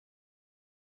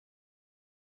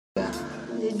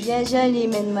Vous êtes bien jolie,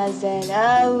 mademoiselle.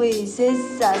 Ah oui, c'est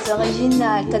ça, c'est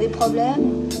original. T'as des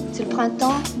problèmes? C'est le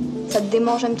printemps? Ça te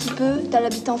démange un petit peu? T'as la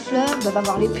bite en fleurs? Bah va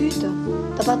voir les putes.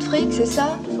 T'as pas de fric, c'est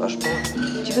ça? Franchement.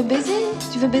 Tu veux baiser?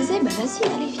 Tu veux baiser? Bah vas-y,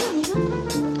 allez, viens, on y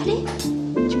va.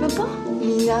 Allez, tu peux pas?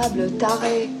 Minable,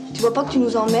 taré. Tu vois pas que tu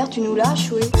nous emmerdes, tu nous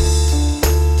lâches, oui.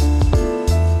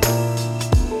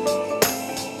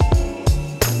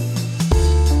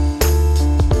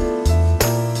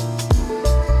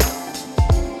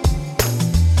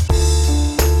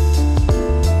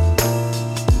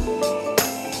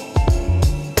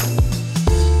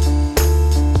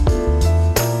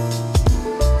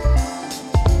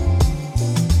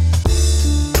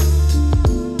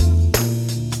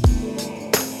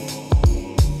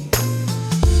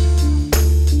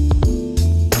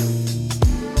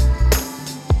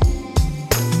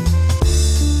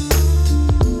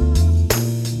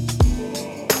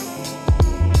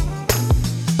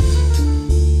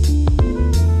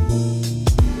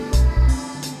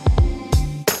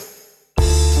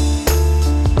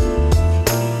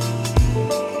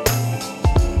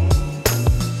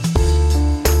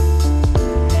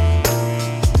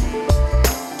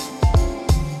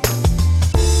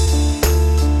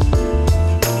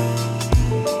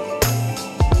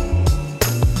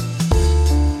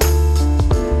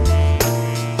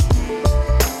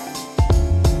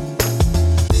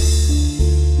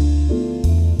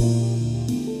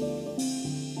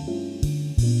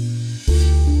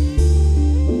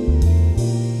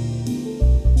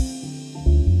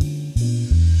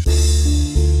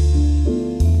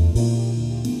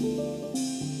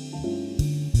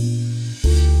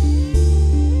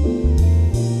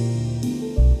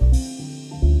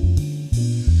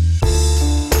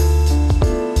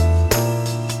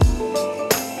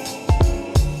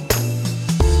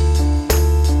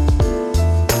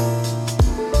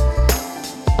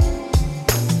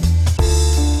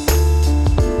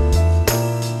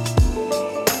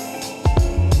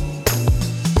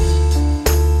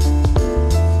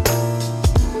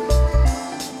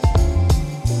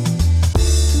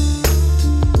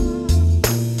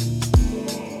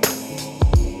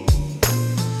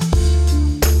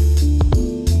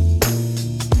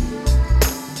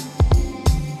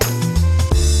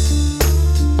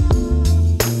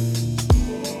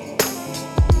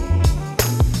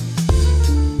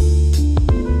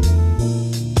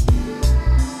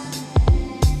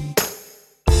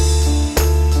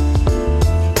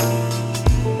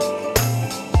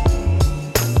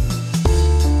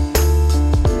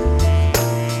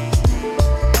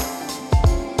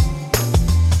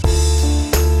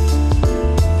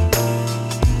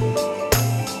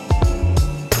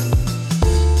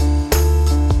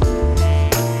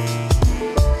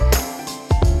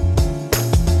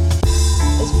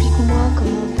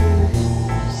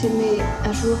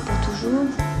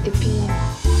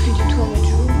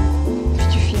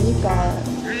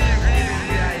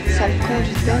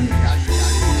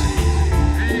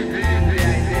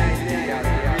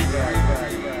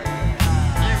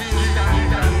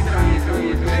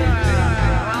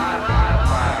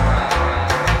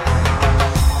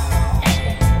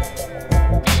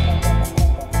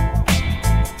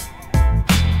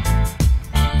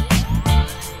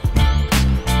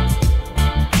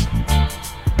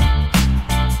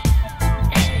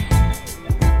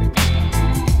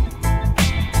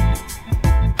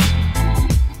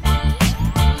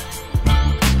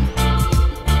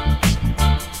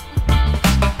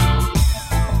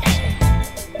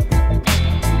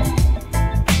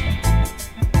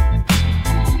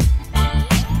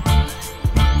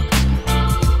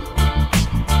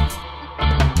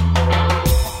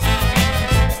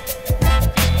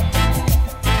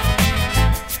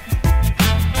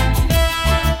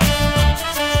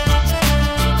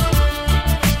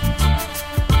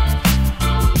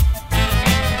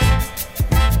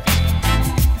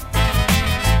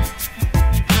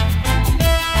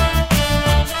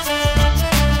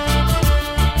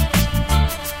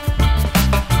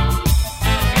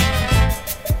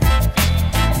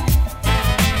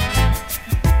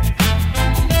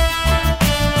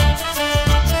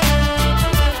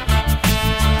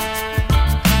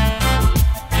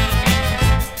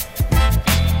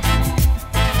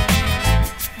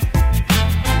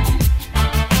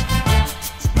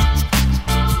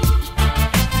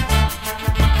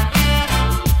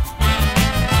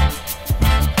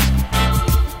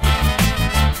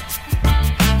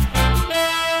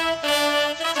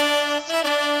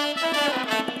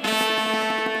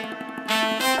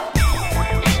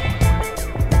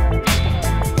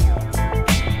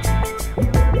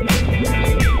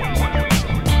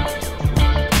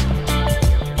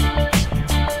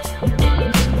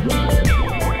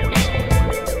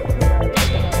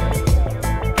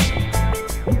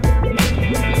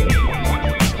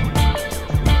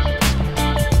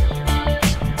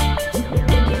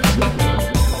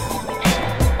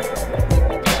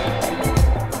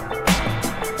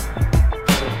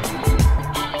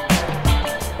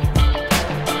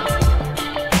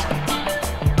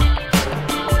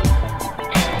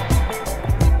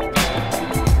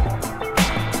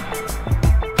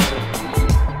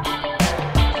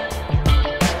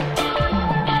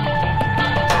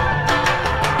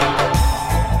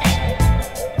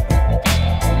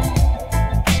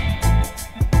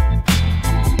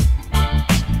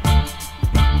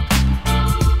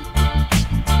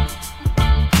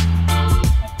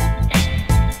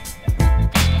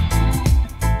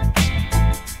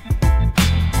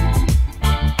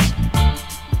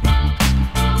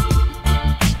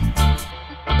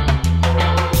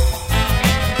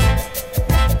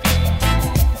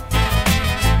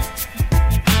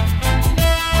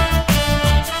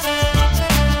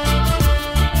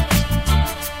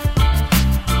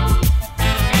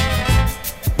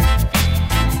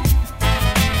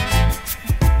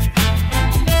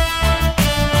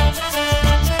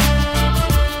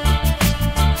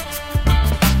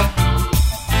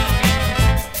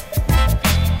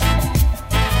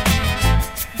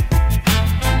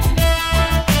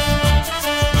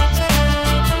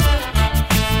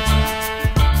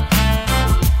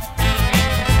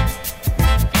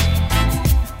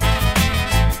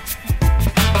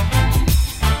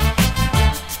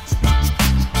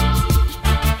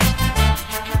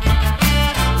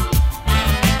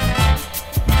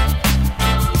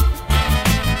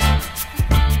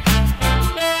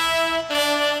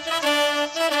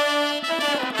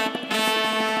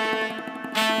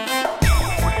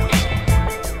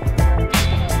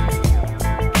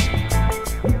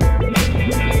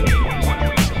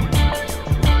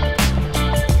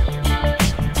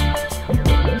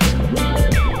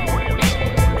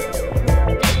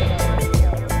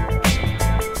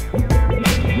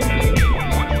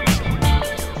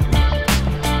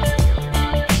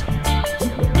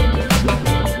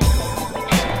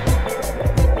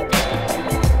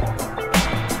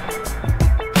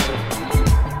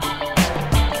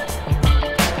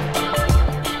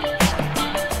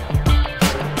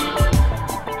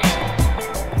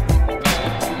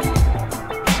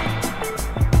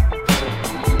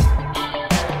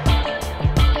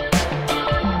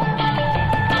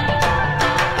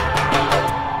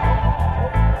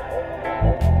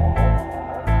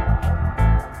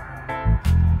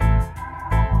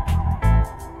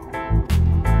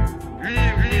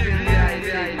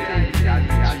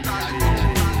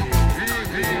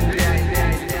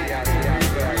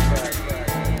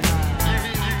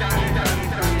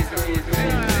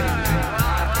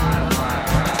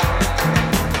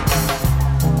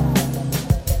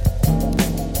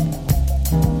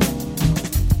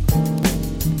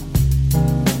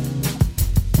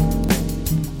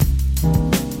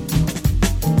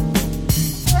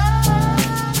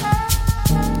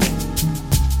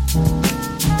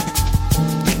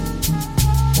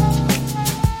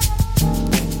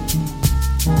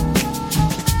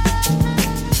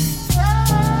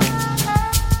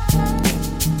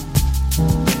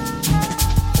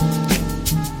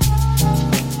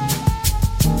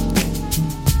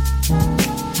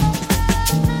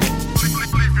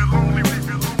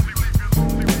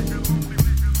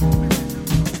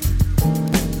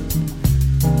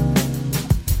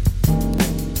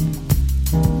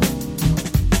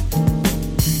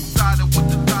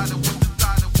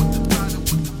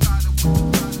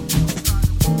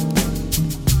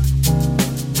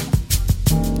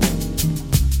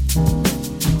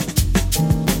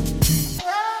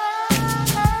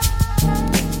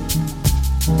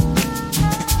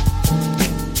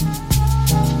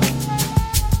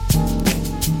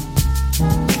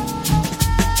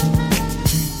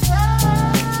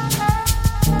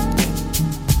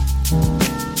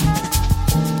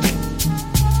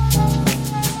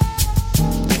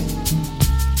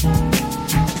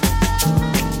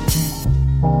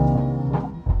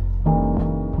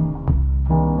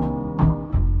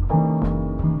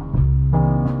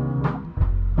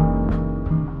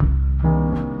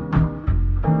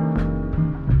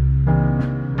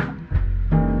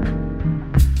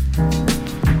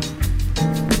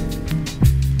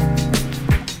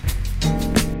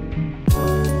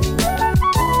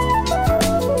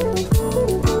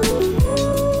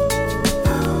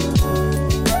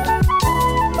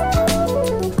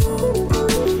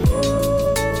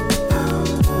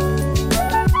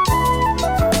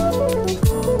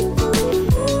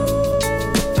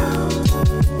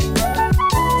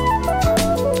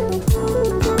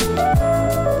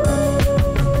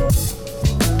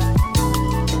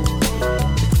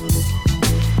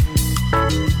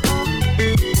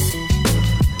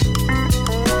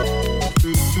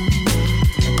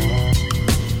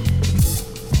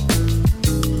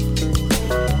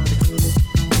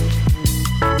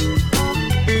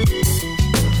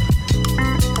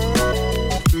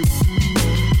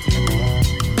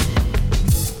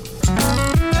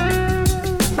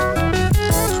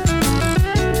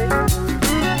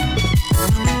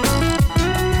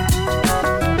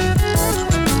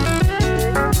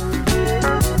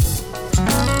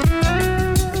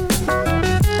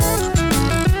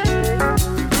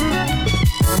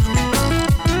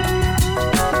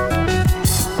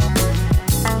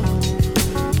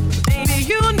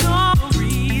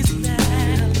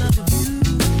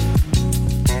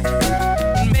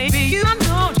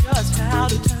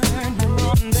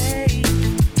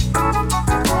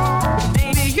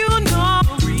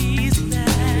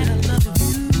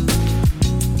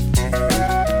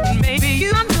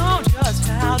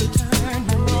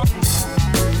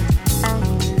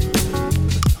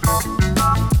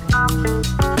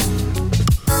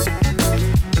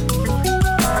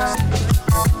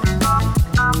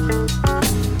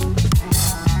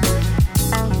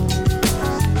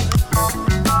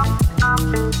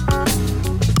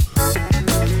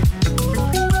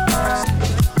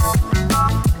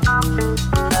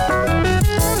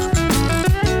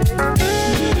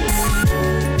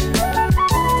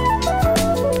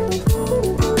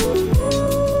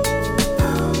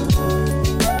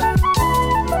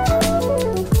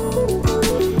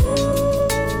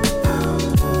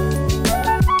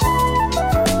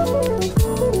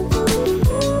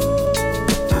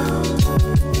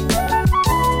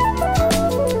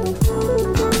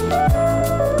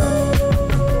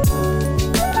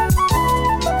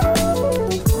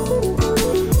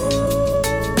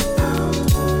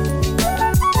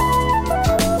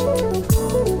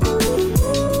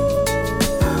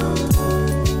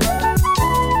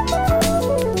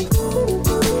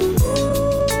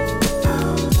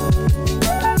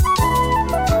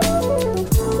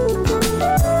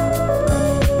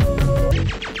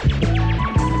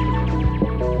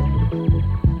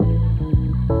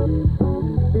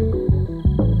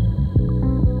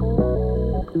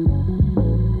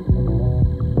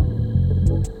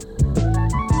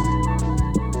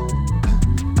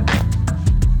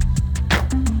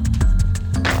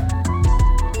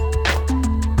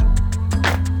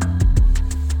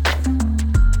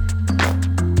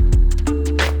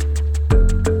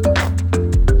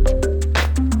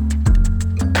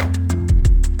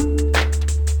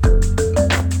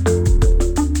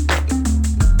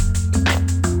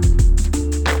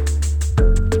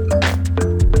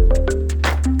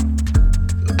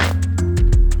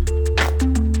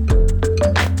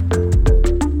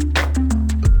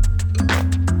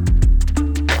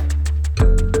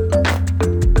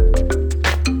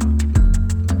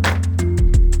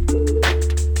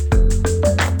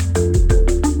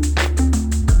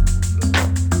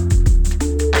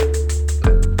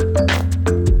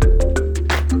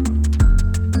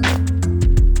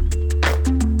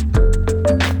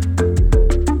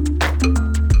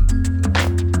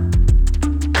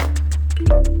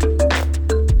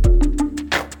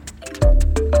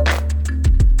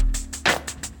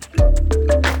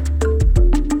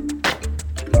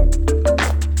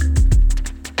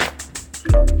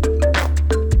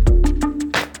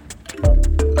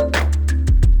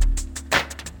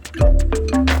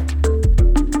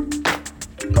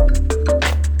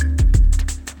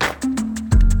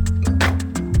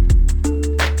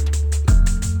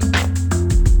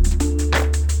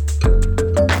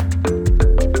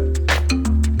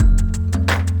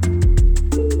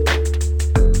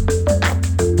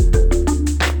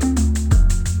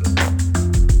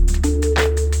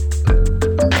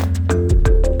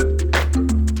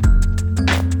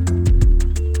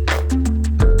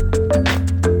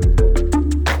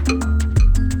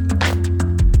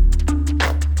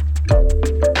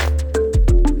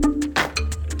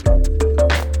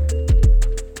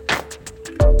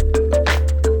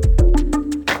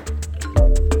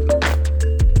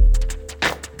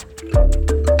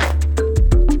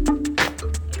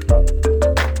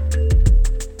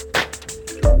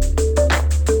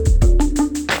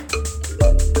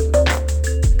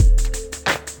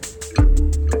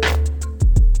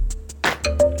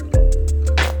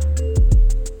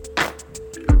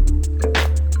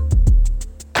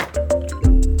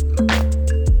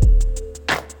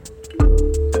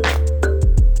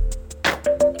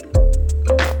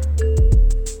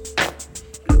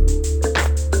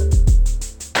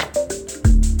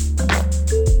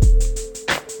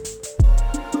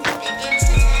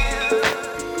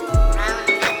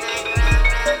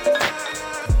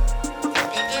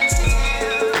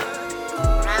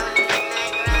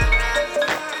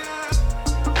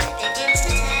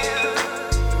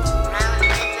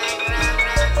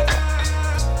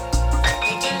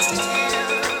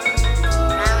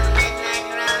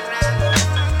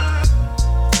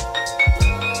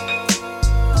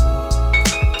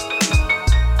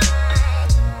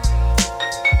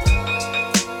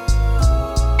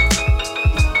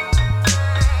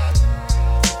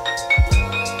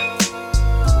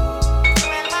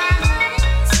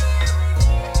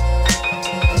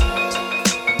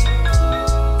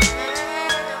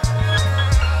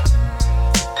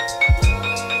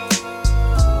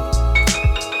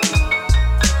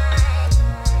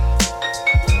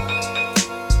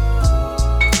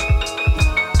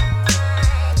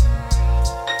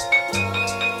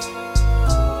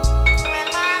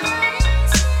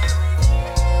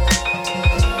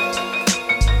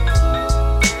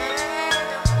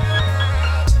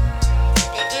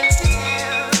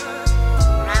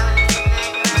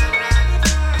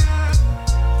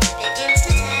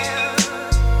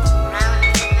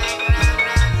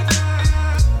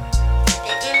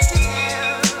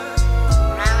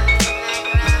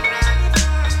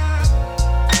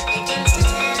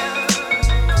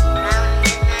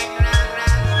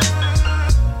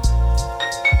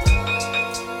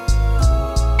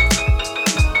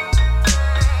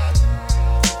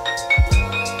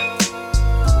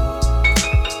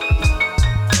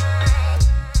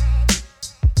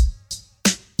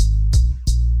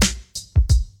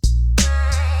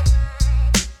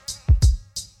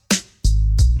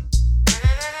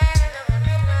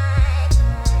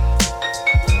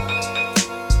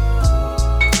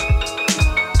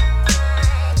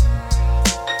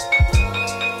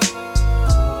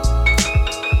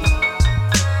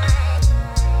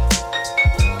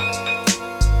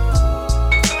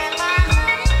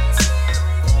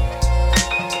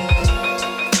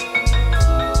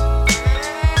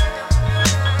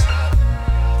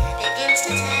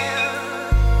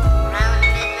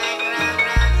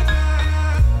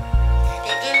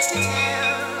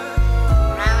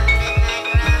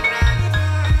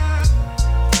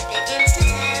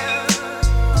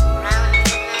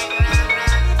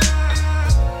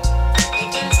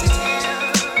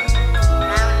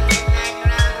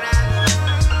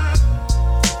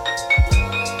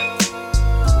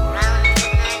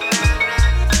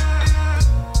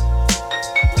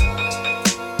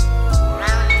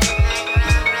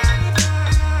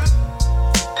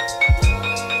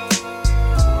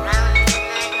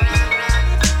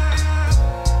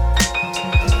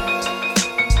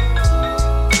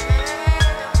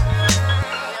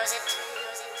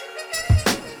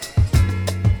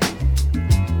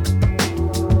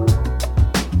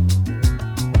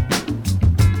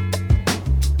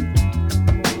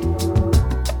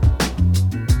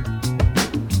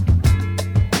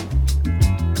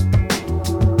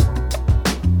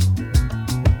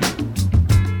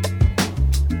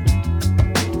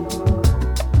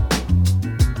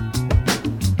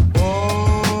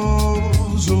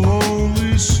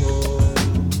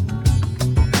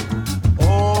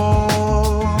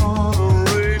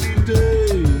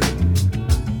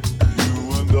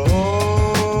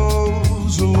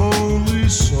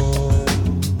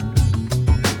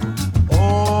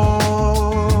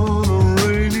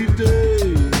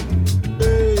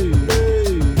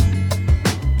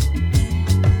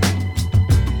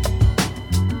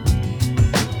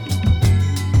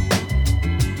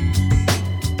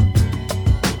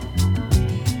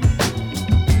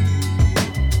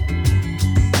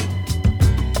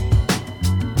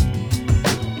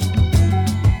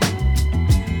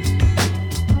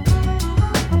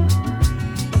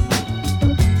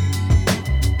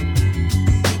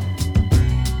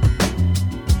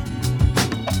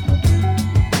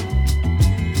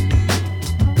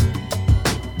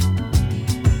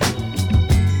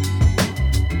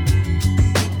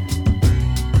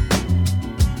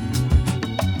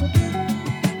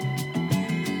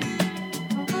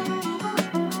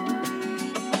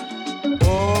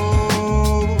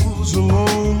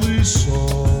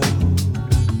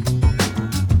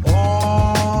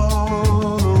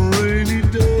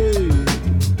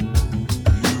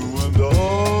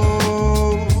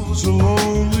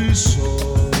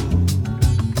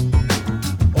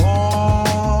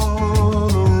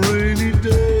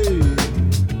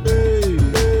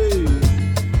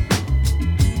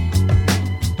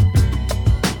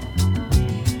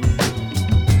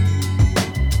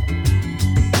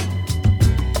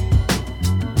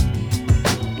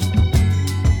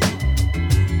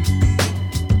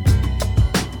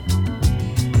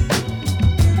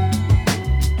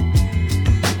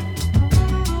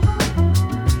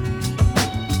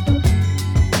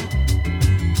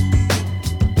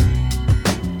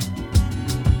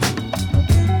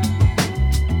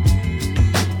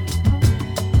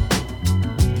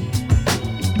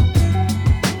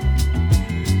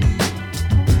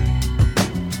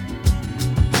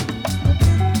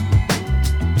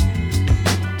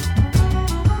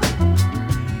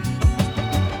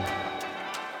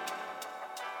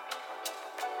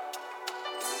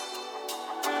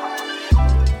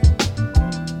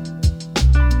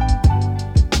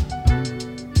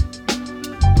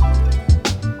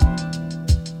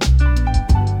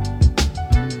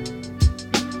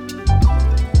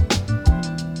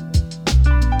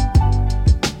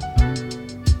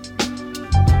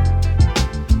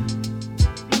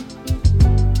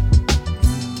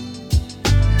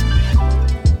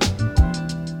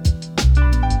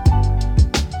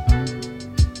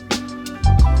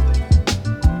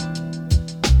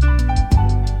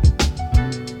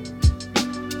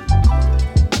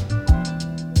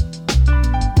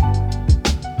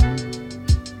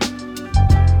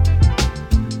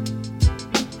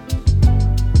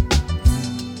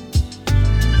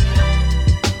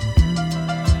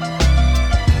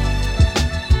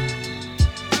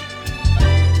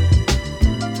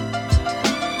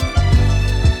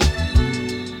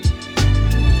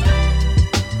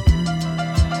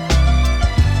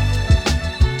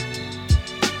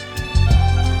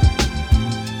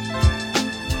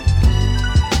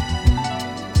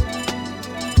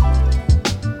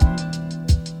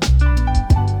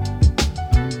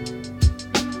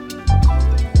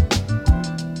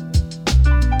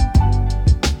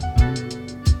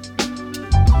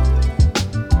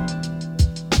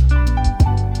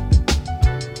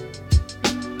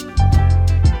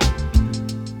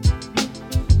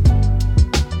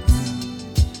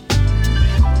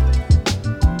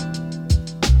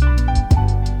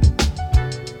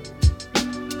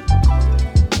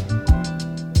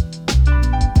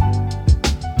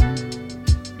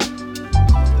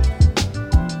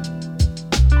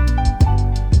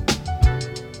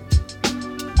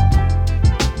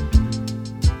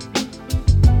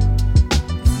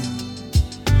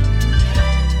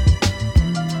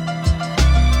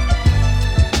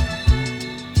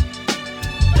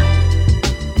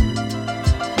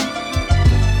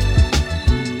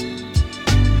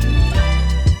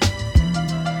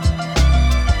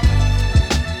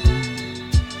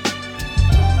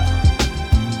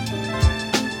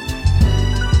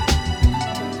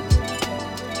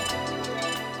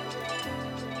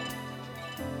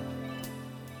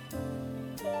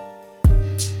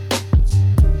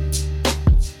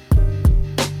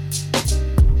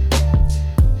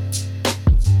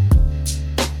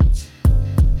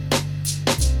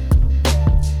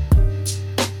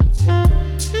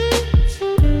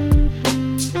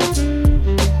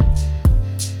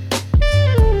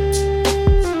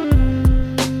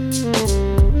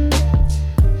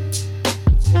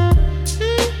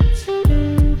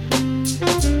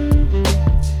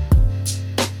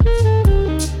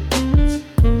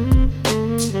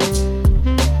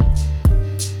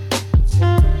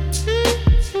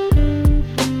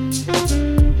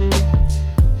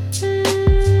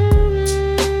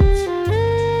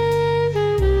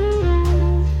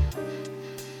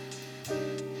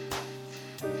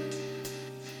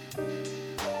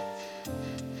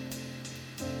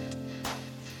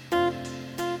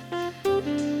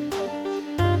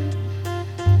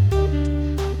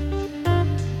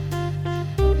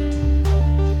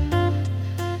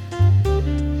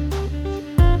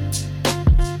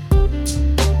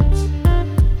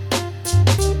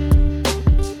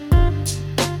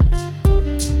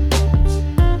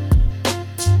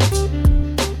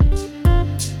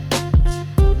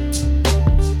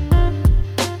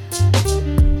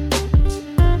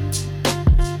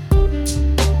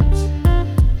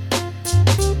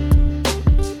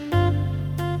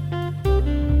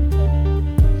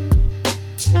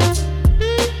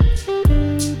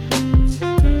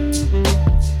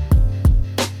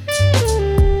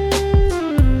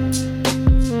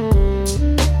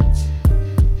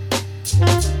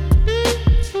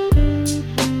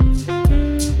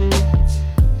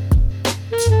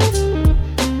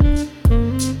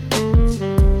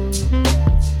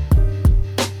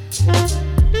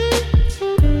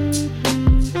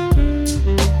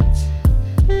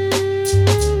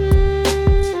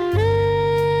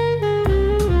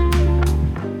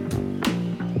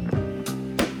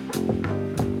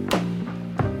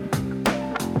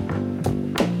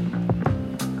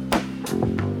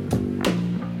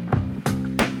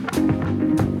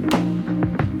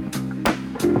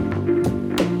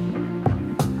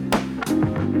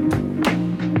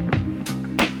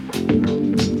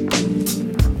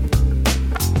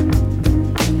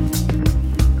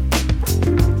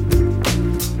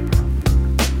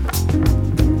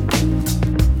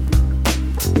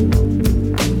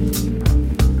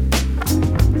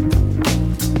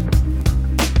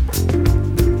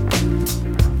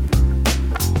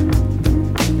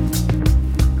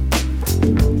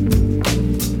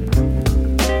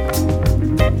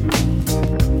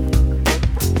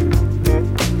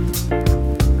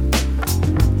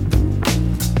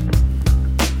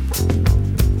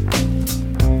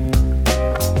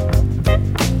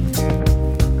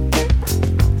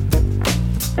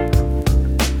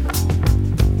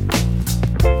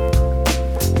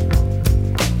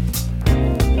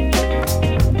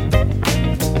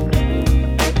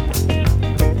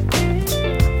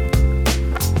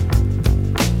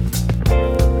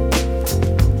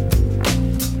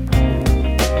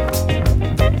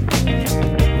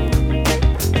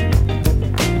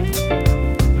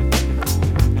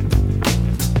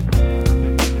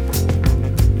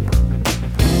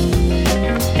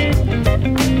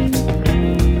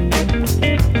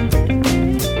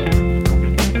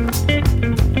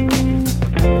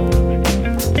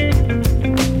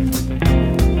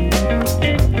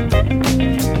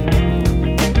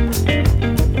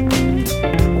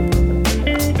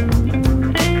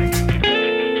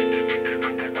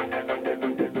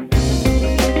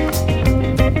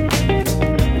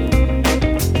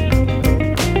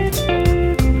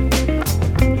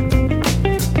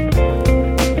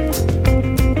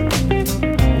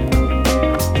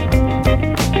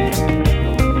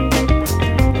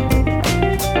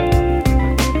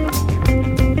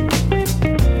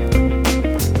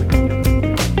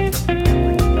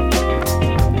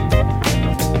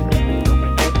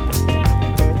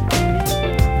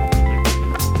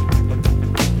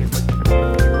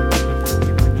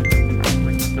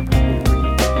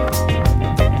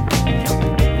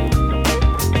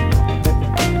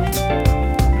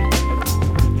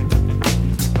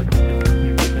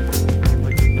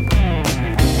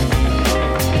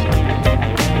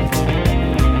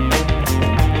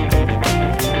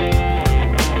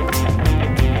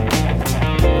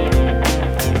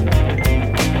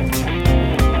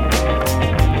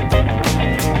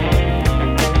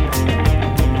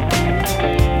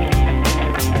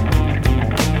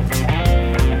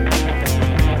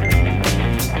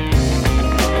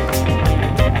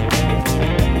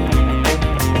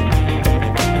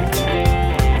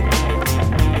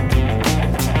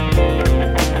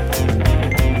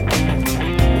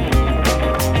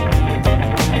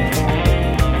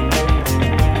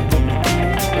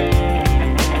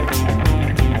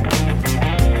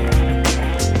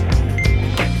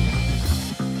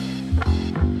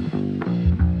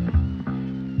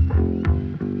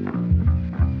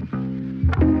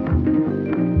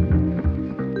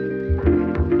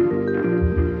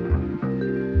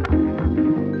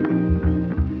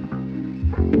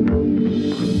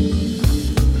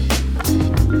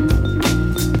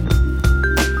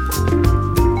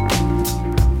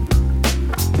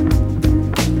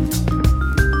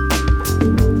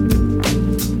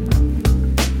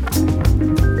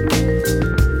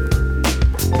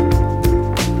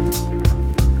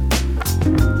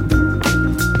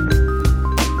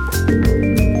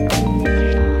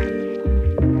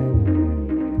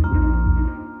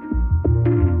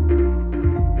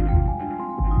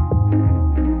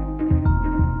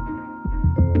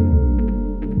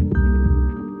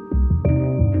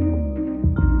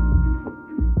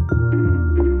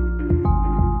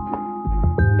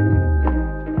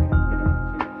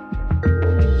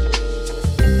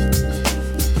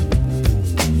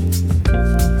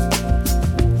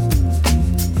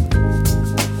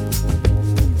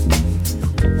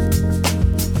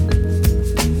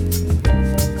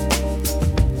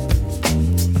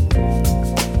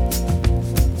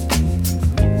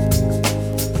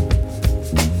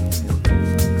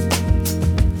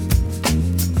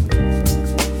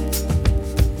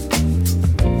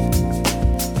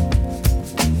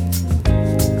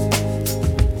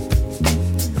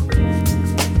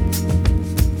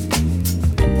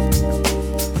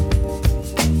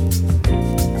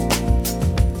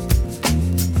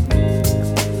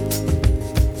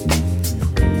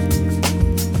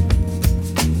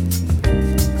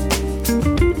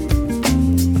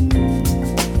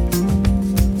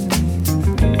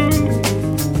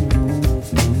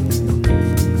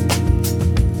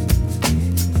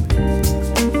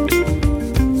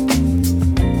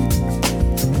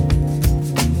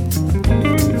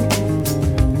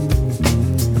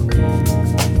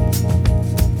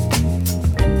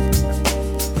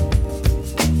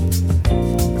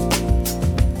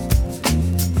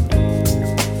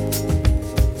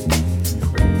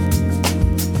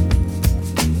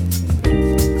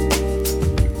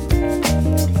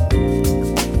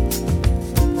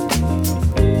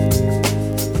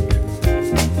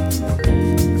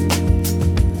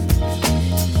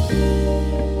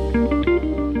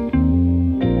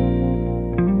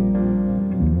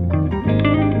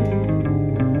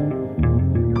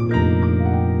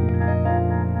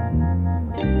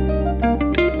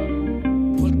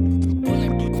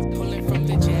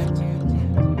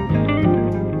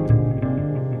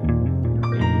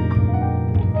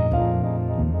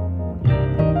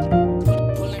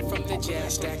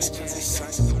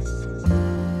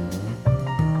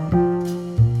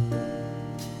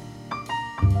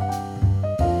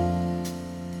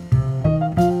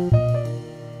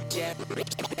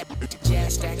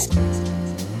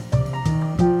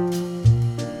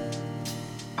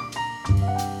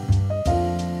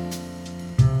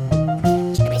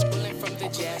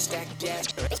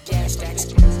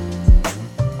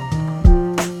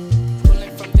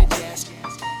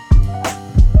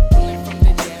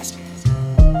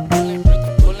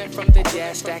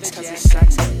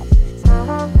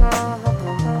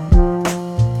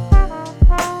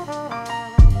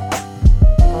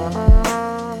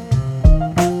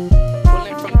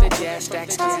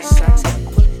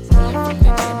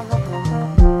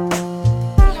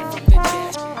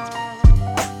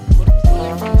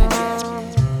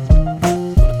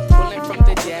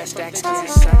 stacks 'cause it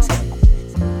sucks.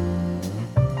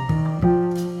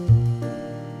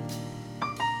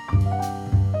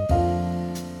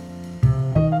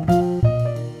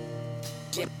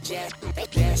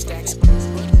 Jazz stacks.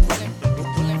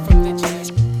 Pulling from the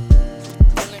jazz.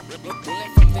 Pulling from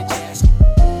the jazz.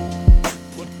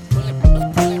 Pulling from the jazz.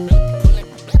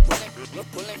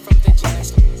 Pulling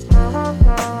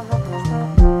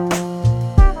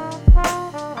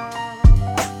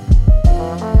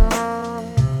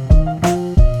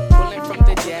from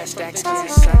the jazz stacks 'cause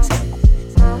it sucks.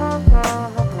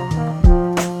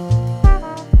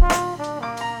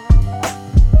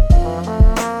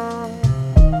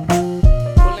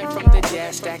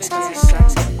 Stacks 'cause it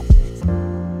sucks.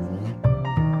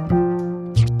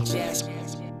 Jazz,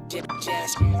 jazz, jazz.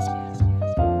 Jazz stacks.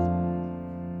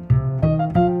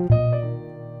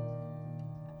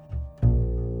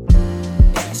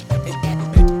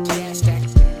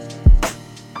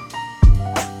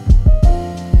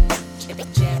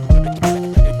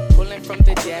 Pulling from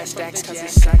the jazz stacks 'cause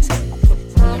it sucks.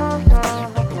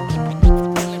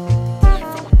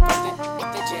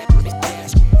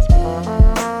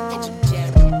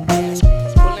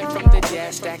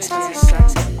 Stacks 'cause it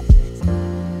sucks.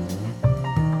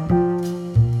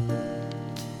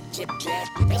 Jazz,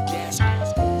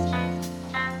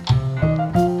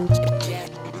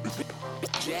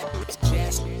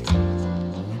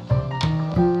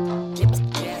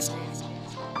 jazz.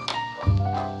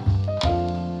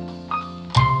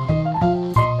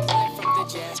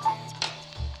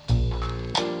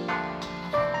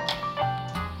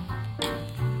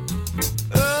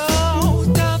 Oh,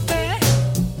 stop that.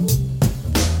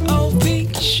 Oh,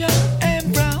 pink shirt.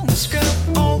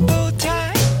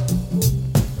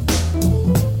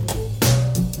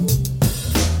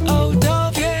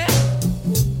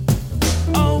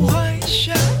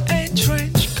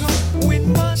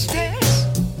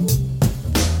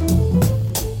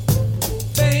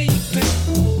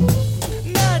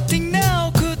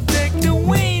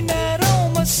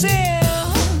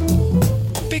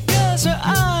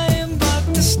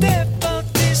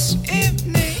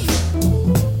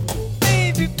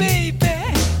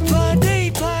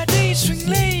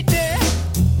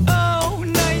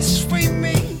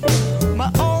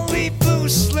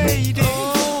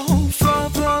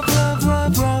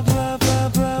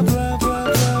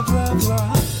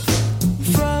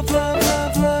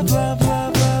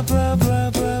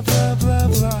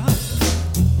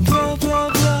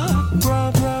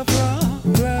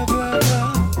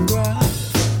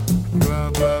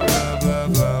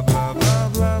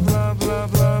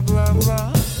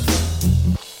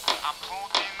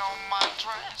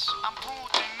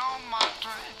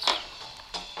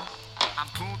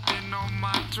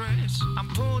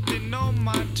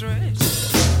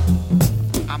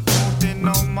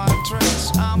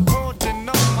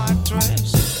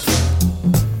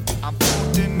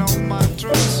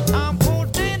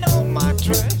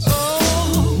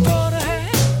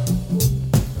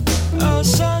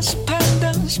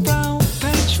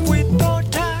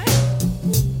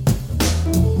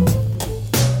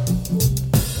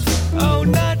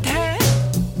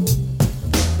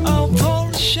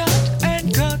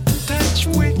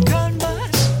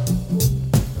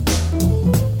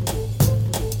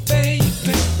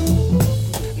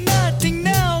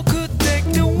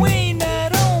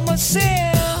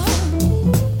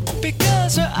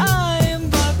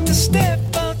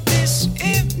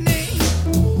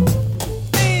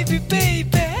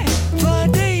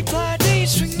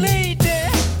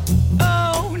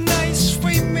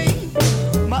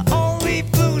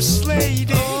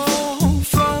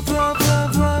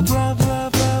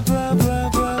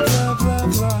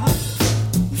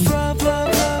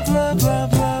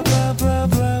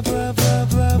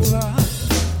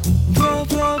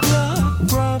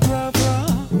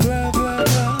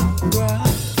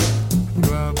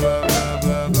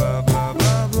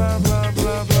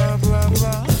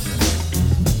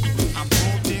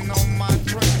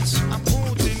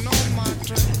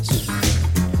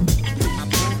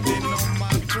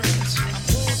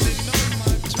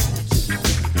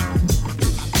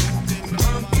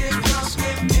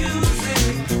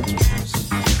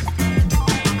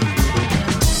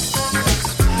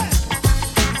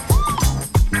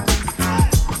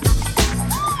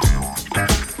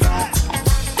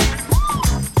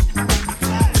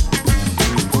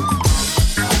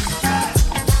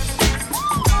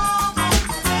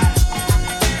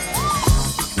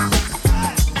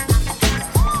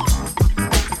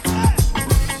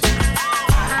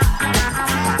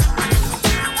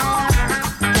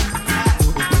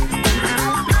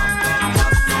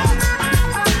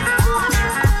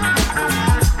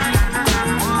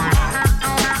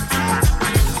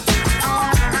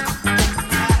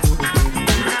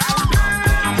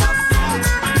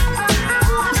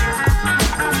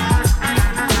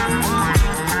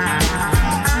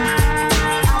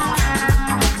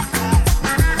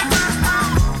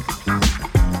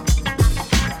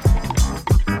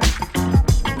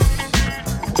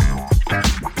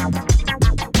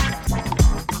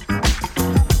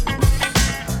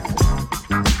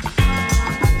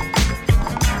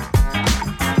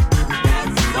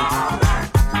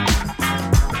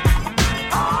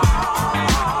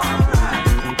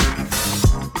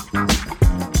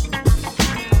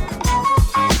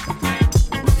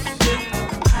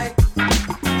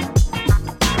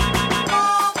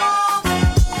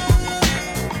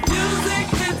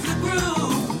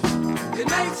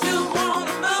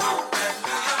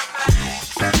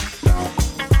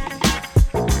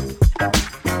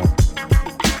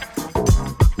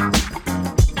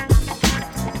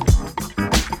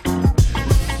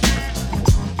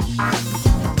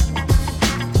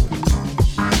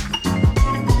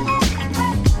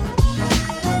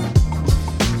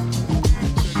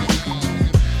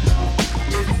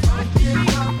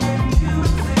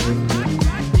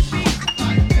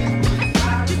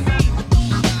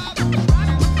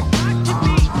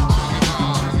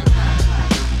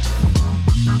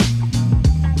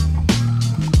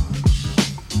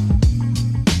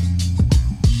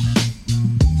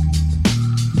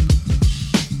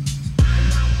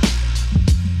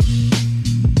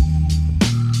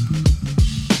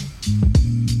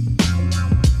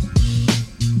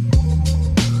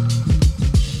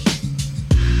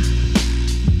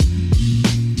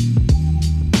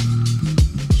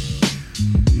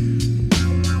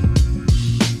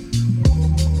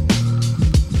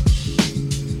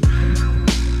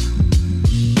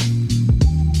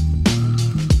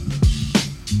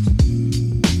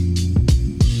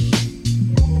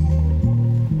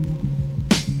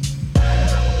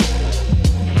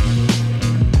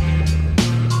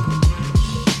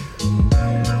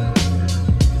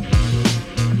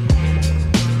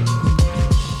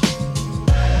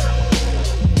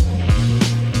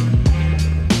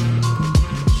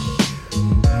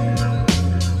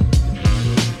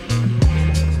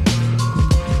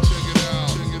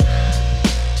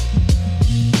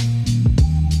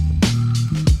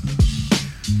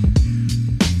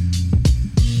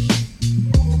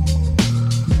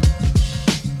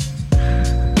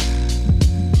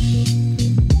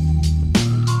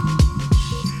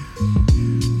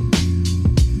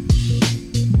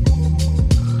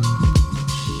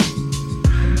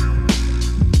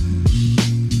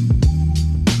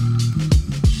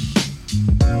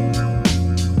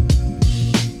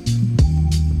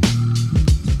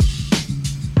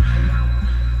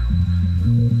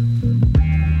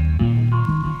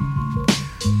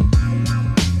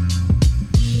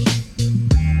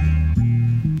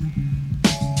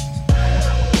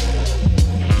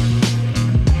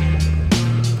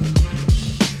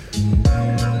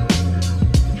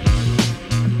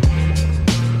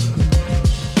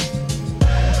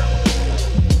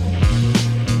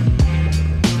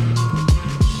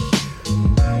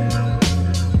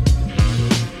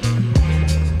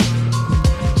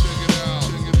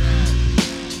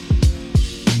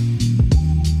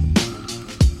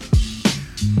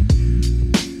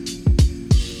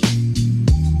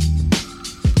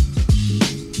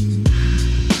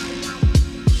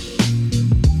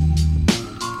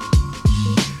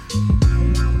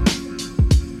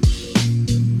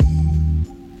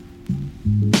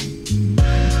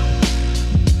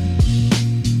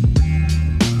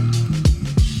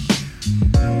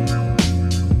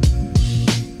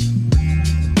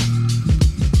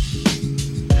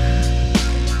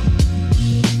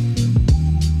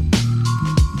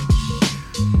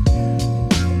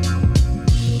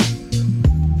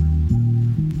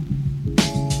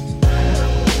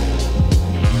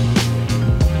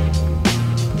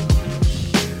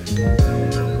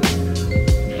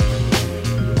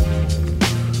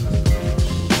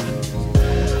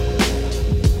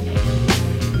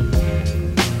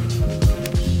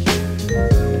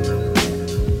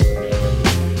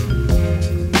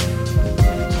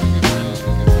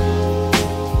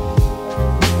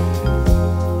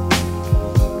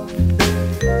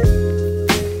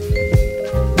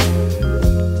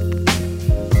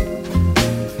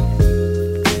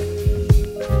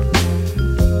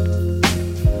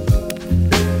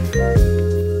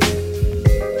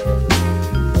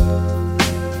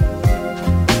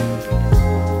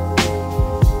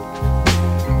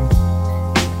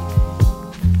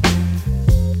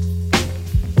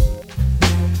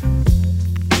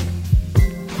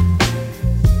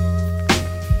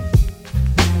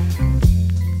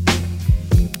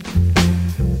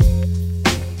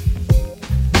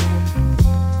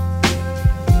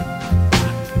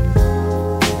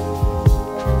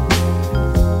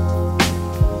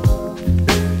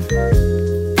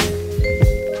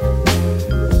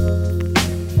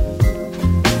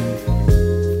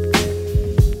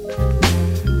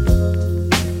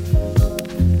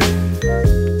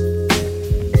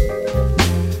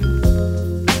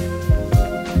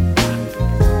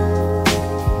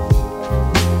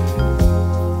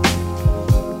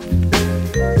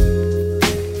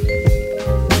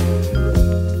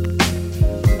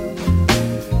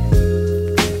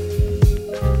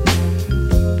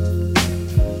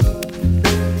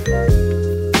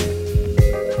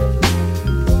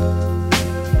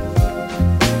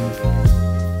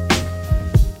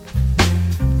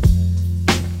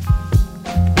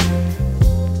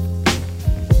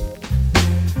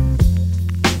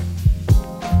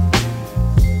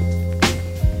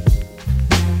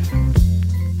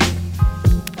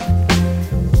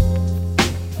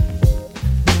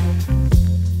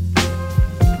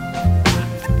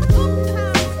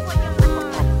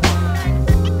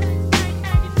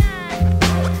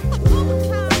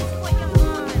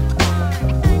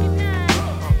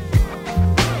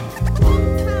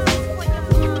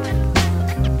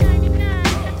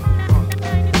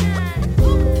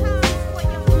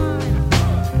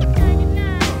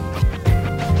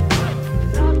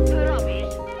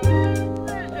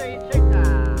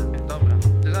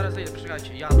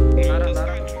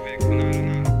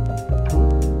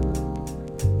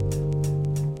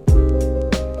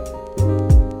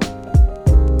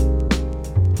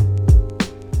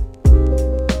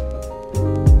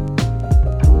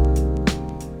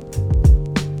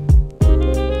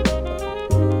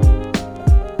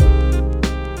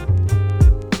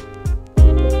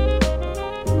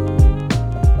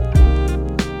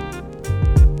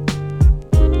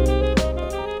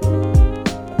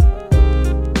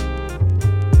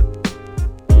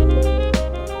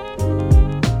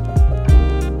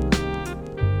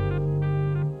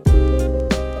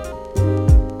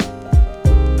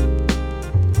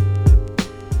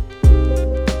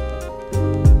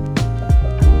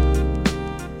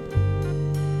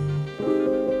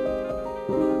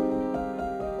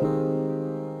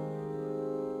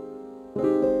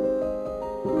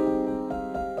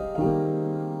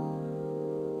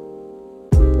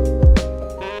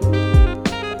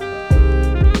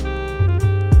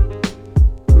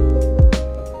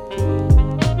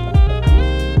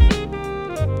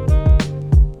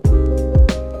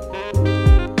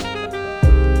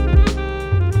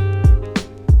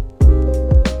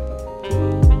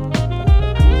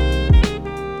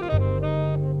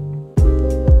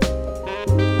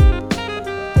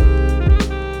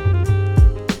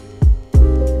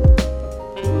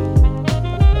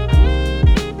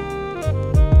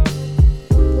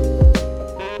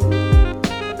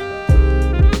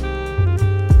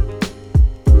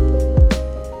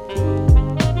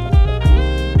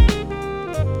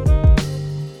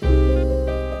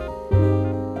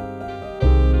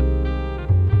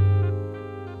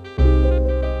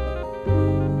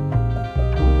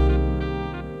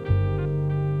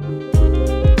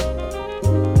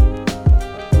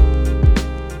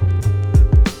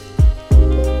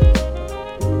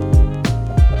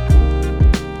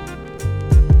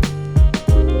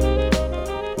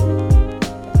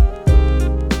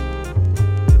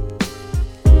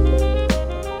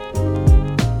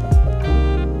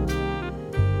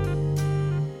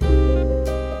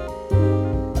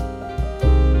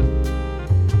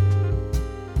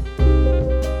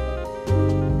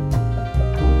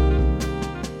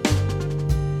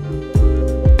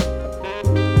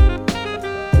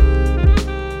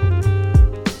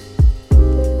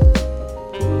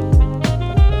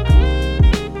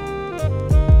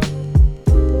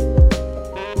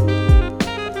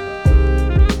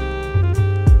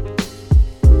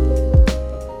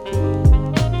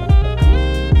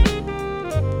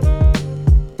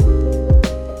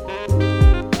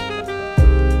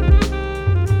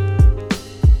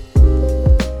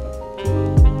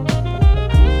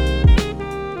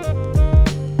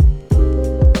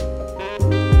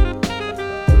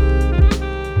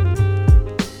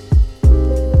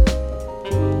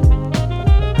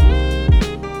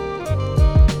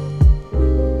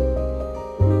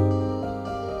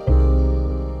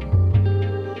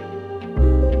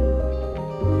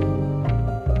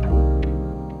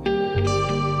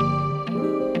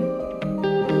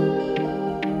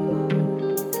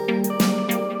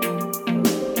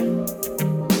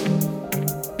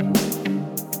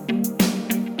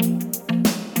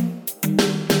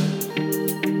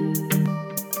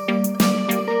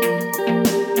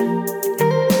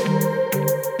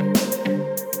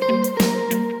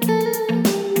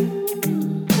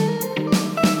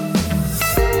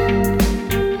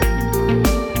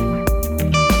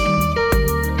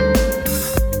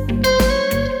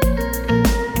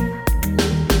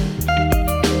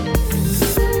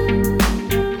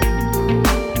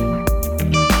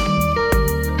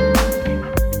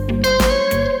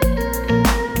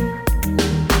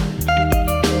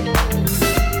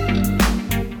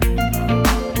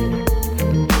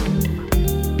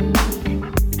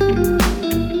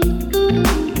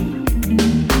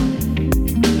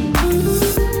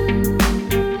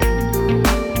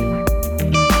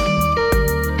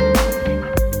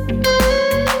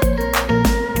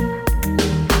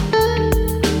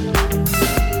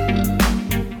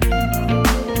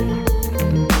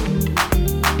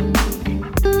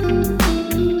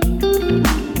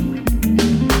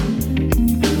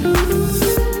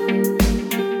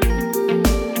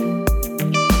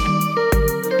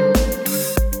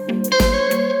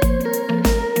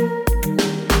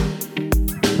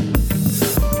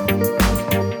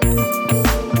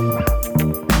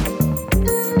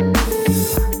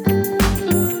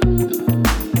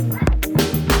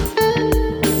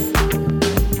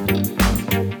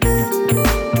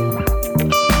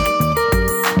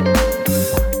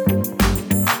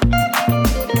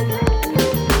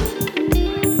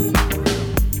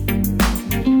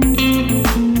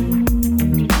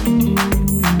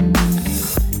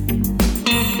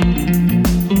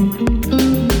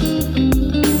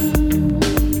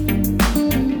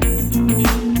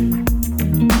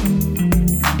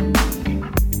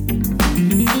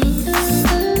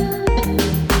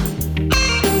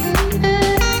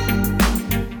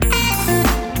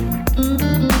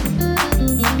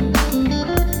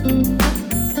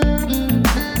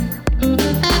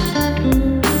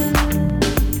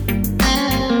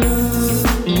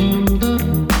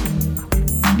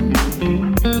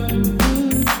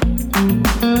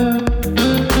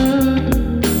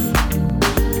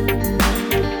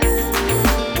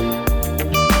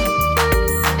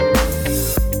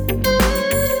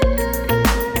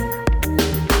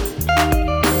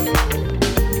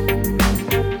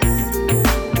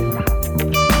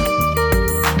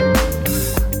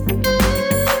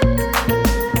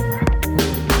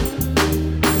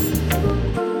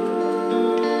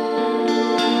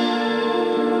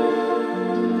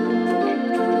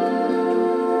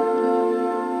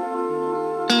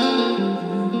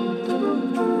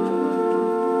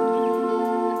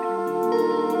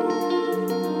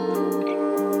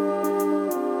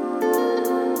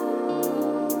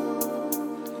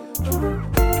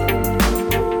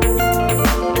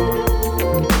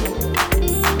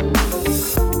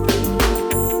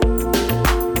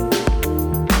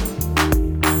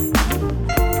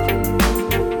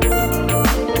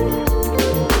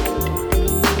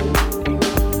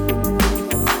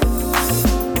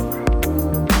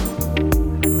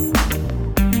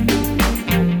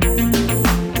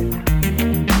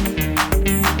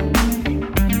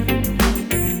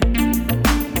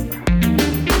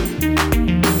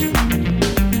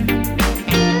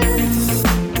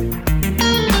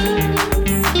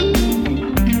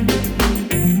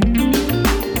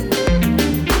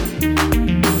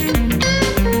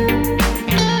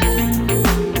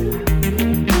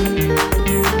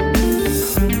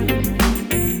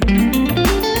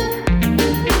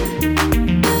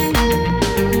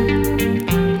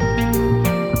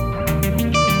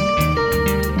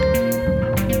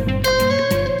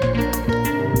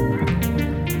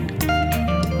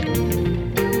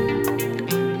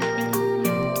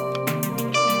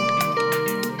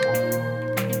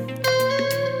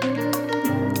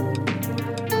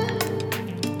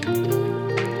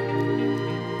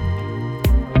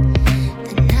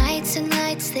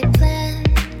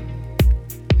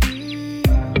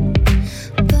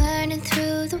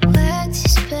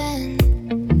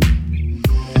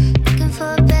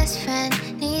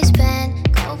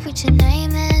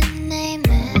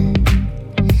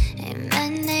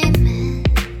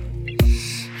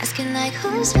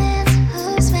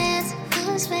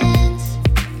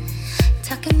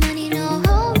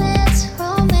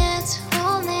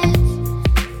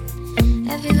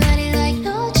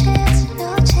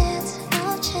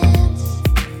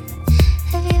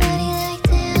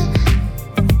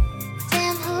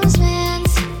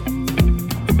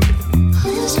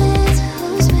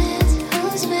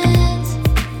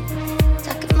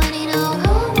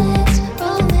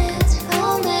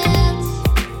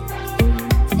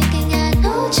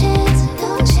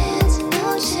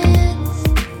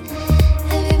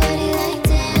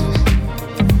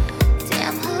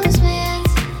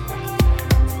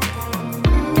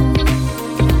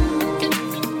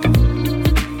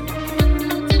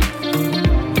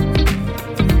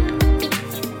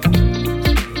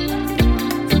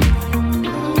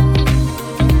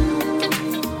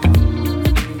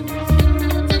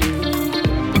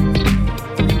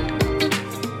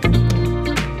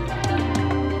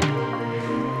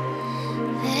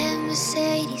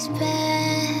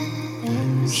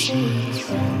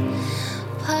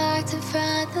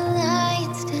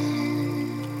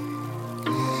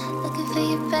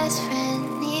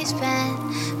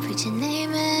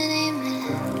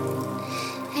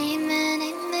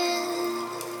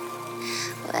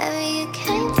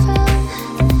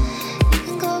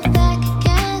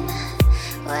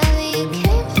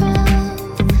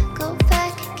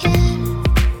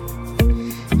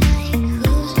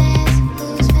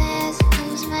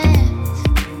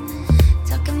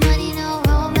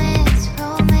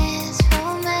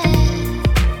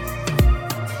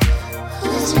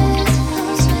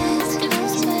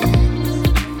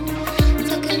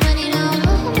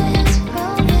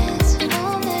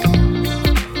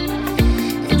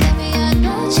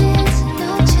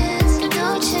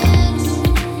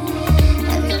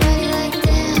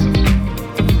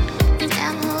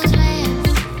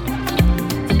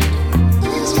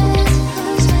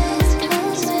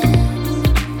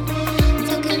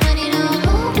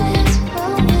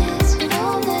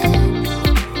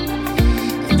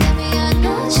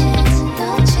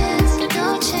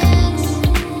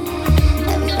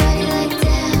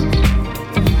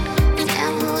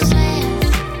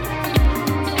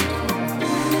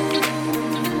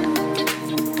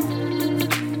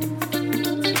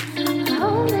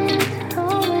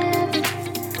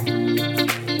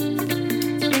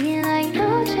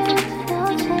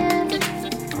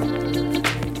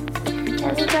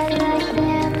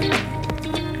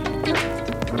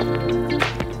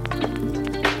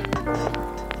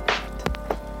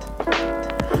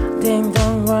 Ding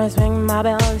dong, words ring, my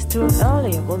bell is too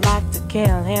early. Would like to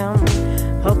kill him.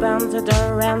 Open the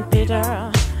door and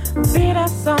Peter beat a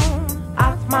song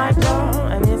at my door.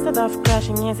 And instead of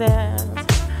crashing his head,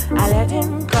 I let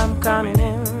him come coming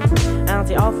in. And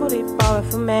the awfully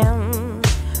powerful man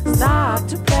start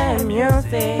to play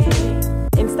music.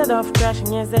 Instead of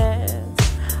crashing his head,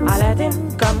 I let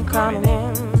him come coming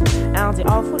in. And the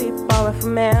awfully powerful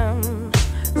man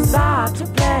start to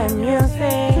play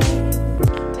music.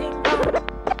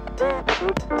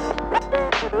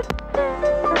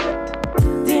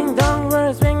 Ding dong,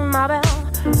 words ring my bell.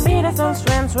 Peter so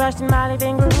strange rushed in my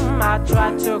living room. I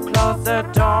tried to close the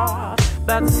door,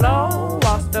 but the flow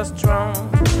was too strong.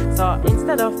 So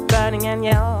instead of burning and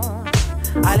yell,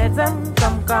 I let them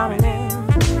come coming in.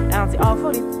 And the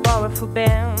awfully powerful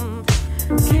band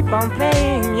keep on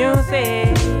playing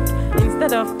music.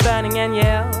 Instead of burning and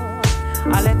yell,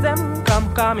 I let them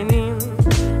come coming in.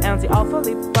 And the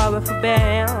awfully powerful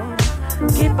band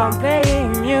keep on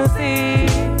playing music.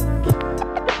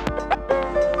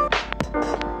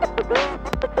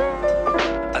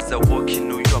 As I walk in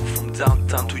New York from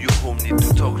downtown to your home, need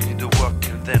to talk, need to work,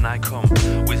 and then I come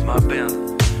with my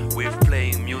band. We're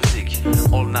playing music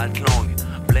all night long,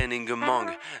 blending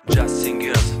among jazz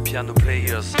singers, piano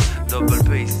players, double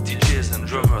bass, DJs and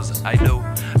drummers. I know,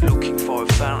 looking for a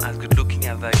fan as good looking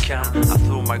as I can. I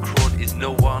thought my crowd is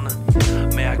no one.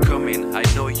 May I come in? I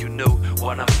know you know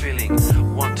what I'm feeling.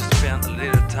 Want to spend a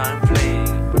little time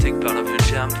playing. Take part of your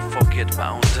jam to forget my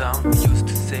own town. Used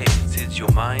to say, this is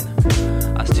your mind.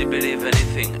 I still believe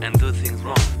anything and do things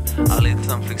wrong. I let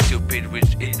something stupid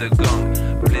which is the gong.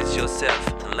 Please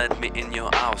yourself and let me in your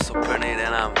house. Open it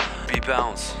and I'm be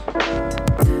bounce.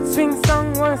 Swing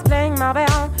song was playing my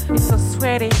bell. It's so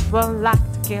sweaty, would like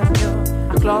to kill you.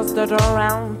 I closed the door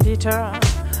around Peter.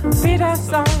 Peter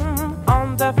song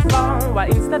on the floor.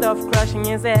 While instead of crushing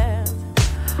his head,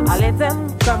 I let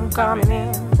them come coming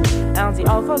in. And the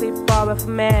awfully powerful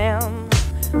man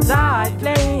died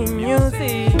playing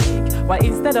music. While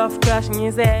instead of crushing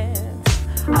his head,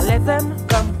 I let them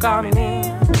come coming in,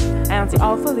 and they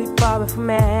awfully powerful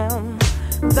man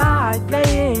died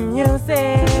playing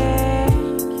music.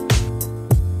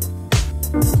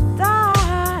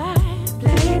 Died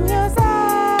playing music.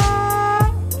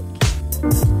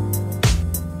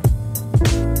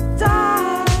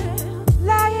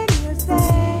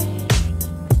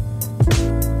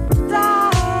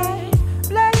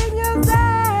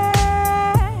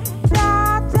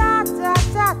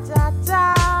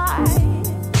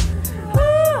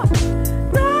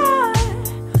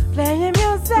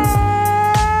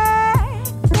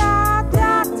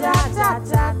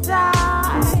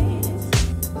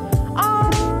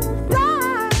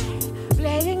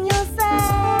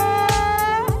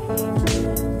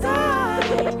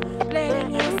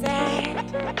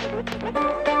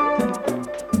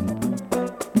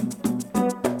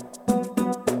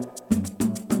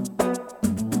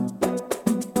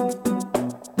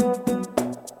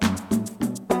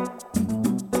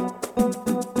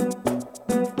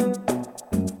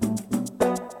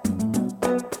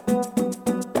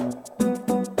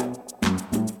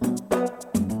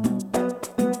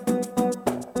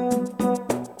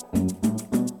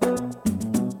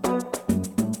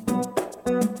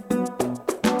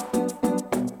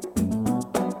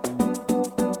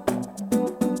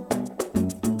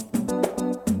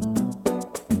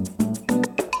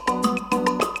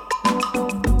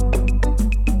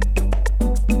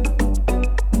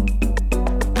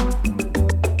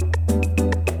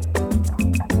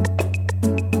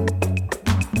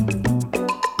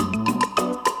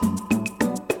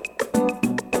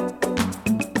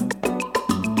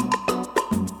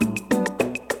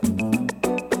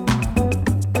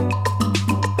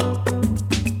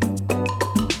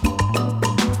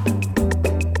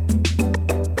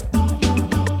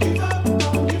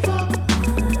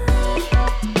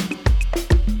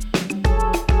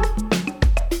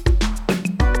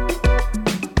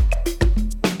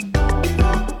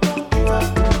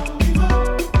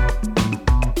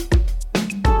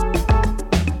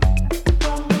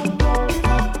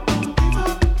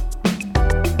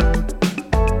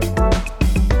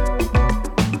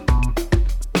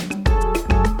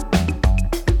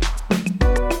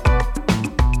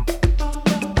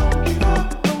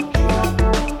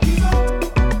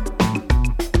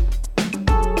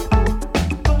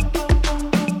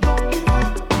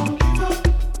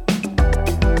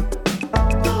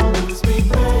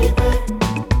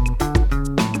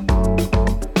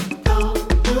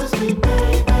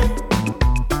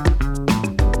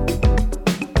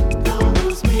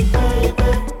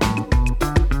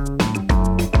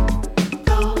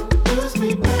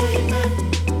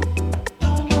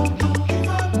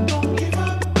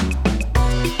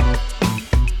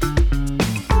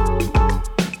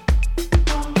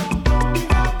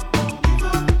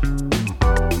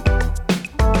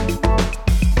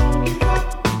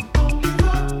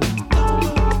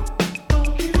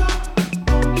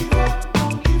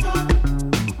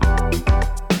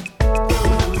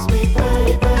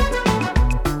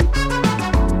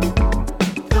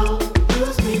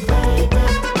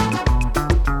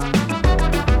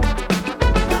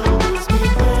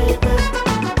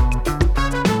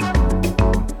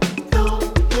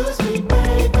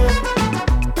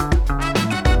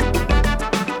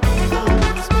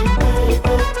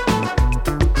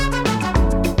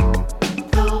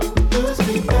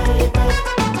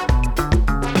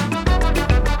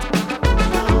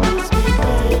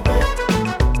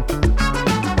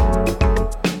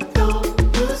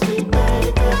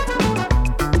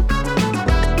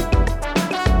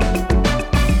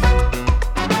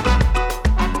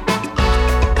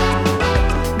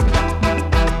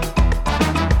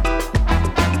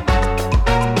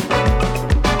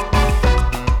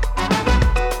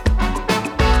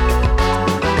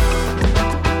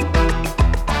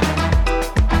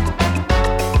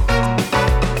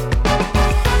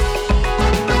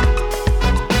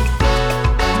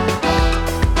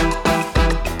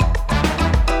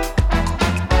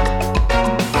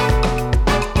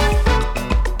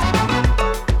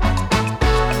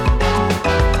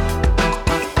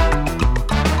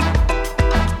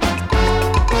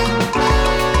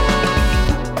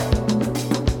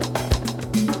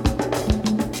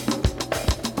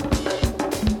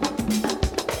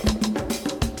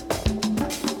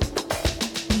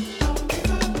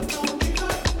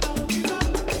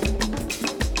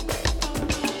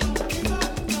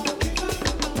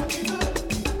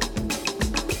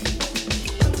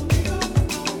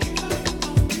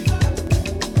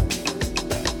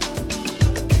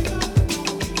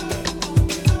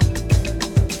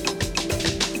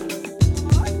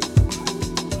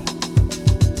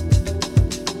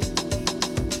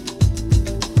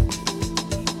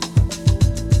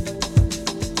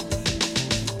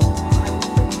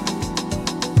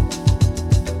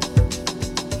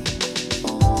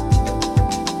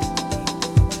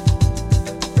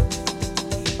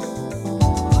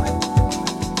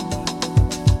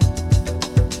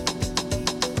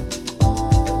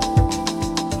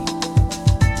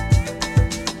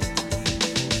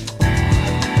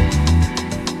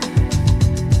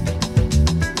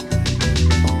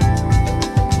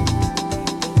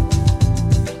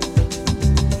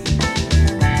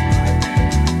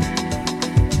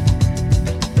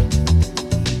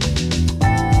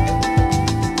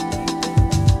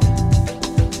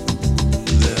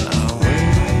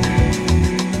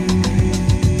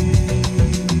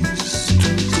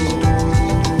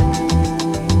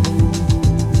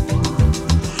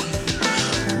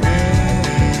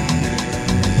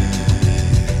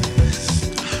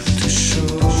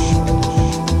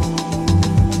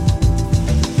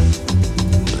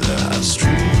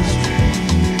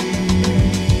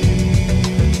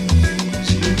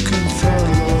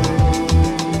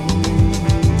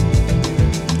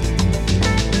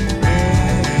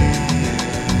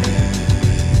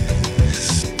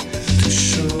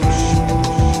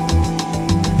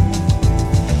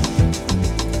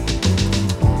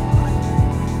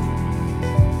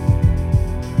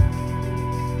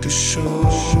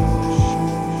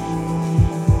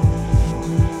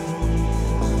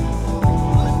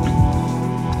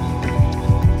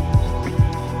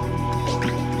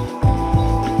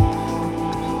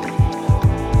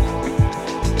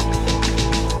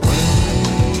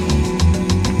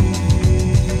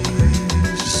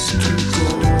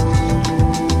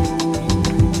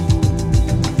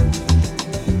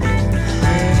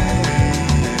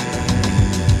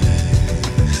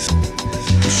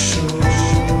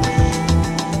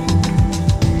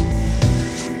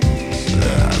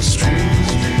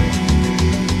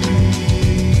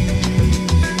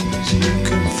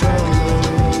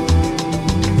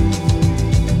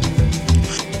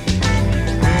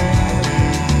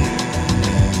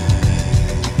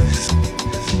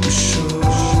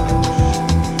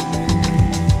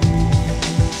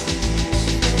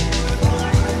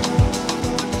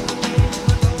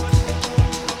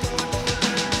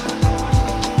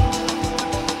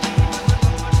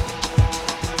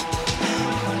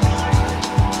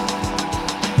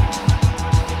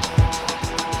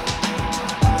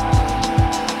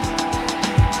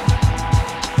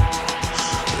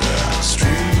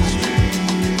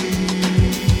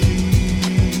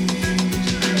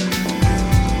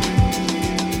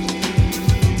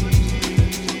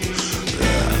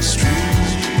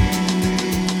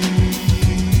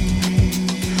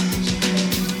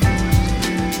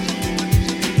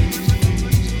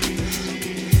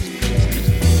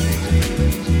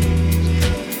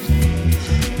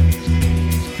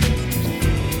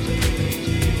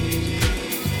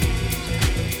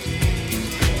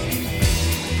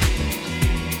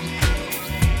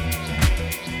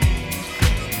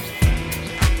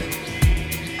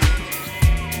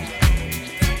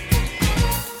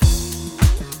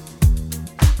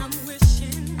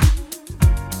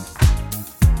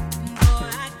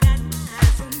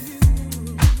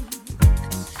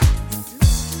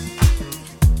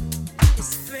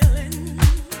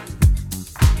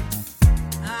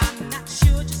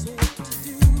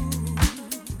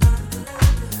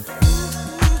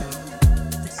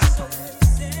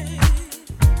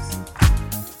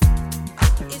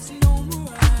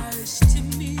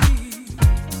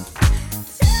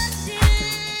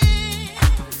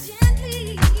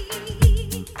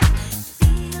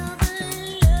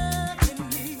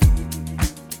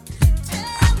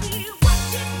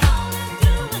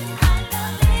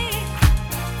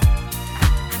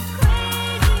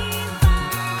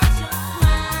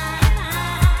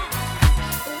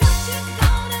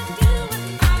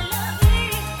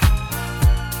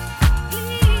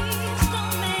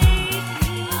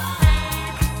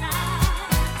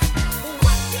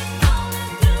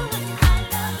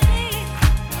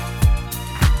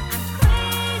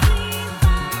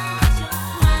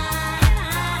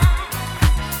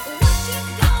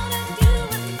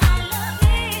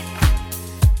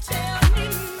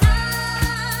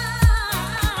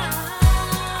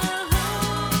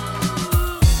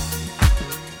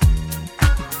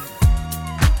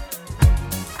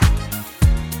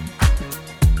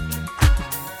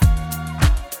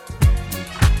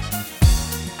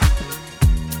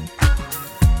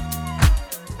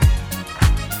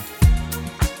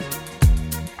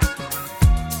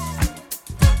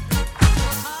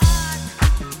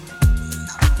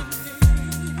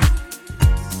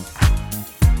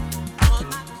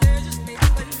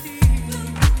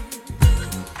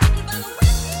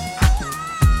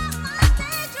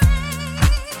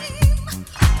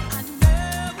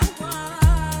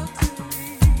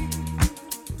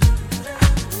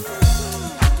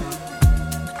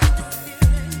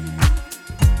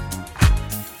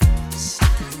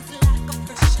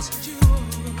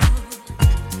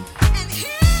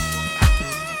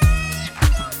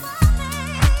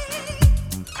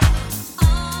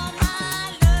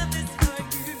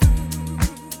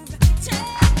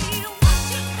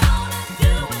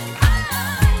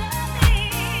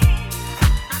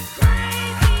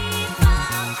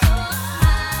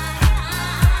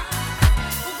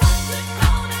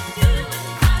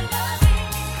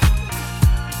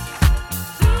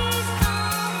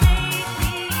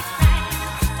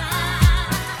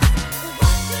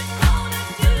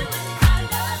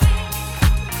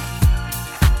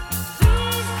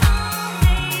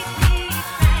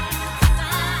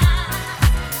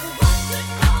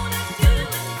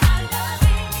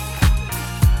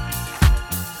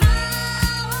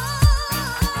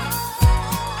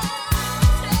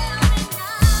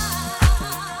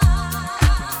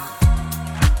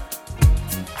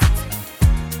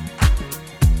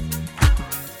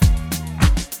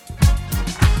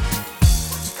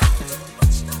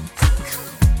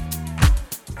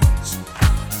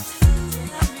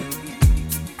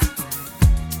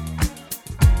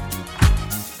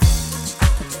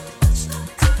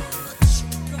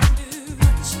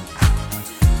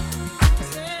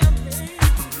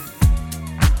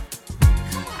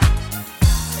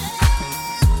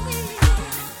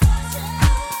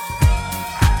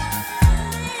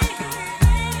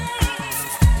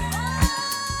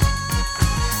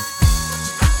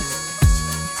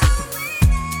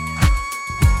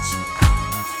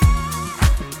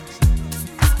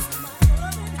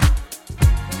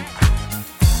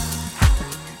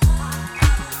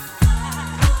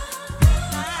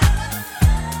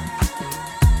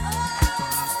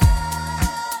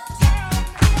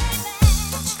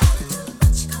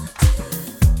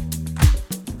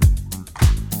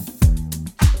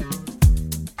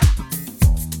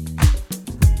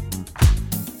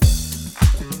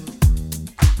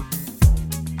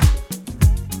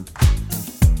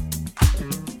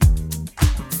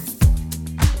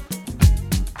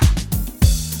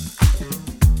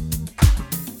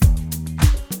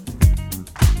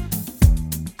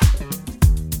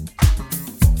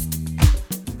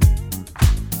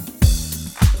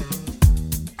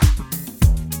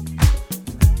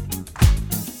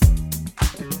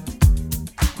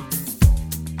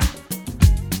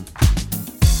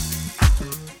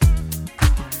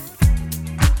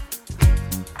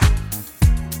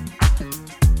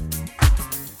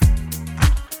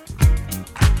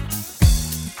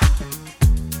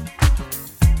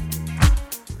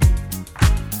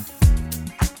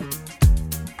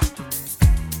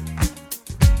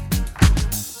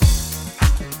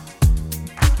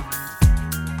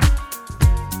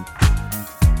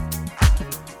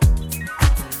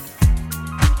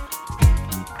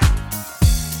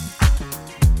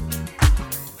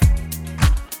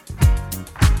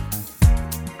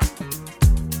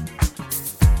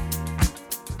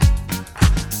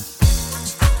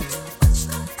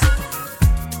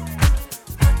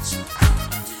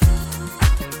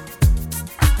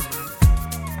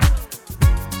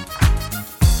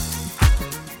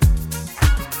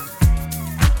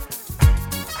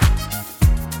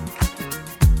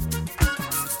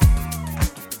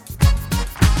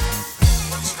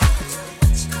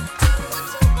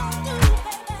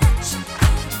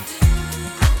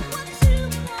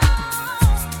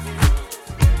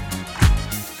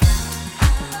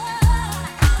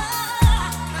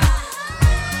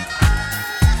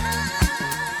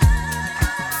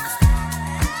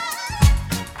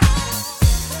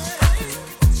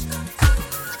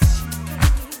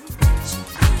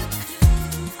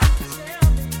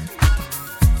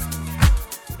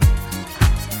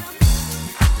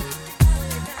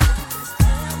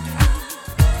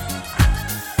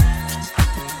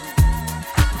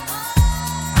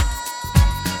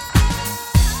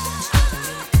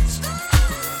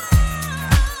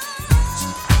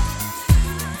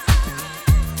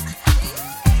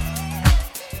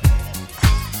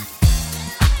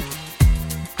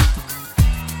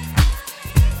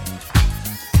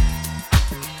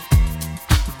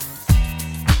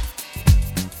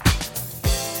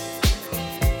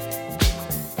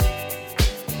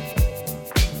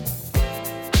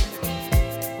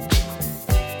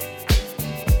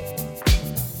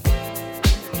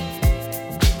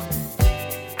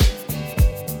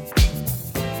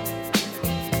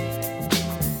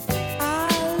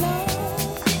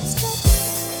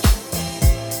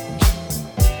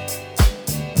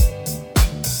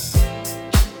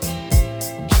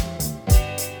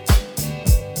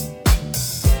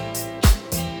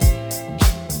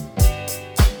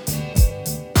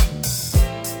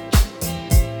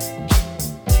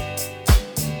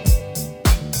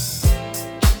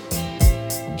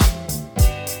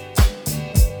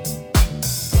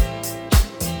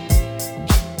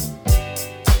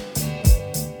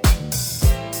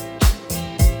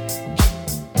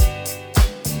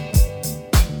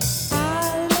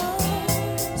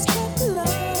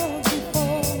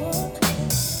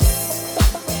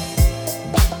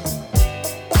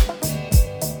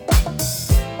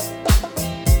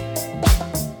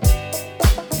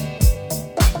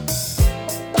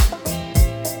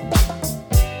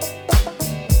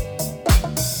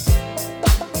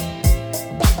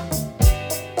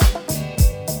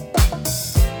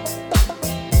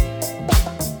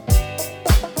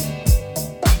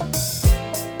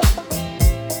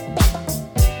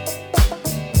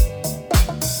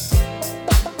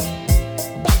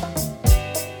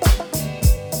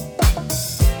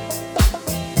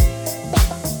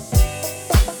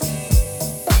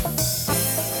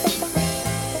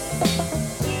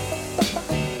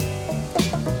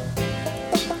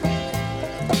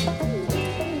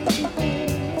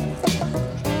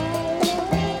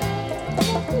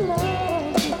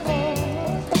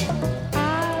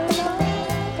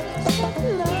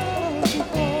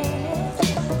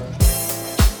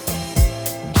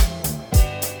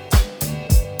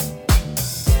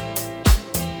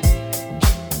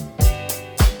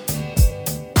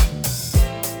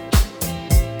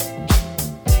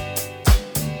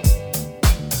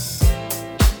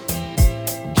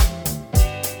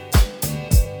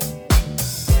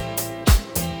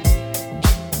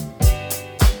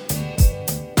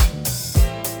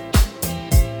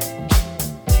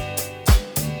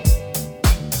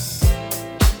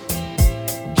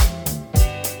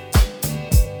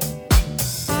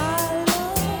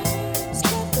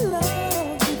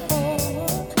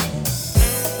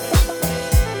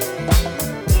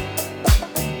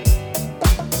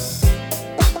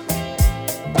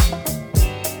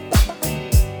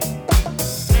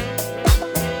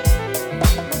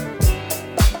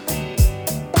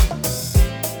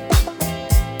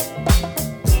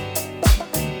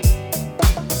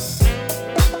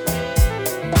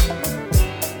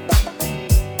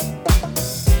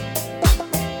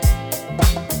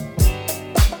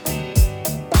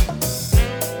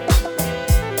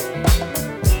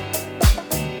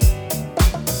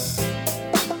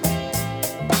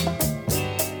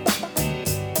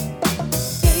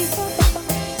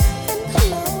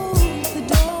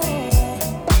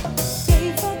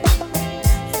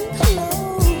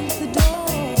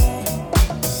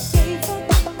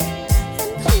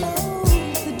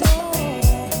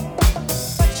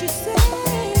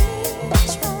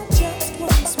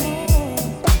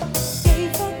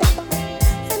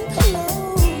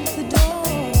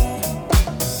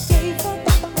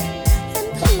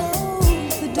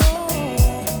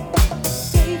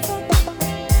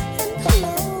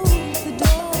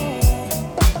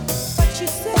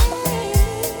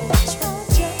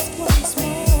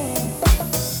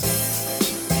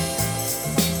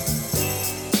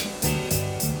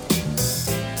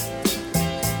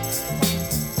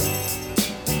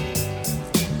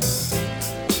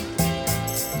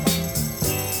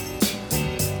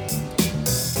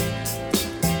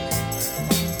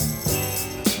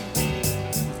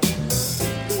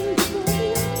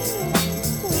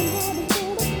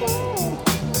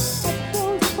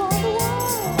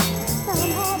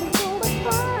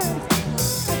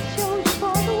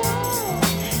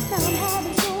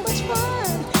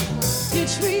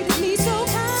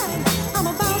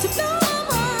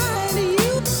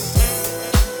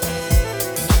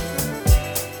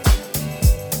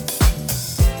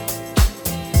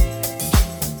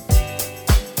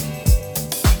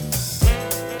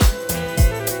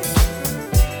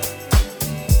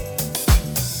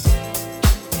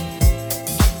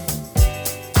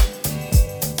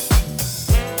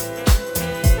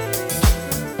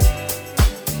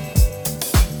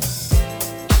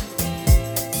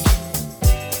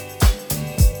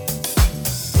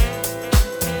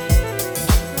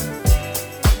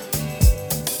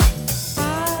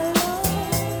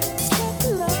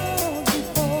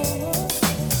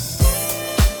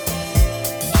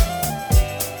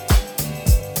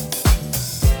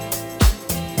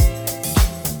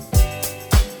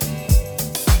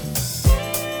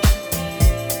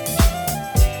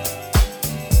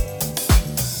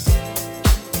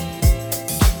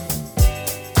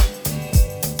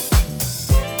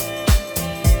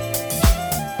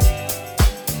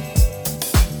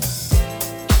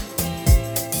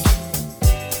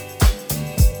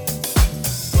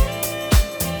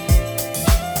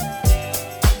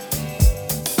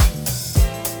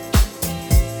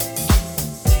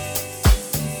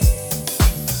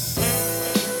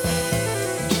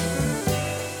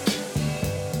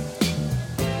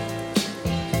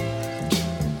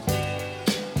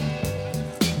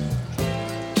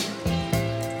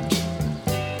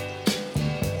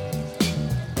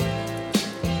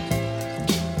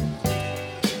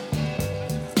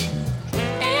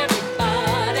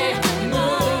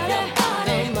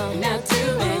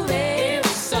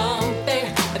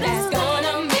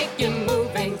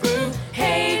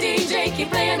 keep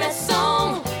playing that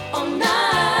song all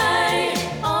night.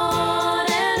 On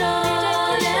and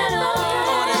on and on.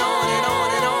 On and on and on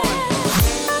and on.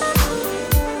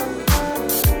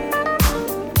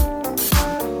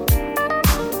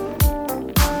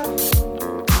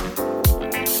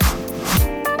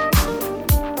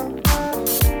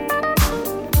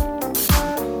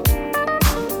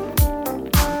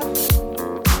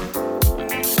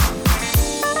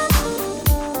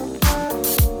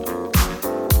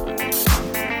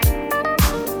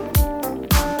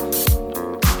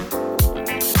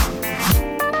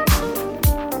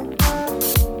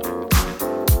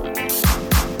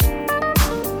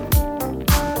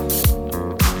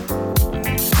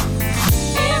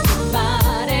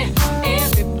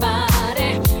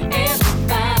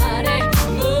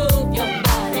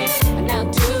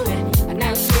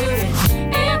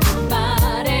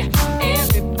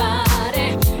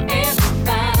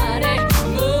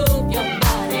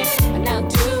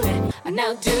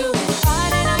 Now do it.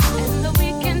 Friday night and the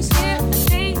weekend's here. I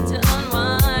need to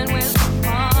unwind with the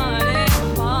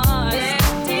party.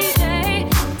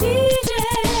 DJ,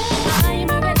 I am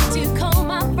ready to call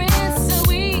my friends so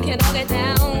we can all get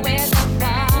down with the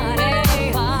party.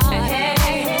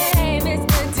 Hey,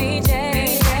 Mr. DJ.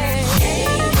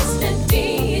 Hey, Mr.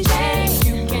 DJ.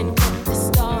 You can get this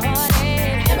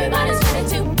started. Everybody's ready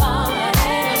to party.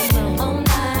 All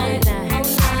night, all night.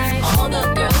 All the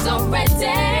girls are ready.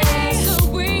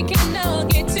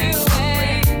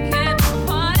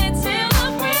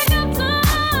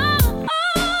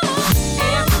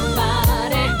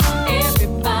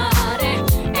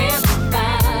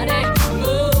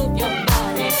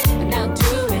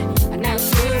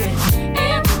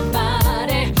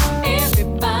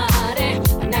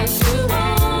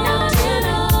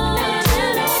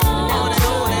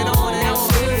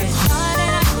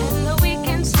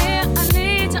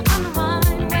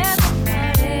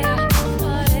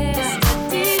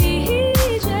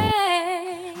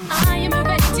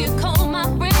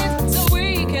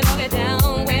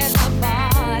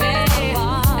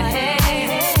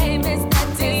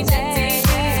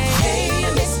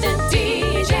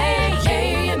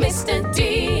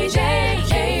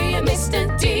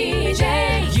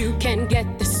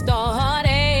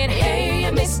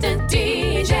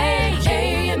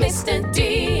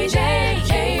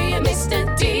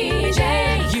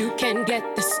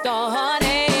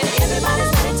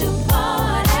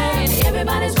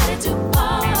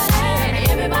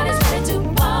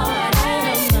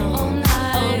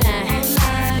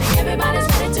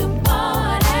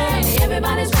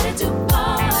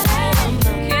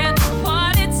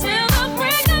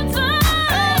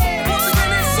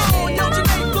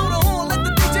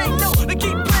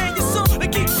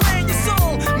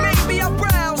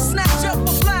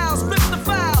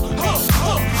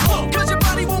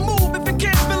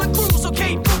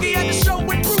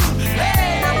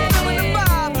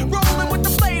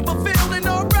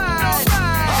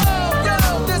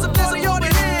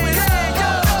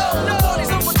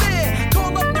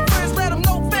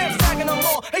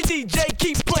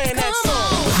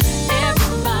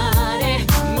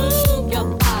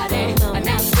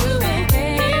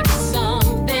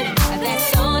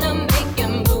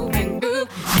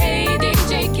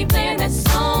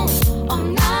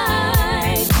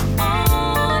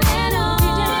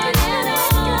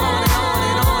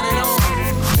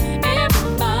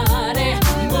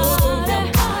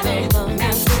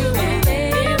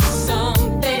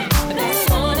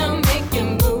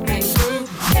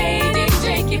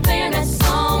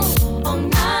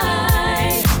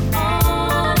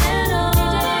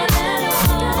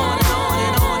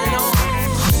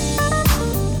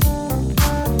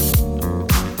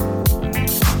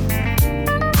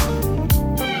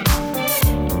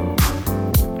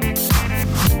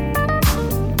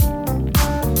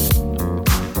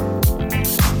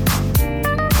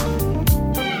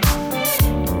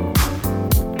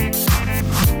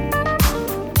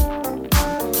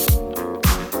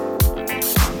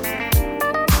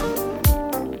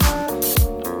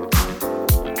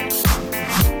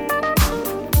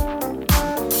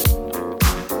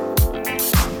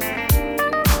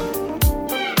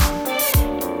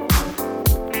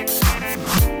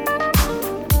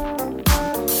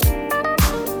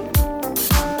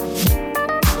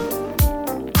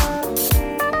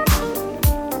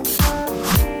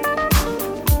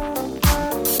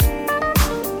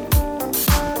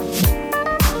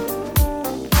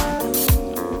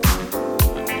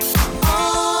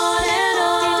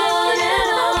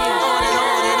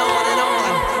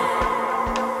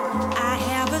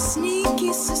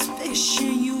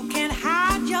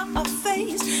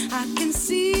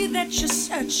 that you're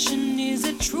searching, is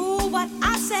it true? what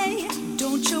I say.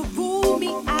 Don't you rule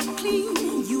me, I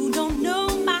clean. You don't know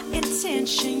my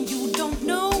intention. You don't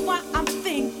know what I'm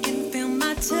thinking. Feel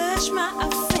my touch, my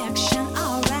affection.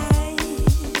 Alright,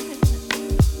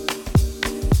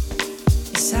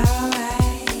 it's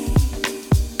alright.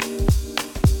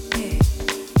 Yeah,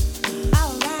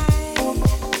 alright.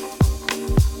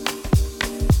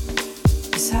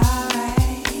 It's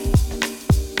alright.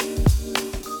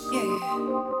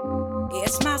 Yeah,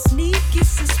 it's my sneaky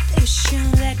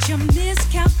suspicion that you're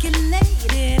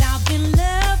miscalculated. I've been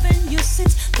loving you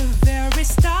since the very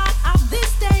start of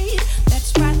this date.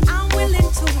 That's right, I'm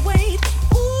willing to wait.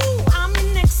 Ooh, I'm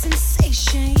your next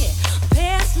sensation, yeah.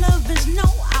 Past lovers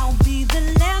know I'll be the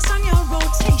last on your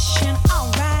rotation.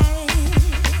 Alright,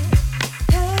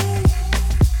 hey,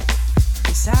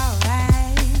 it's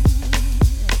alright.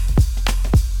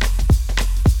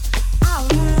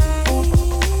 Alright,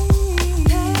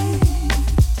 hey,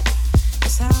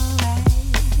 it's alright.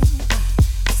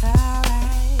 It's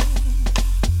alright.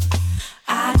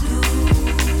 I do,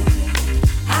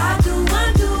 I do,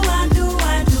 I do, I do,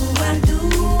 I do, I do.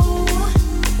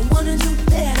 Wanna do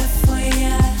better for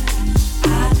ya.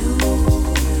 I do,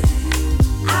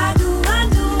 I do, I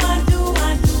do, I do,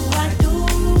 I do, I do.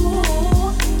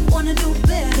 Wanna do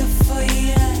better for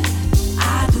ya.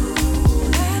 I do,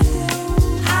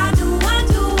 I do, I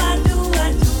do, I do, I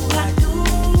do, I do.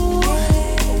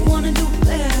 Wanna do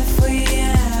better for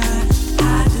ya.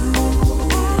 I do,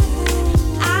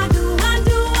 I do, I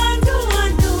do, I do,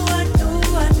 I do, I do,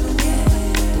 I do.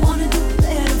 Wanna do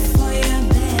better for ya,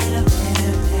 better,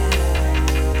 better, better.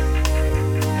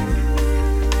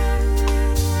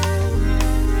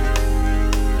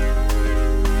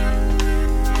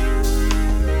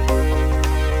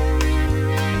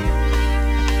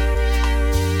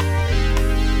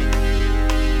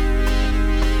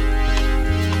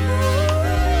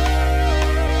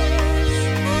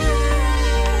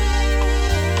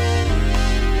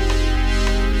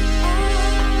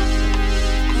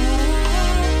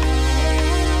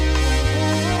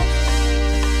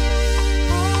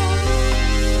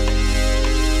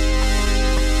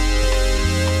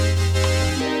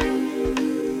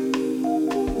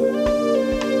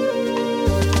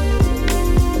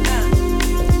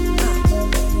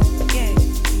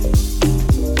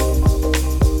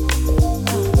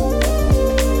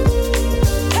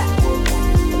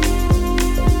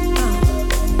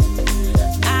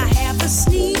 I have a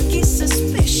sneaky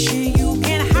suspicion you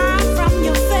can hide from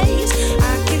your face.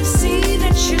 I can see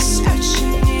that you're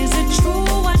searching. Is it true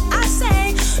what I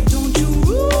say? Don't you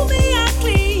rule me out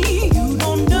clean. You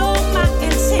don't know my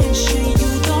intention.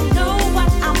 You don't know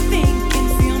what I'm thinking.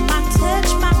 Feel my touch,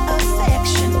 my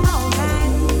affection.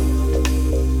 Alright,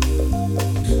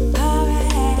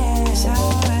 alright, it's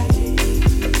alright.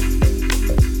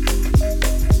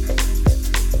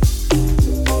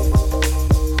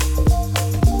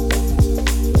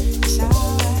 It's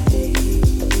alright.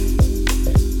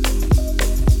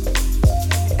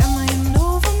 Am I in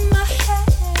over my head?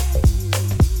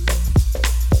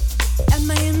 Am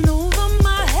I in over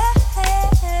my head?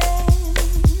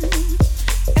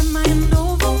 Am I in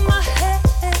over my head?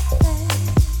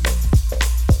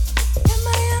 Am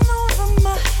I in over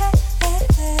my head?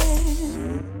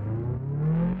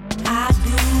 I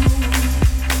do,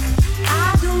 I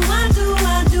do, I do,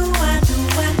 I do, I do,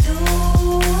 I do.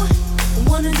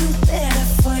 Wanna do better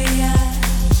for ya.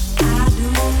 I do,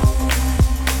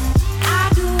 I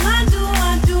do, I do,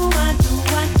 I do, I do,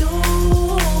 I do.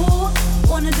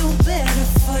 Wanna do better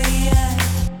for ya.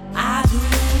 I do,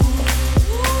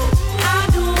 I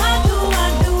do, I do, I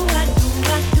do, I do,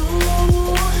 I do.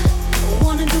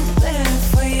 Wanna do better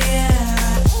for ya.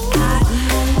 I do,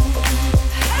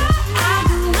 I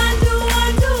do, I do, I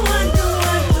do, I do,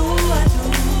 I do, I do.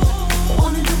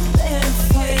 Wanna do better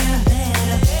for ya,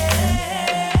 better, better.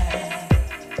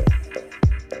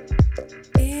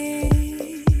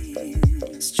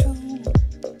 It's true.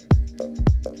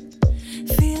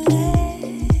 Feel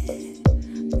it,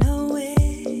 know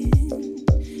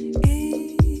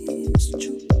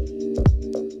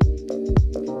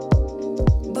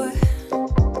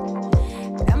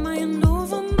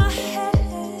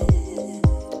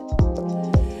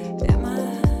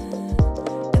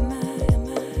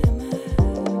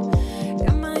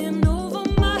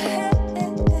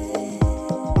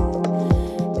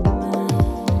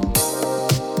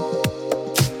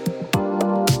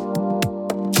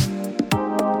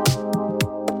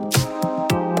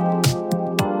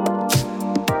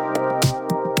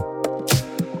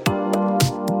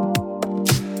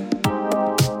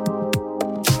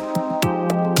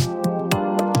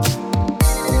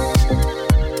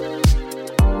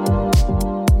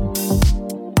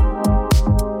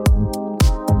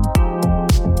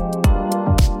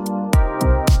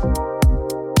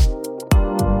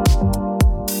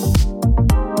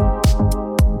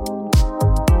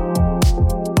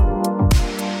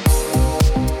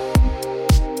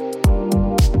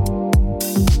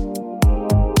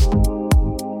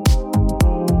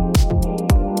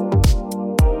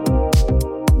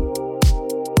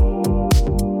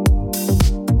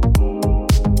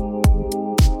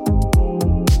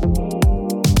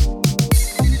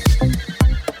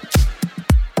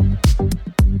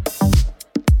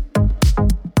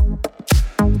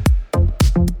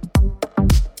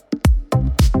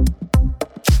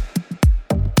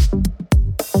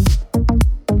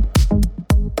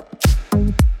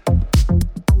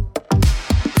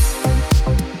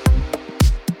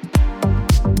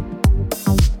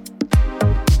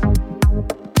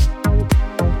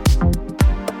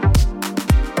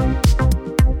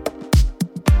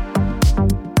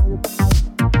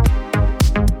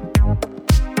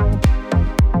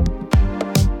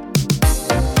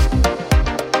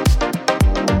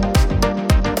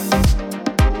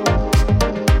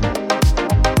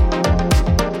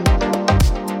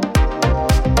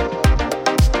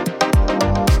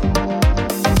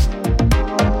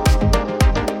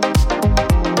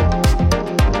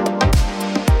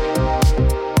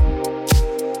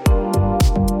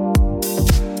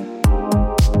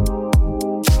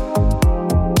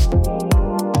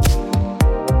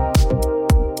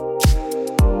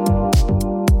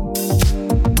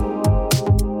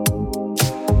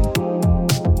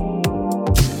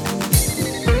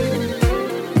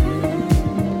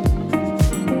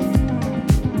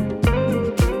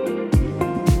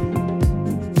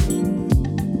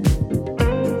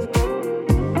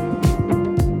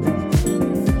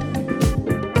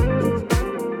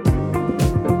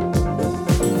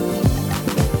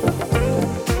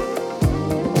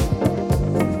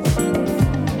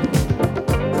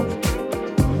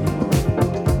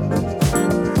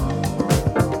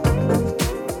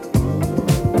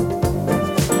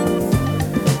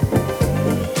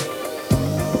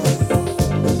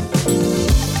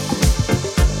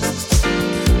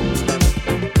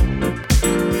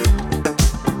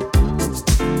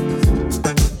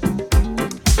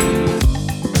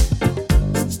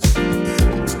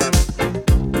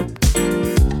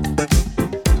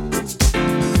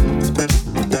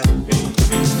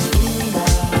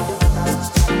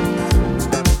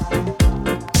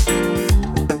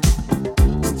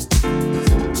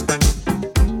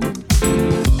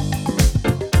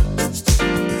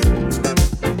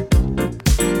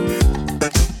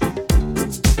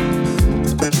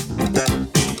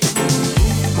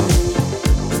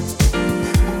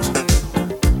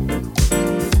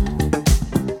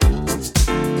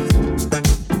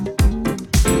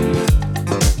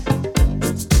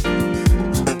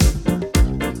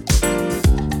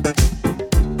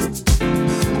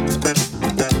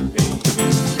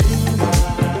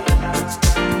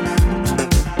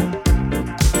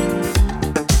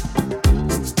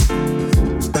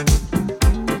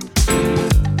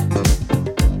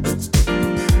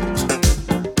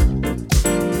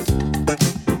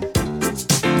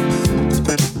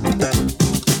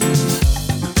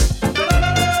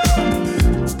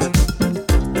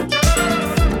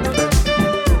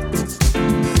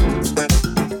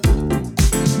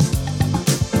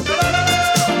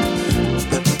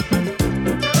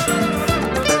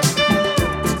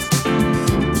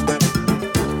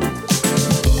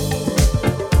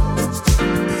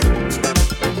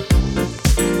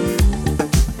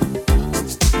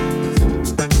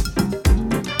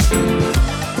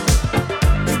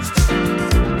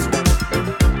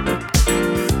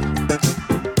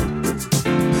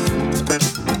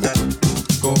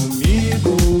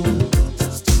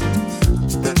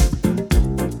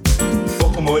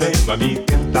moreno a me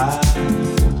tentar.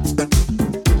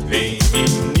 Vem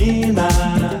menina,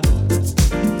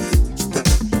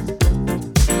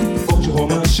 cor de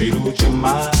romã, cheiro de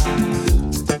mar.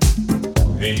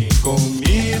 Vem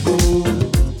comigo,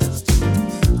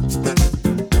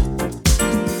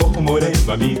 corpo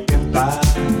moreno a me tentar.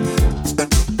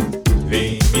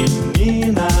 Vem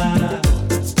menina,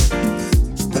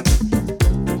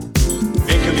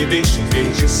 vem que eu me deixo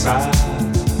enfeitiçar.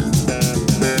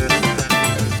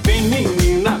 Vem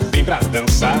menina, vem pra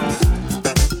dançar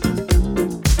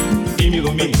e me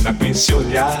ilumina com esse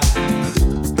olhar.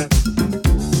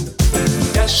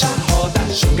 Deixa a roda,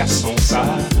 xinga, sonsa,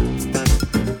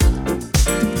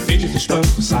 vem de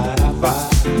espanto, saravá.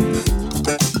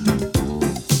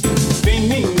 Vem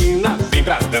menina, vem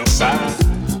pra dançar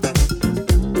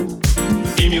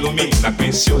e me ilumina com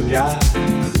esse olhar.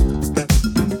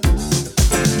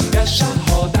 Deixa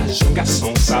a roda, xinga,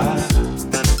 sonsa,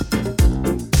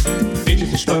 vem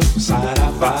de espanto,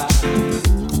 saravá.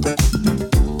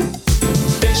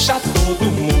 Deixa todo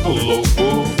mundo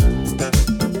louco,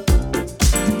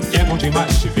 que é bom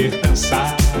demais te ver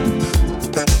dançar.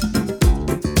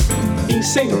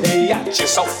 Incendeia,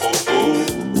 atiça o fogo,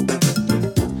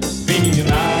 vem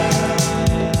menina.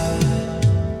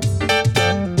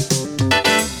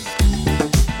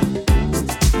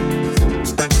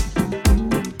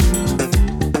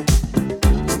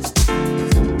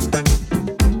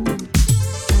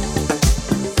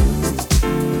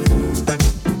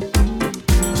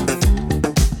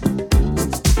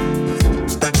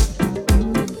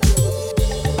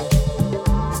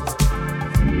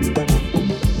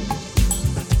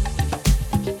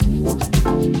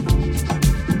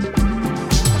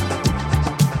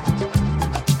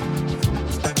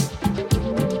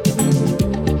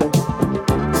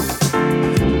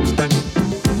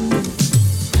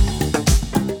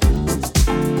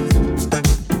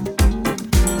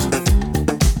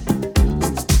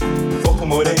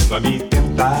 Moreno a me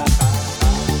tentar.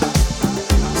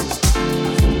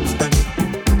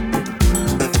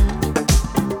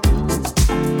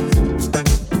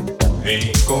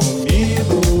 Vem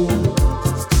comigo,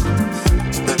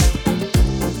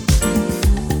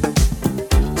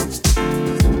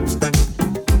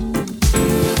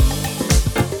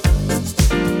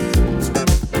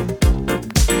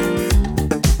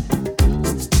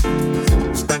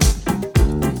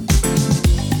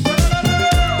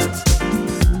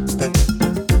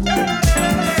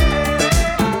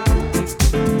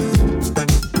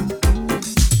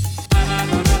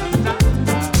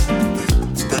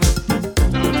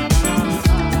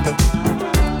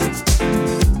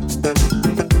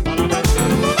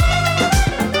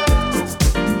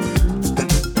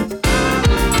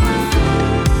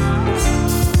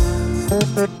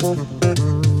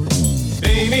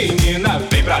 vem menina,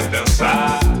 vem pra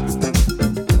dançar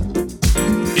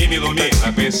e me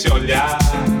ilumina com esse olhar.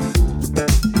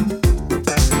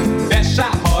 Fecha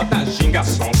a roda, xinga,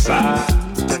 sonsa,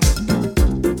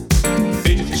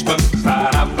 vem de espanto,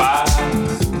 saravá.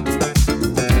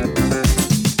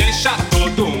 Deixa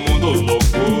todo mundo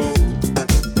louco,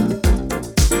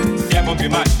 que é bom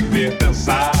demais te ver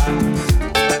dançar.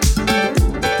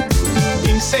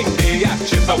 Incendeia,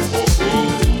 atiça o fogo,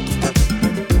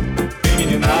 vem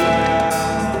menina.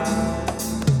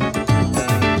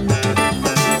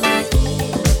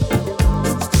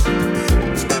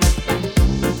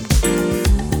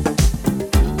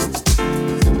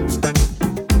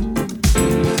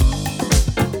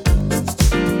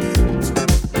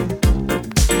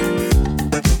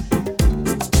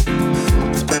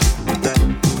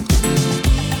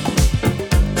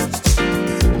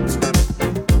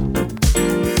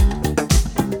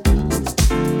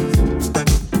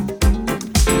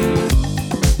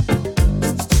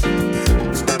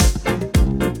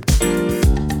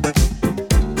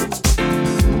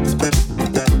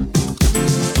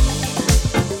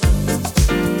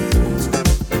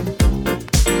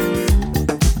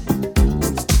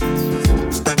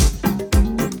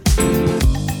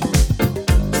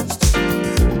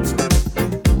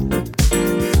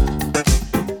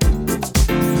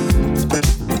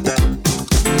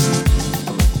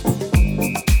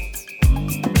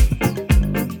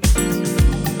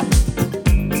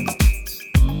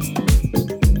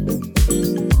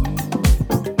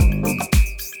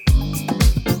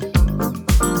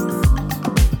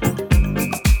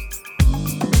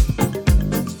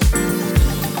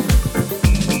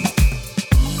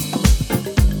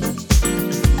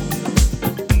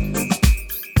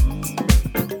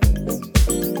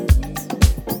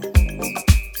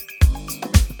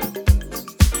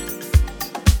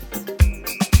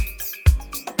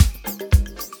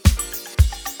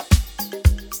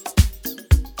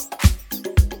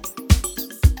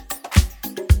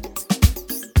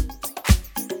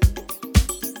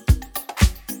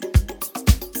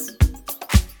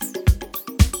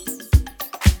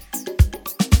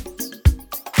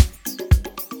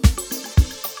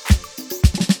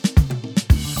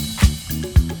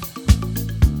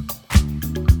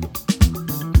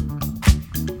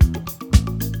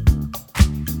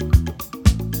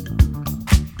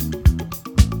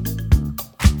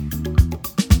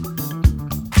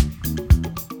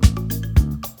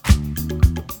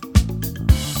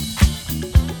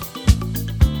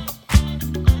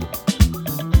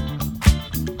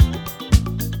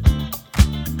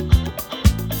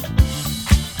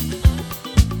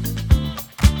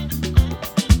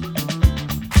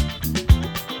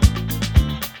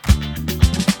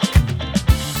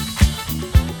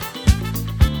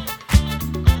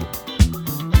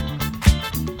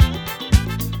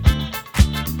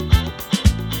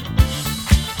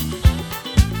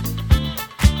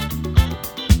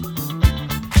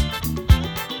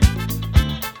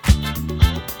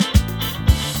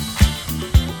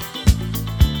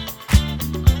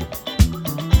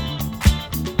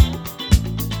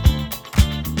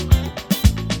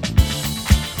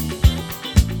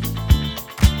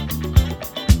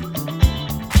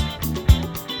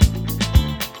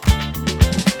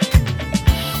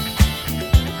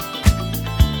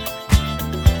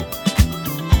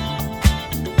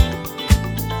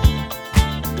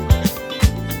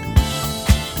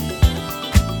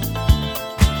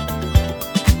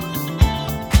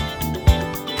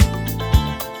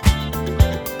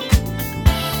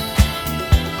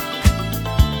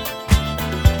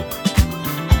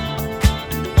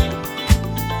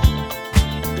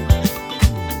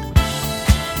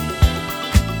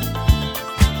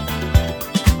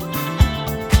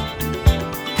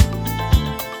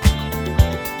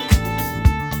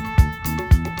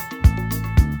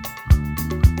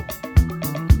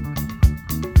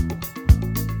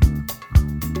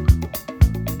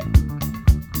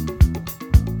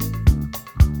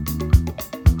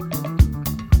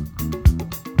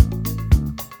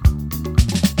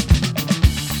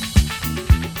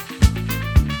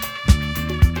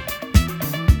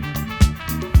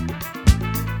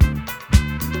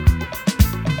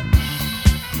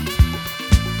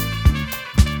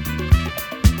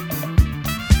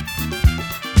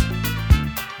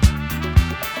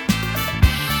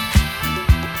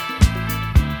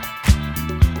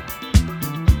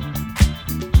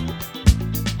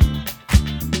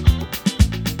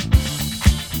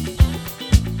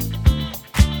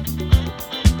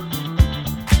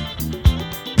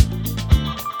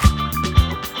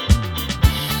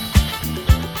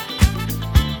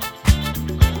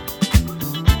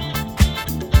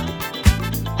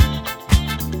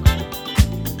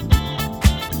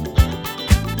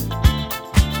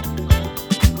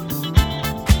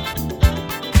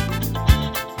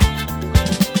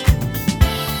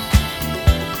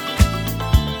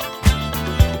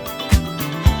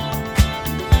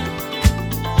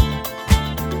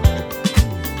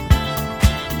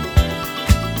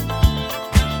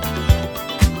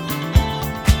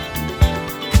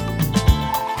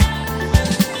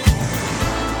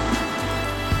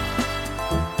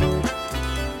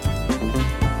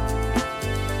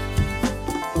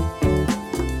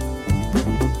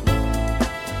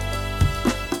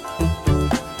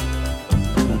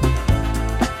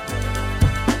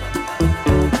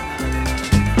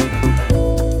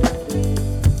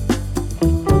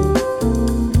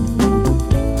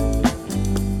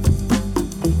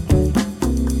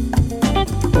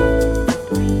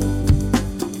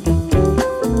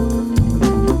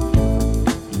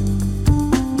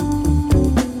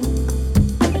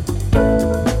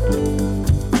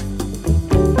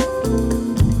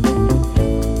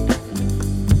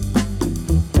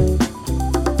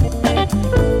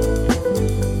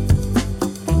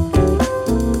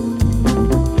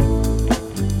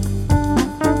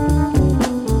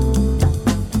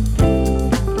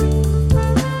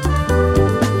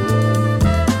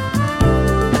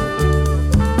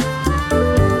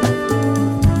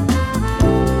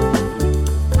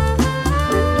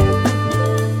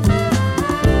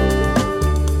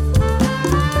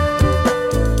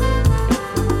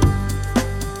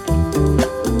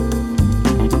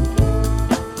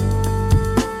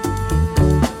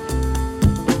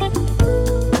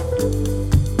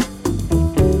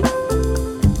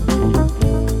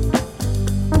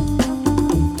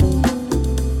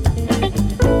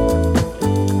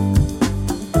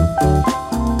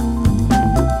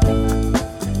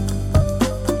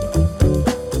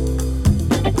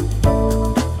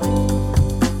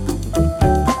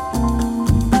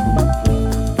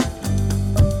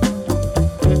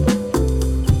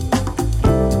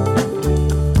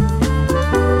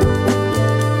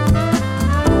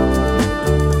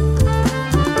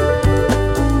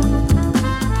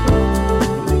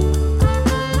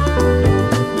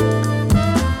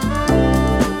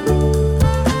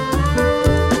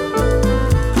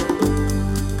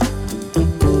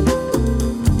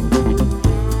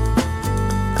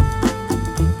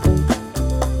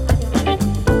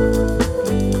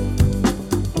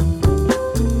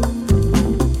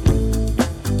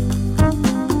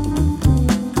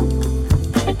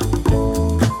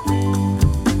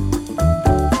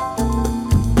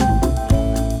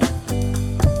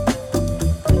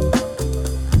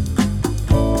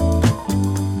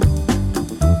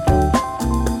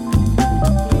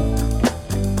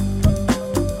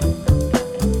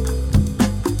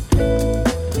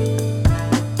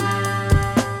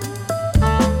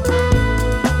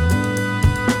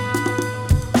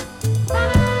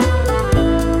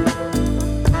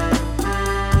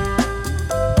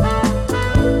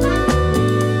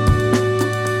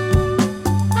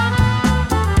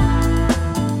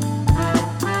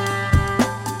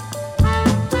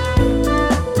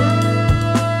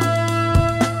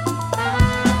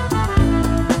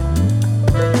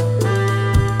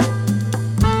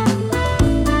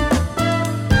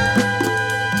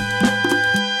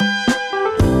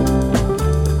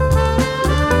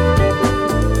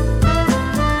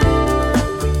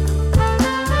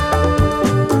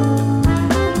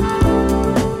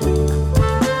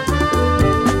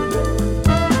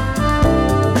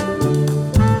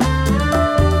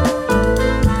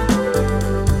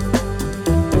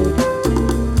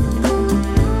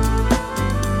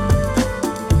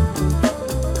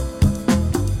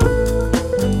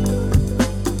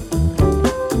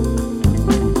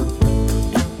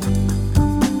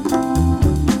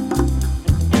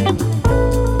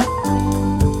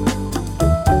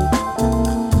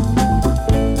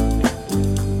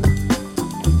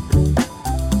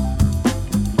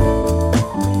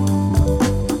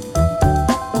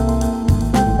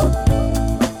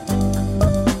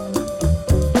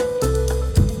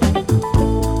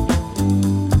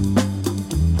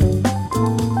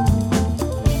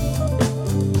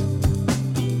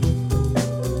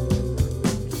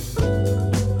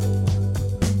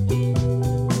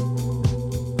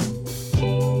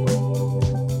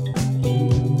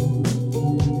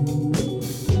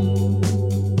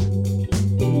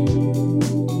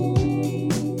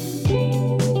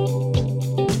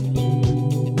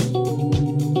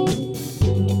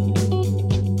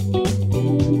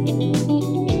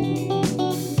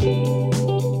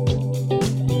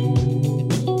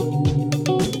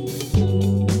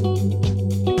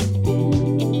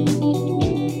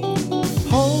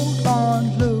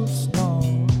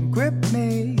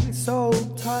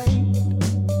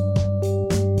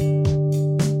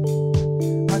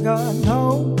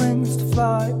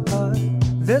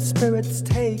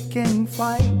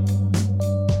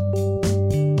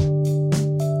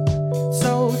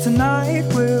 Tonight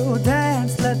we'll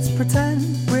dance, let's pretend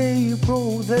we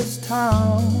rule this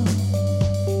town.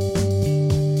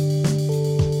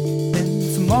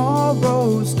 In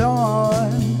tomorrow's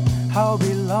dawn, I'll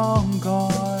be long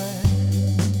gone,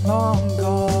 long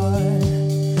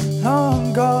gone,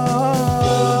 long gone.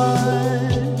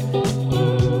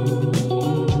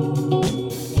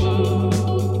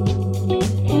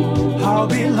 I'll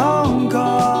be long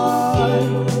gone.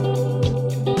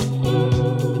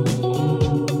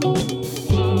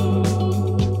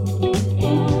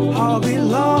 I'll be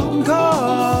long gone.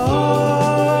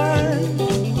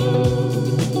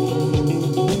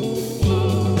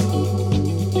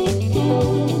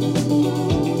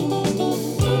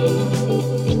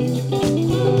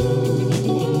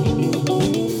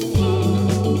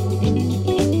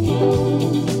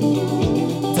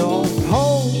 Don't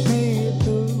hold me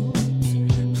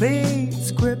loose,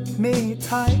 please grip me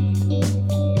tight.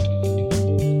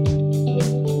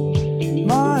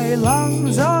 My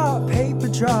lungs are paper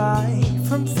dry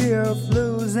from fear of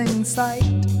losing sight.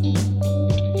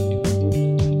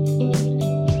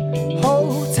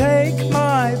 Oh, take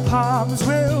my palms,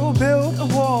 we'll build a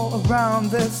wall around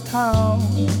this town.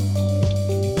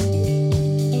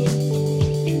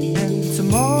 And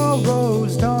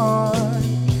tomorrow's dawn,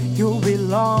 you'll be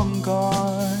long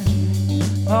gone,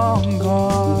 long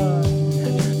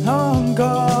gone, long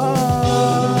gone.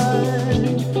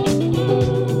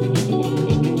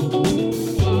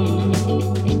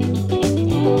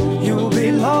 You'll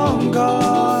be long gone.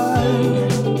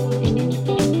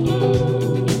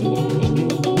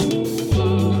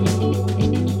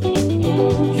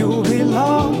 You'll be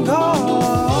long gone.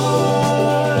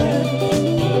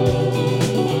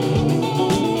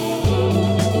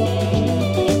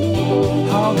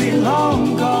 I'll be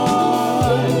long gone.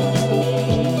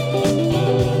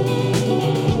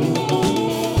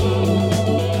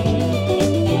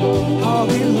 I'll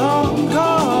be long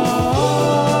gone.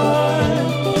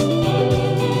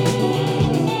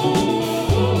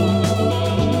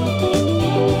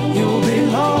 You'll be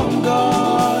long gone.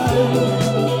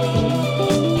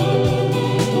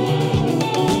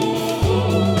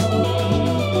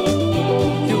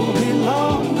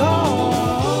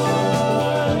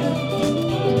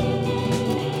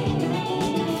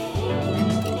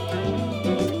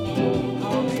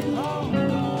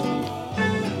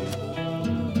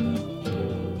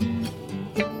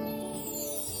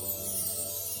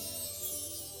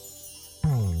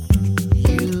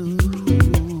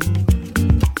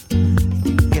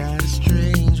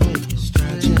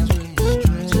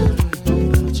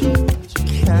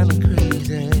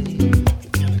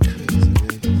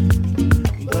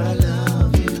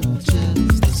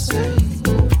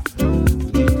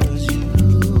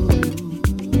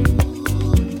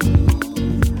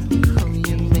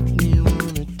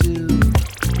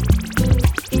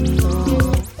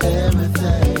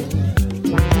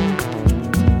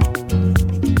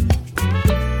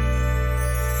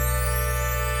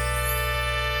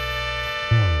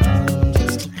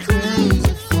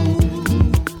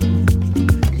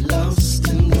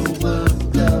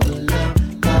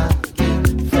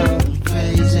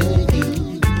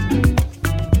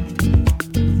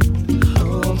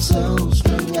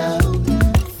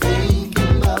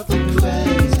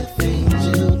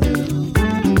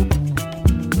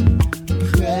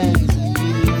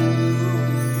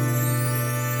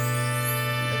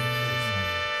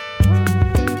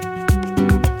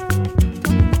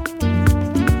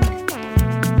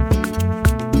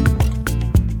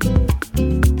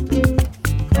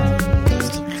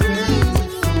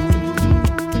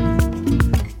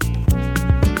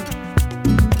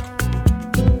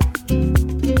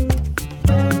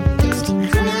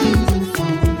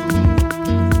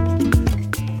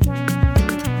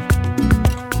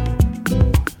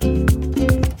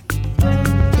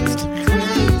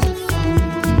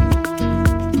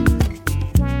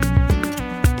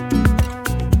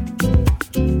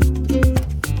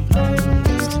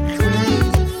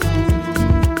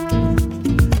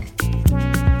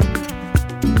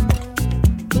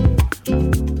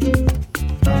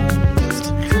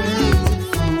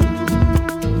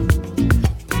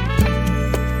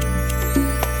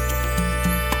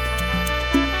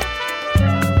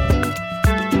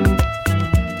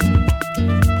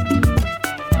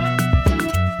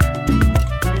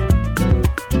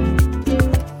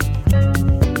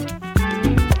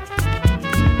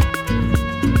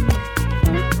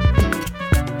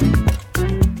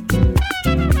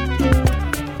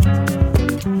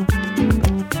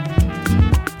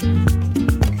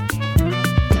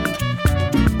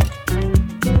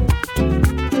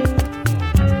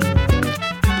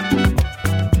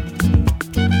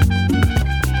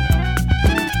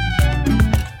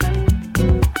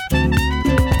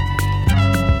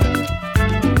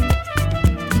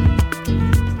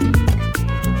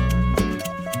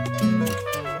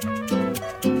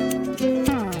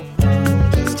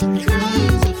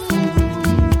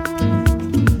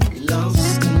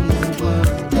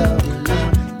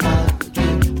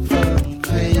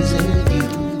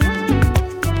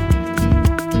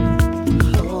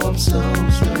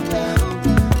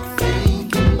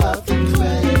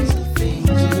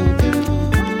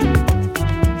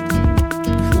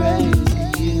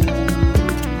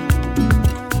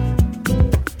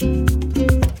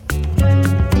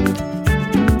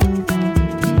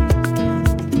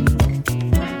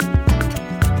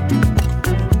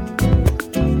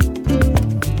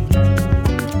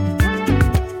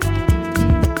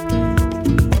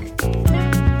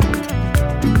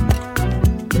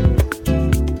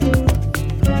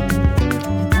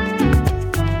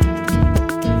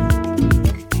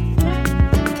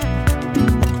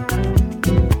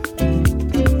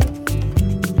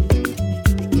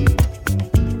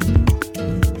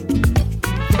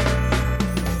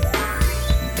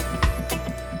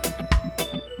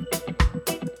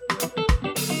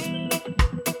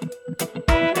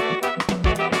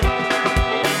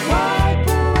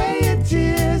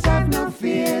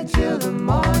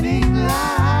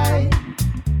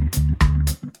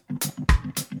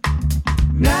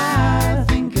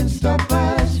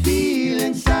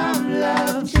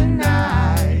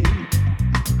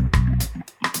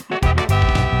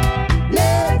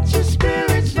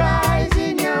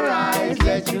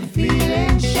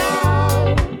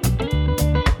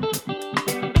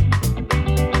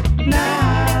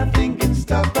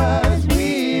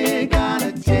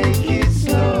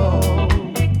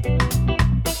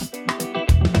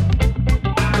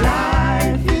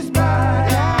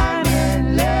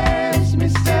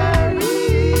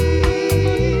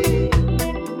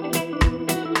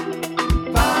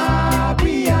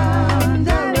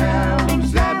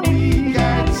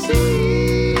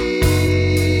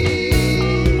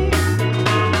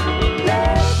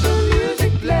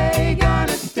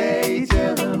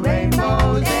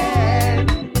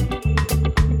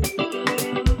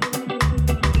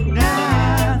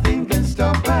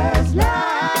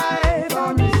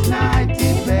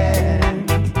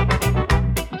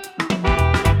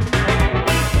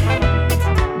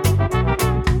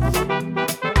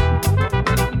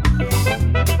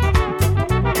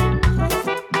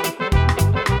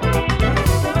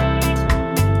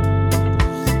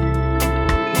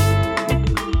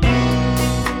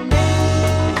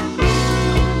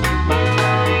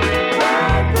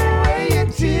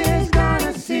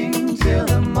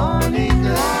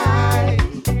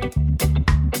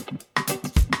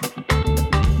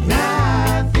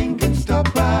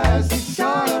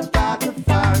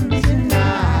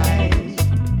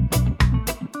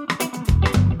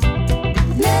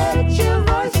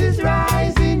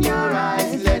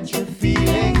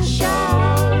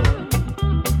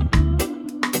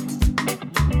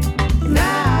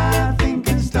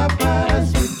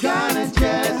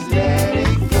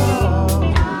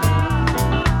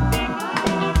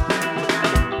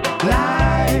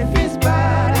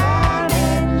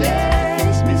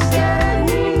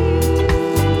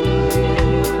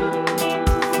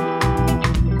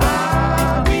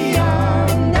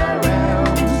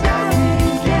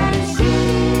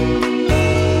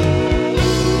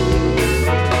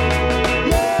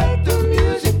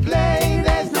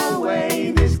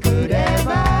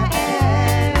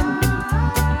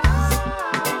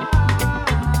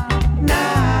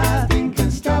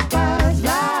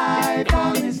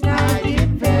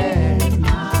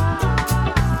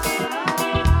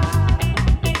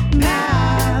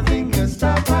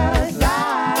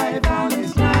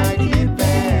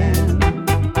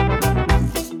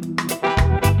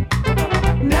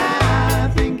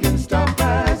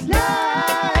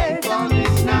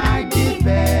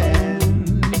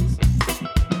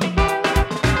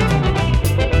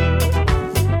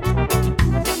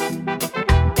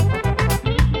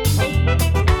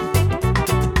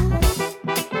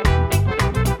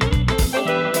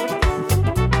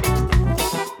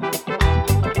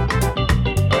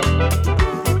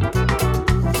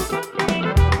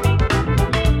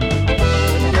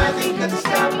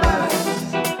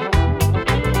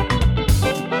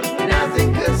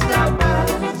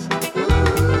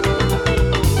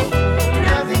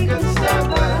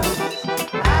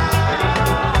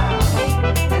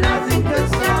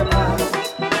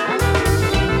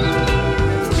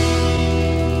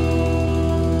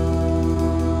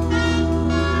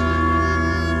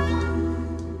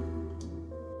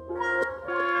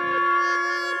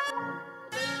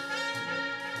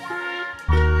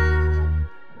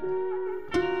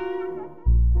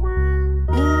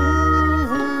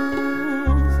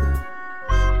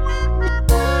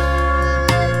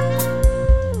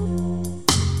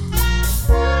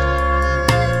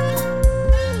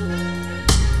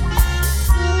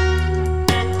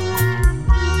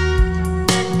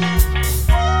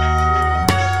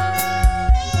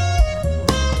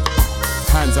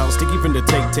 from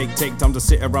the take. Time to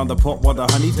sit around the pot while the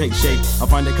honey takes shape. I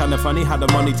find it kinda funny how the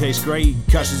money tastes great.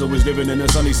 Cash is always living in a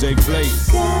sunny, safe place.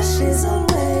 Cash is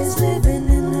always living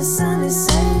in a sunny,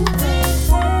 safe place.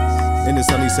 In a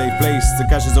sunny, safe place. The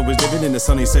cash is always living in a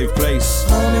sunny, safe place.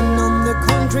 Pounding on the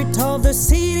concrete of the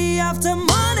city after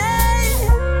money.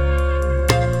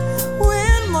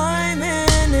 When my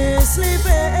man is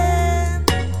sleeping,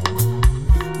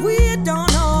 we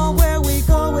don't know where we're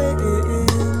going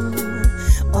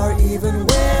or even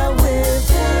where we've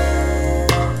been.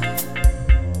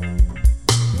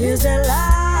 Is there life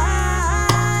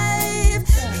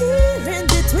here in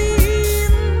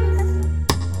between,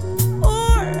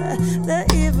 or the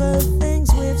evil things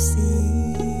we've seen?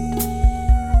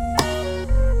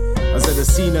 I said I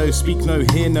see no, speak no,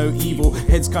 hear no evil.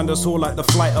 Heads kinda sore like the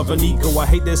flight of an eagle. I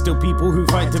hate there's still people who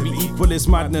fight to be equal. It's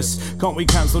madness. Can't we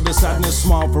cancel the sadness?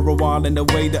 Smile for a while in the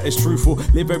way that is truthful.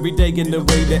 Live every day in the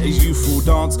way that is youthful.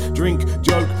 Dance, drink,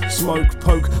 joke, smoke,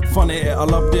 poke, fun at it. I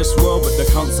love this world, but the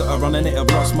cunts that are running it have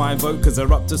lost my vote. Cause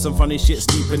they're up to some funny shit,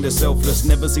 deep in the selfless.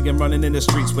 Never see them running in the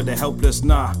streets where they're helpless.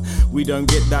 Nah, we don't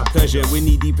get that pleasure. We're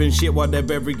knee deep in shit while they're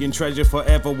burying treasure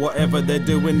forever. Whatever they're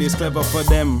doing is clever for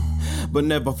them, but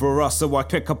never for us. So I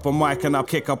pick up a mic and I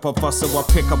kick up a fuss. So I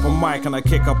pick up a mic and I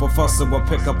kick up a fuss. So I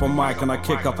pick up a mic and I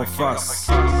kick up a fuss.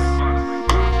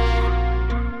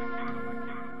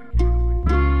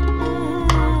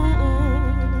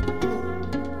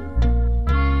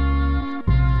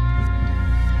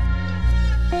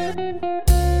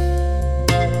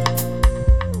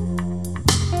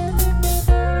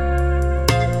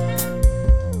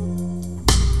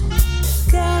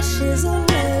 Cash is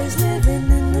always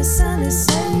living in the sunny,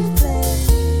 safe place.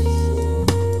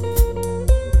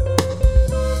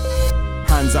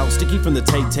 Hands out, sticky from the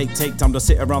take. Time to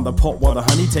sit around the pot while the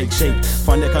honey takes shape.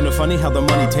 Find it kinda funny how the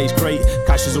money tastes great.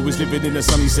 Cash is always living in a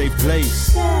sunny, safe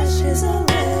place. Cash is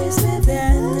always living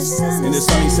in the sunny, In a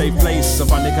sunny, safe place. I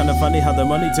find it kinda funny how the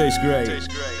money tastes great.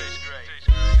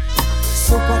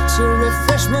 So what to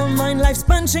refresh my mind, life's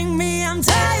punching me, I'm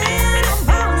tired. I'm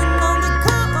pounding on the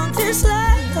concrete, this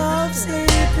lack of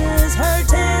sleep is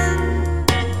hurting.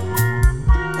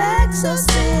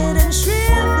 Exhausted and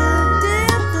shriveled,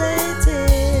 depleted.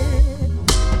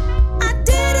 I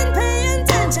didn't pay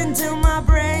attention to my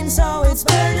brain, so it's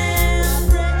burning.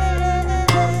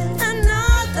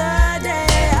 Another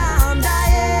day I'm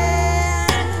dying.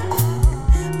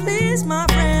 Please, my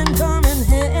friend, come and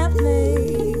help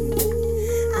me.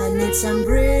 I need some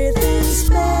breathing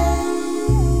space.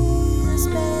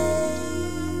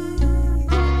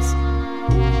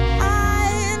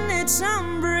 I need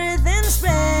some breathing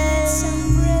space.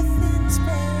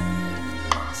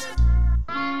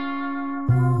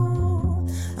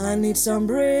 I need some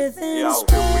breathing Yo, space.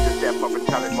 feel free to step up and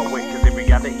challenge my weight. Cause in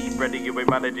reality, brother, you ain't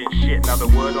managing shit. Now the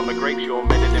word on the grapes, you're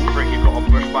better than brick. You gotta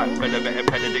brush back, better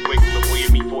Benedict Wicks before you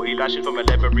meet 40 lashes from a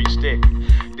leathery stick.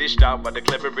 Dished out by the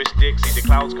cleverest dick. See the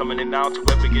clouds coming in now to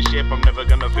where bigger ship. I'm never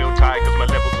gonna feel tired cause my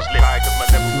levels are slit high. Cause my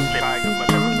levels are slit high. Cause my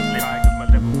levels are slit high. Cause my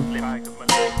levels are slit high. Cause my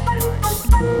levels are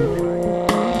slit high.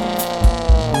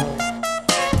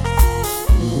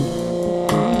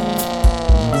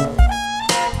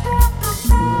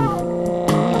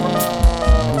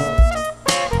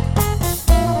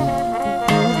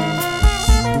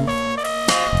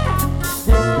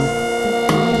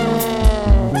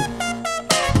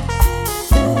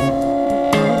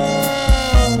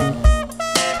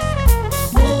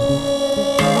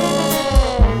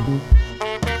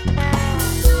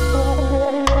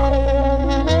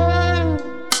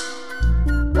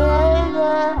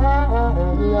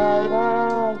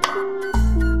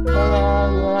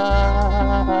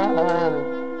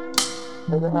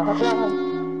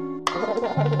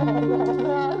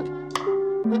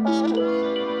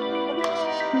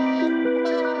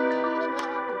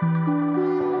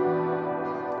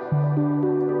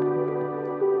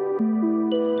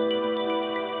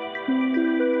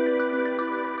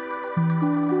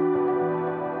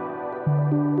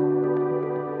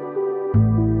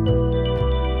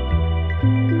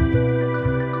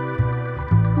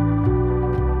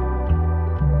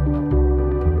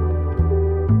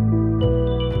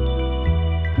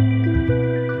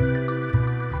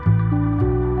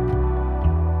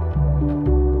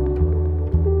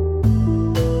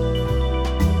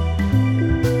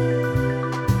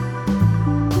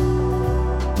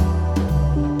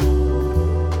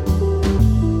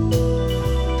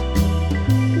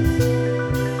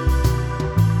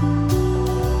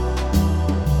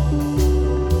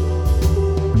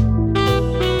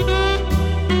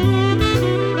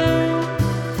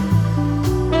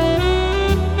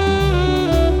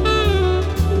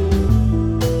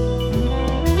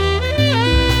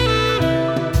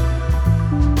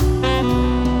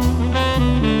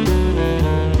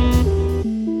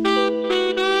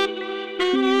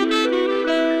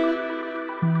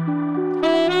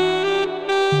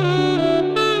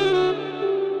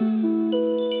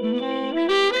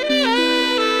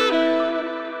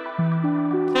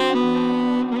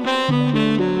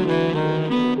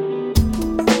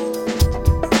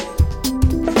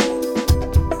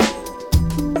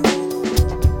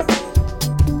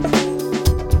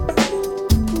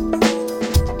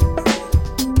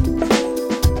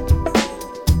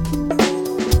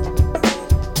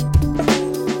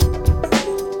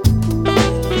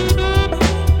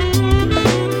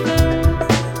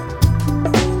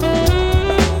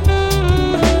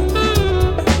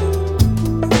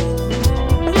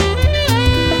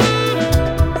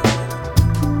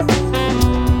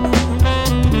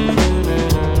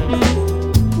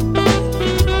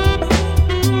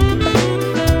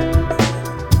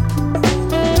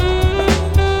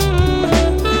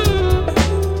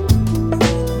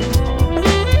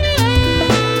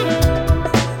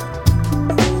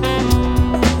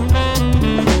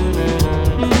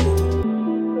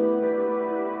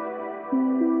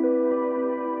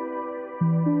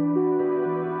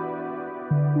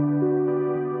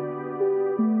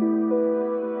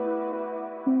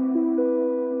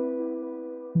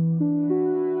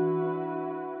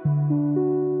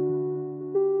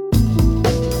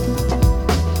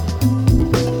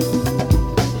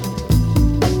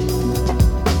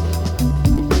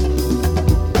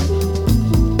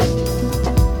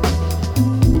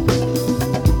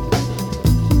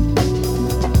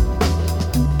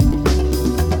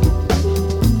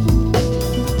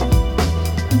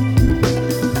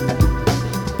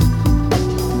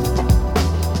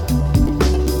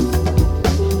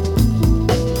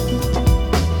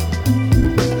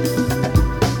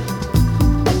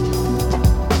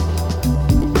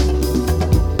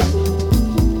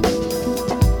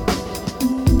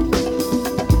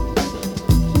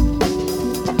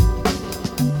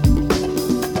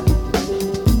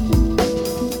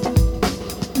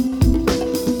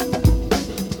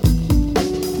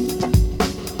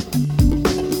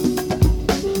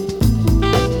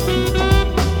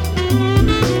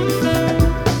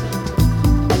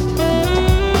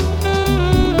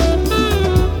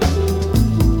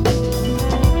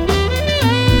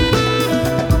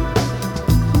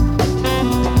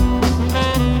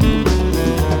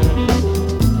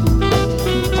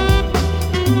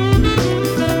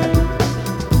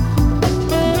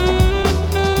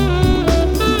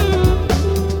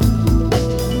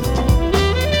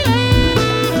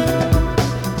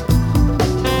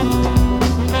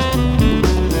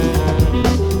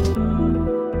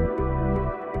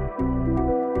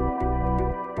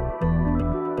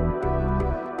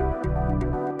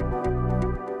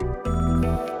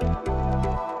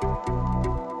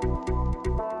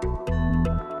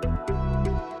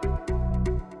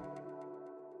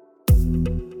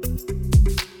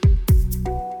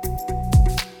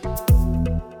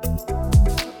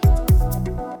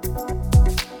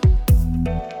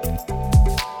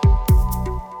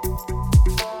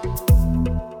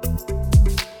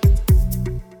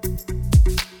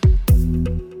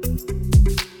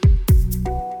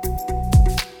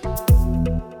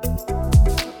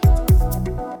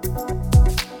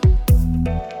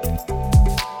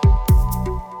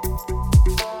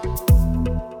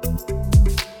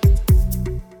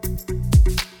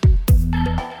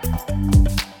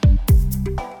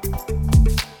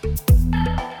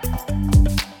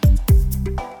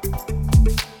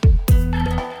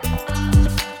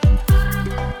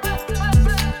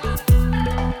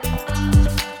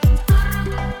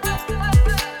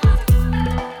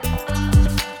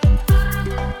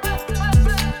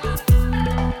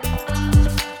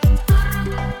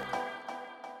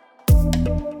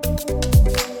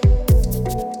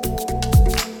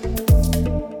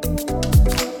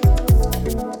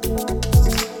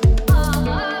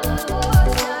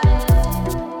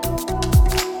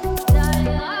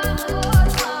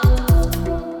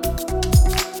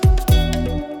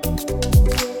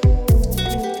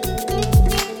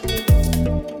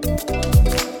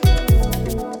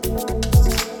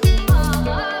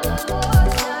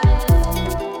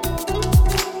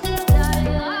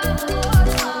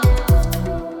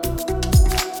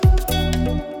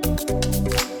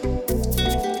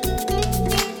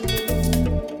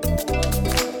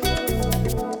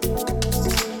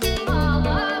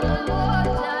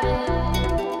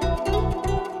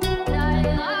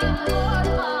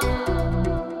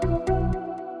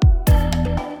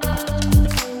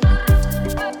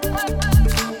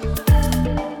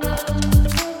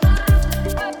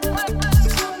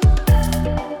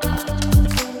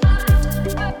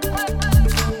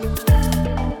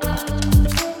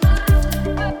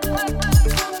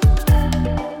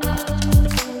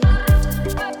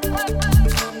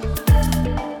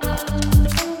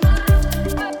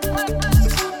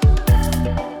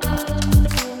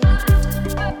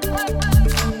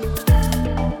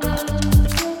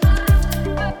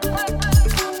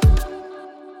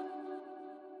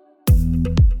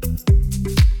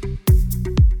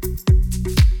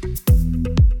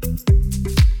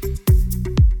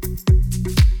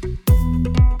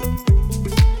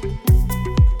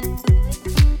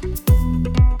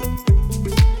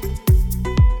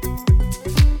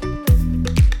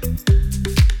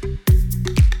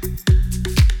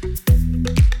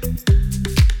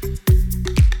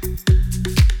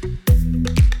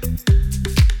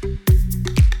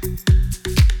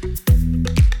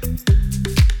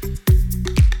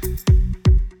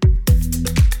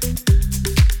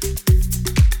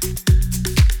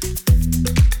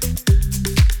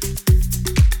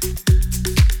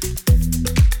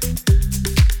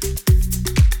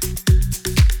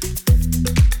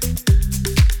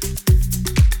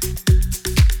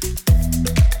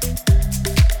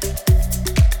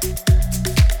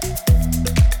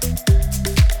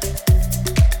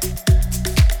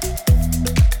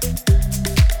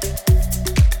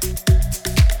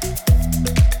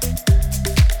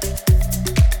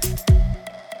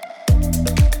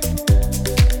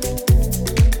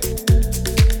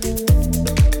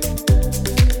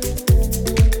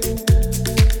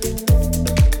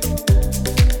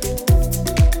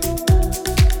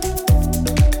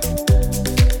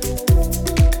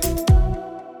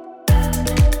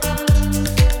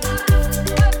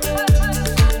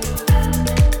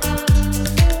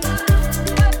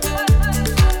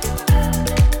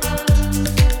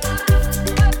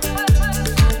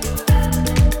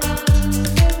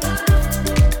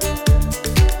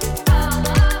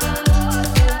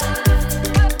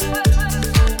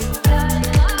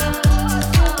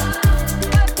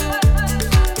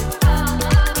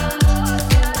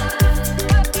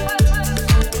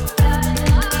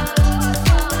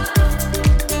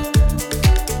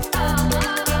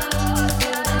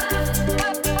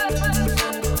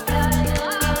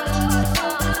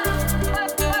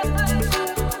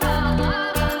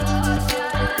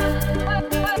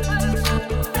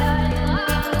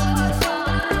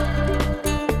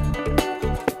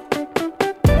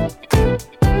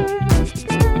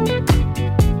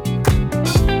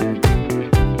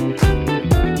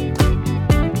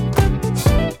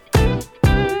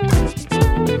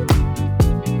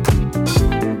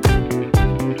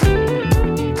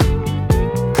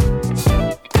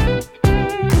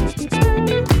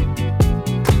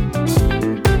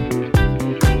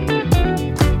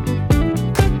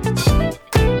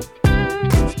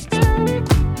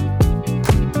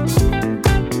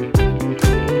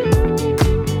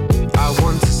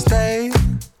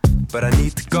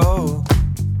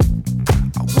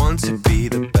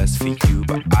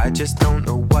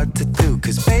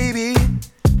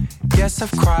 Yes,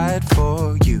 I've cried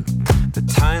for you. The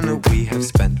time that we have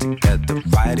spent together,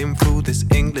 riding through this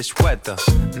English weather.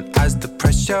 And as the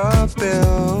pressure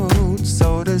builds,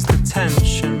 so does the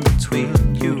tension between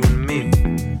you and me.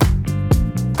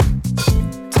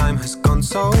 Time has gone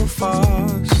so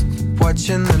fast,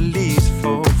 watching the leaves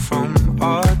fall from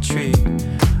our tree.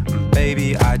 And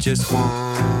baby, I just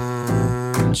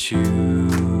want you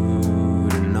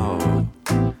to know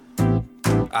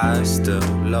I still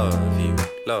love you,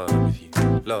 love you,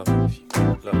 love you,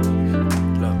 love you,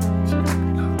 love you,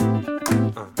 love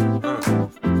you.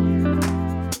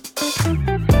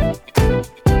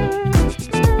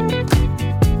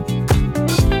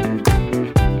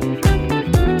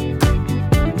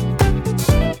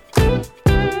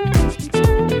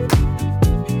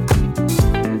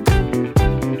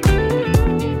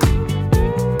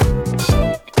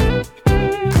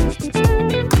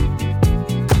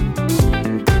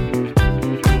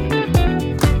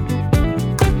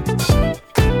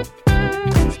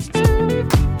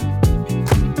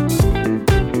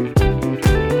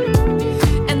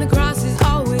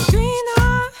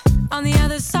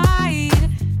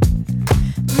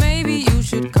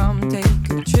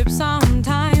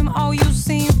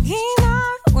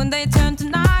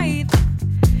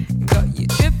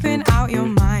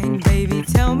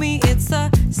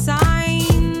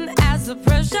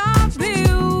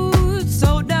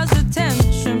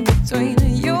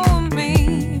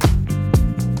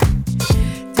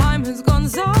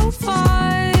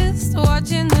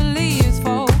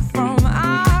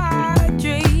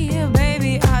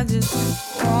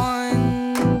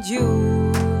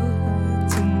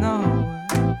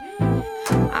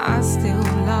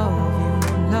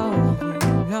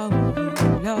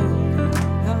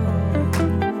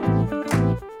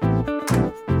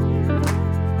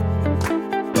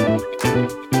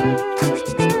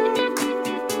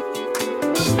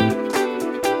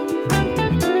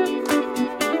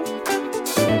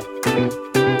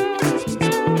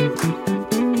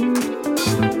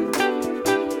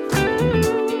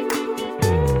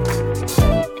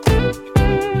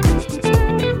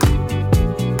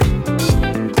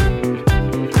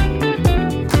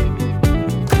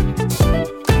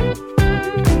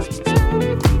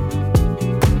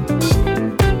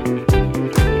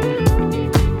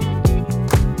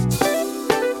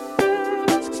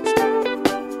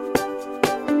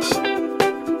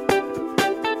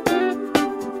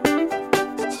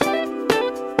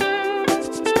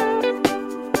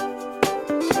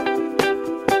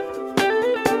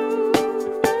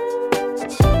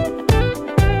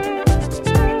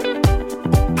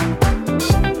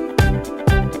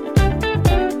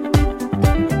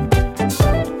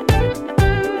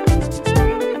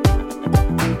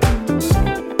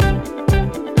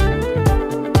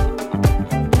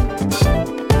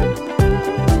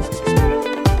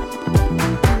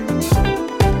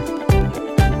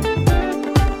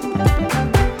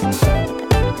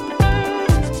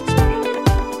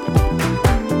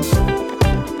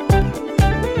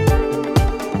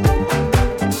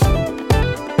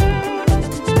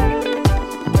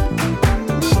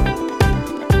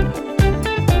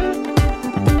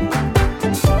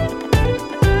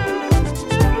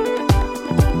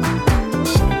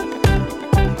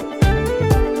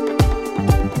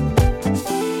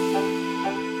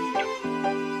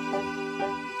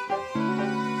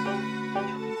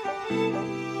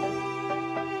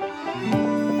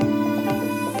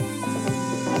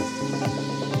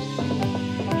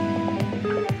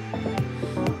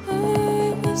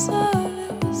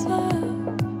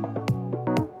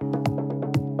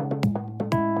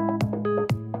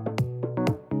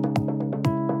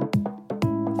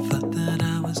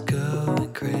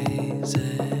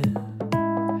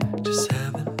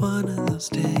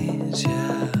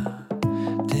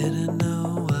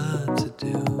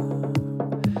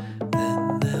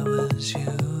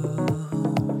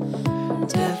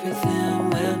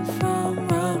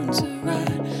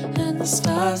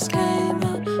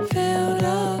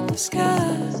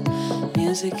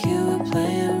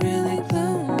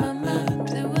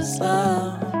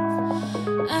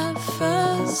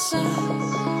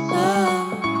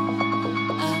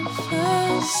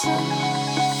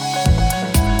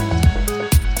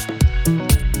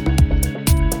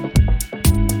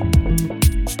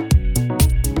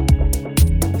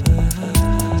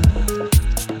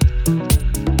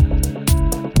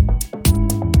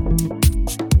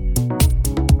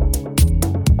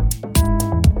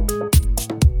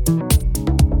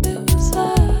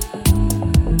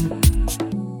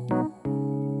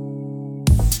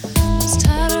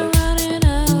 Tired of running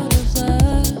out of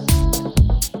love.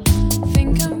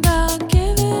 Think about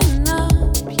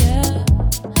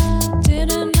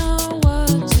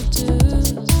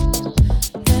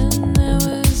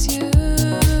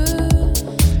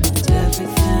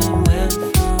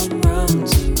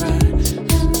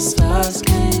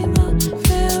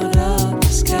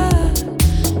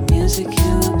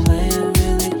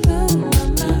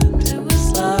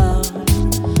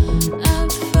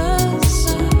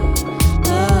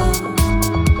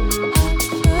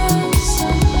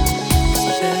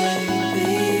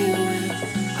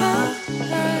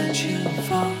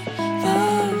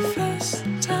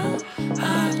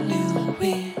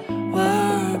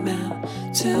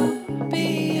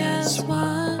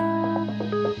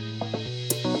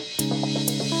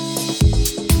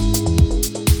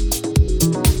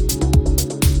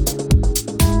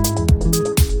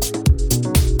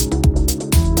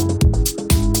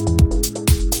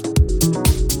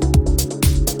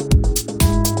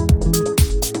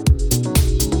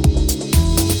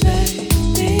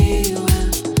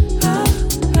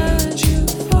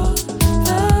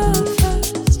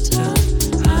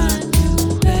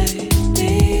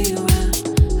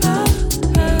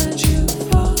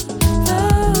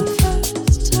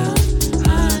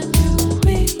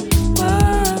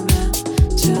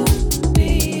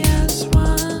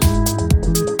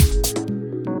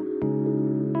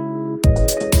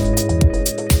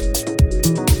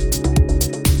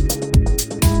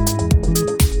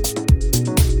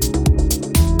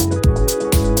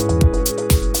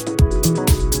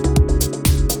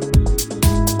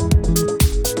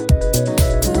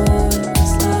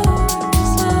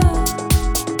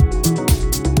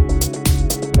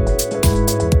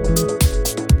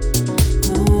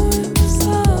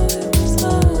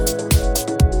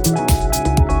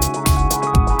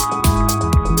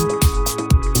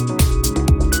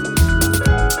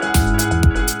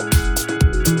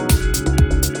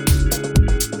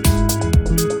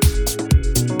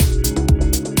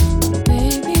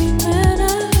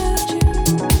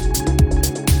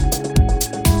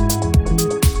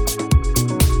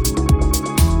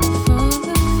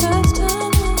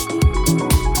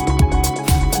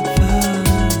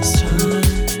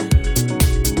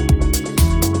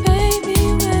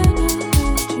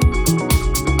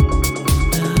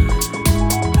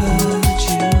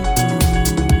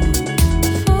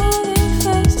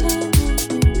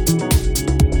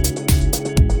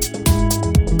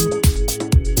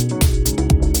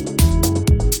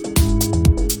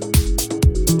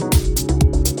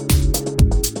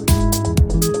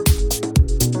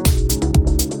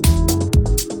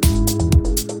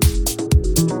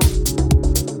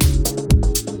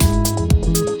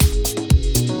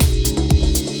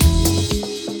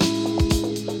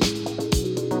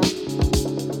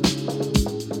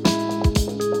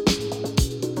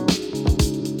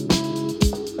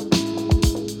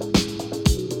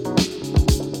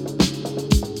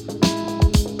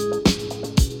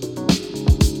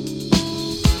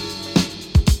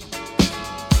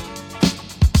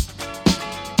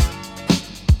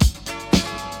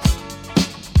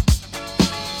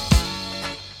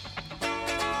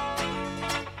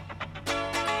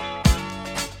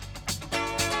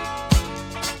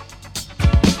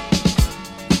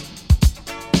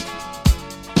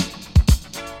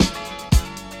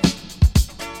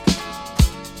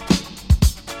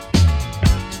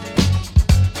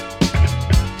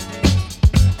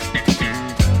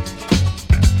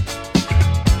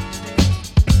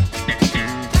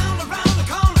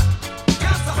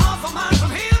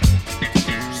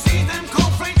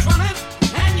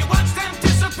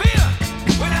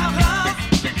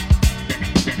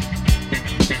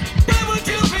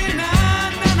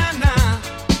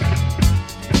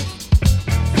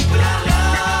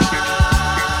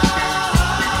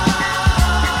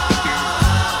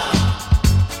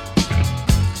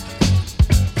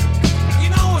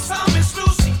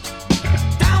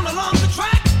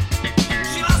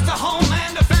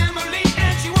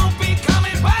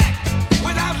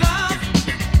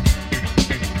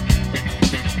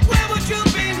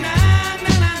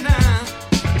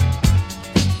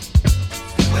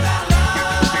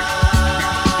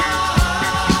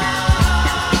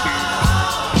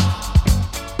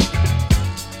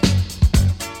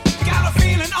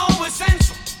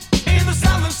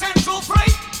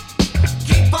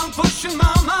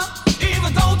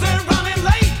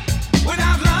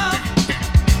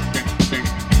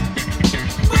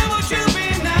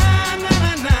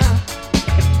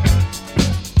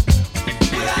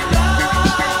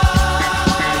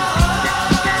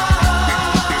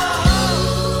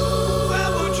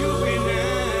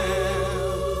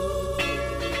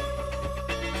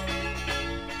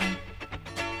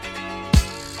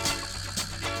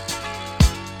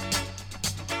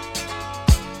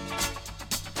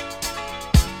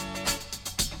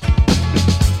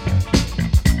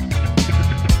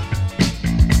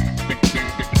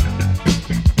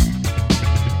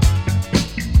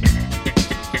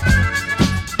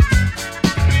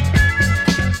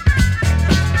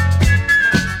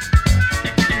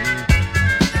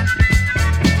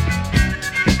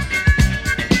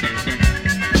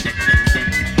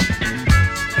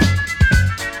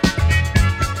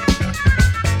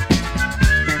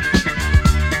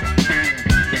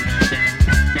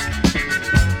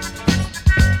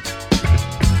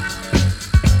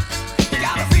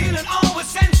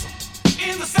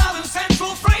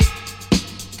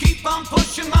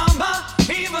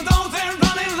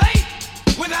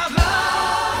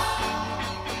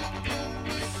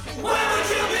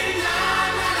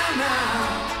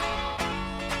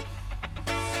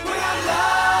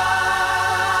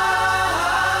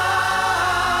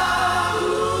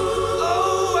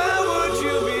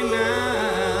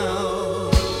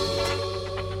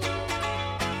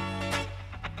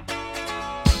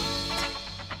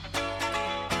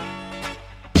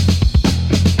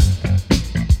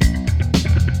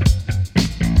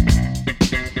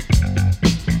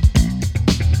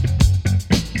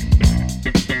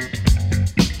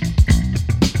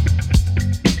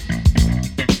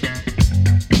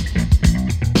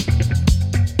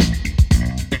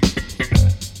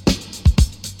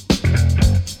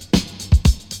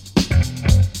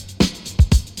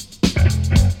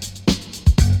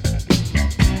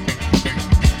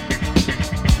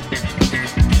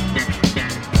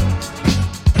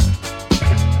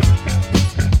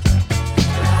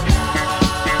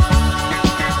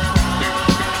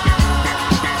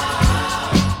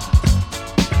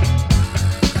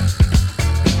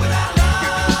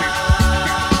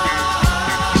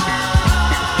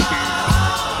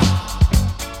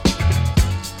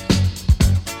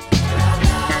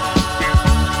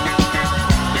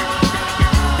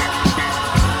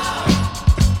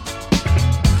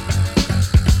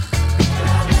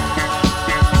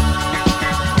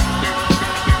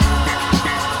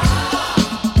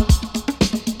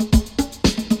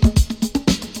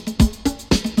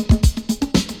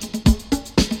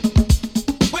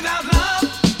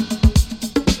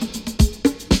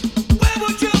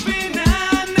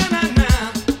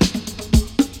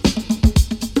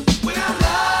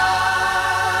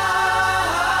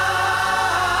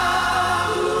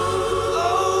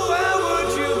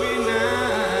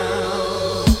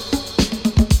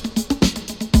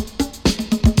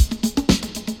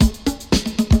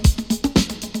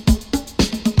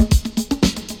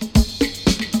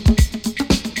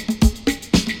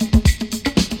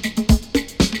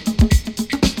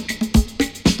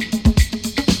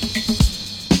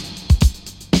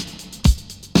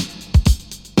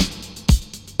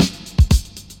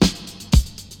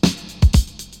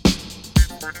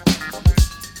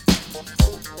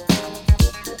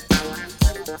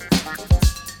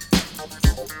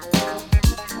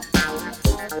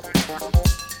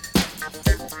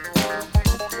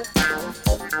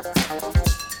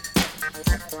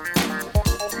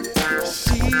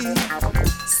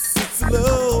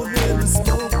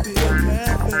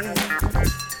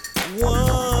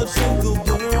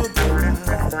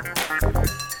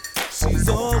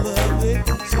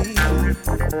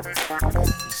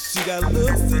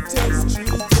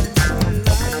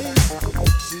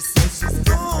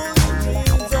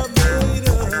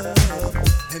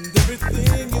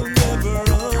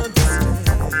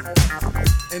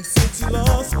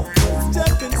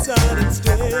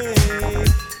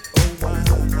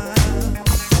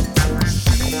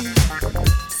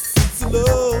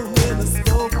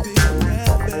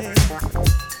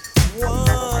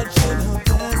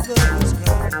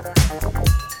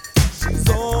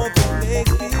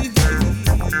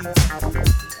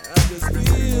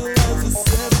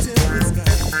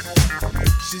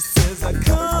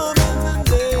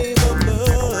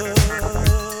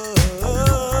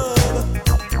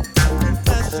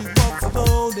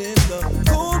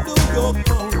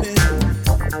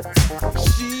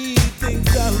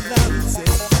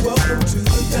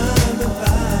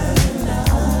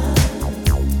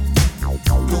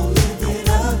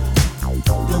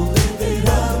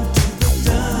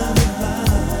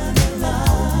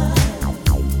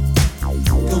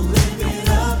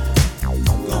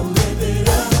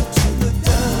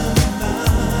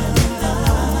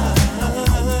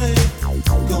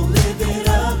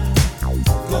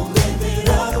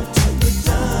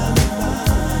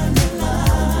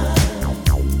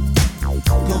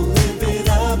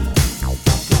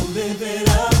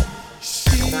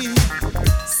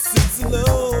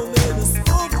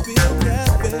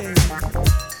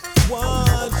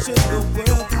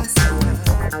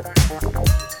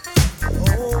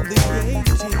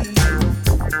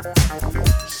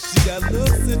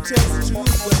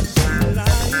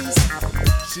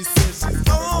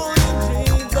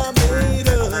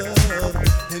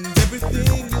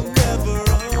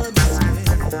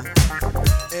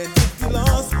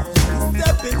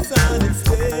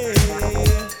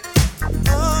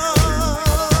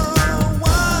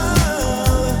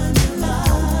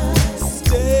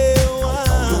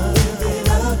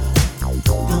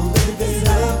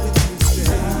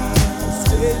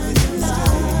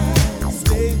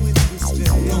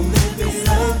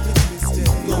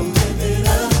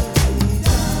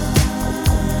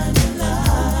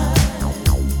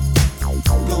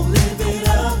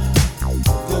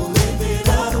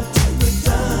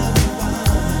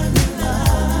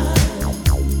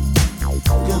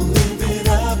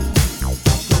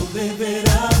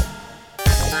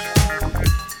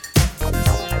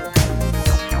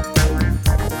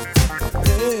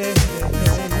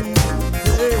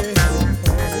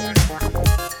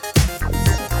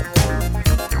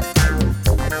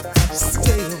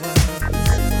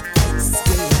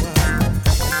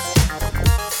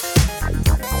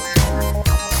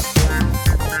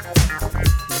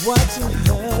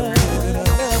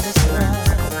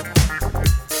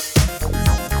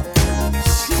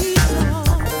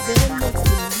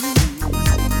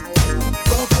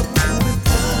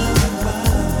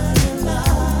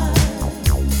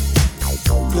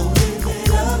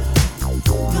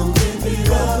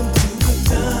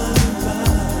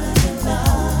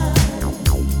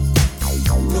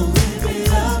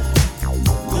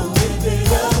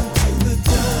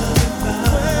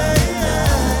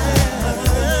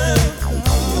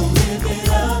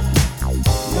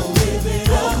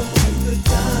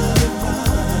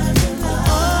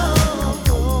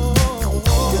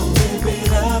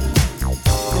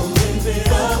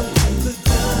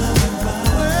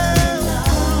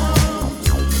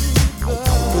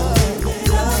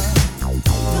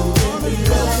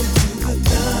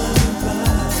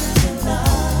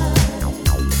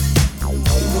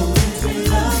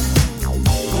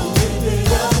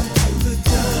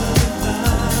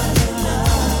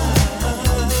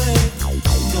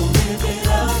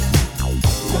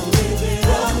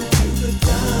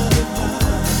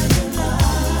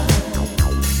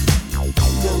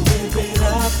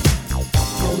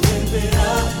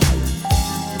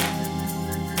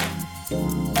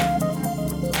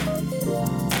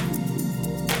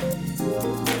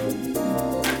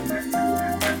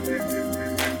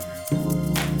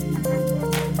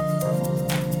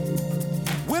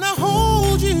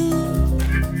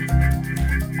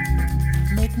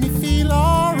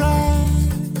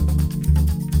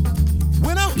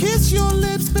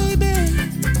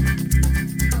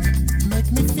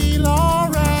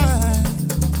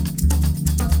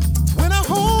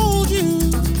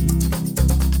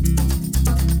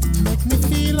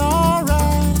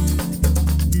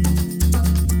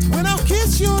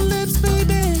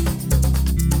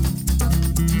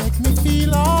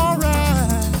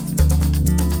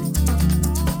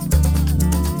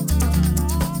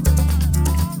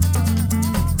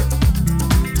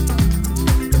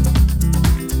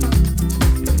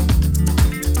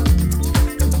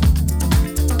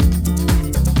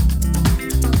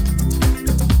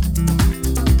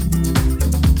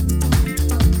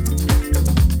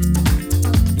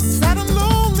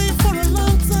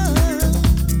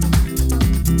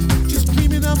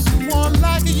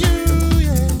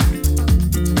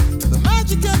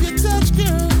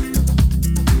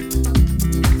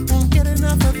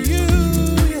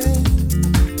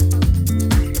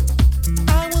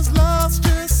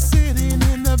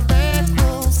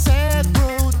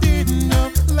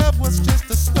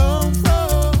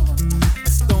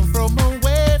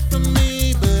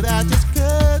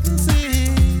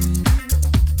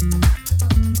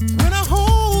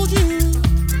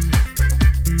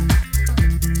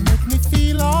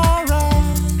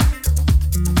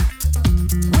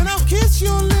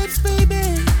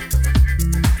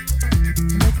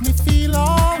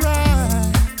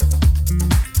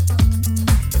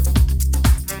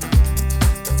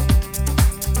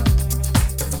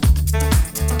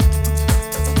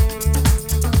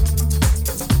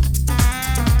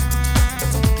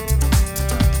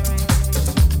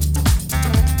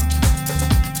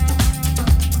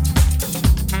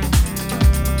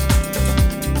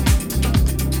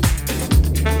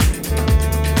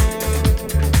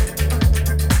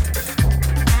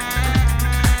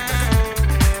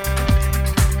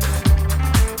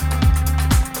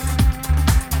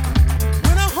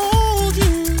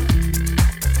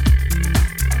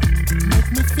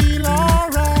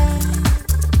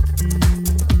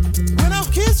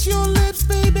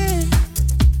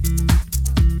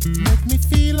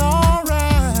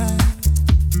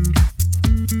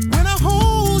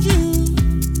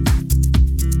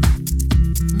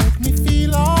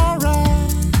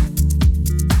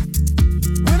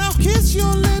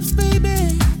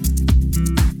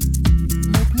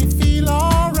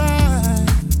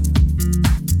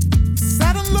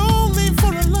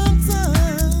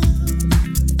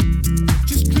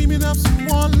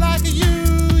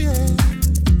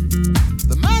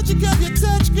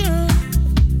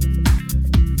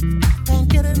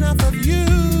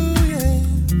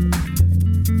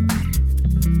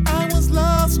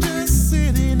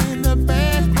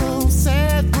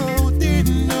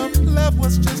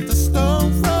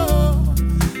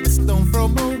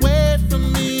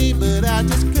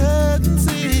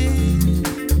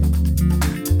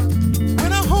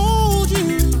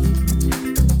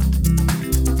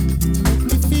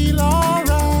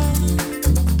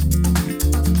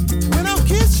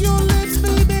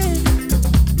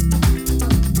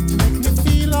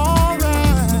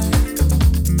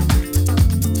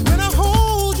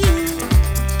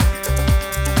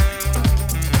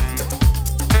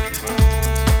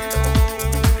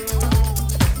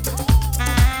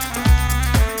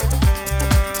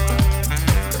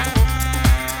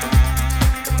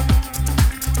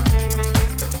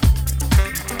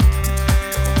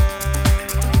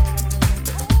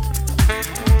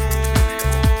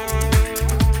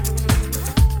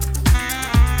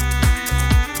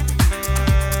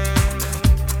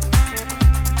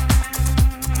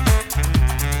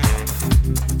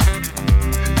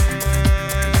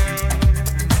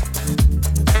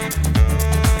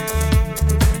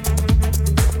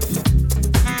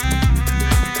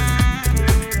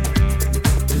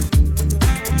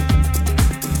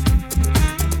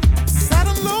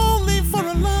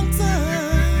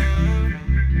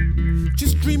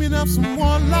dreaming of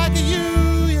someone like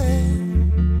you, yeah.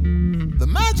 The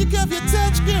magic of your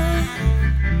touch, girl.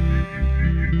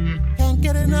 Can't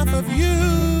get enough of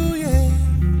you, yeah.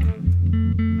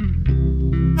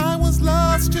 I was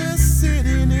lost just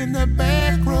sitting in the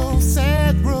back row,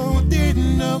 sad row.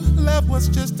 Didn't know love was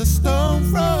just a stone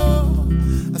throw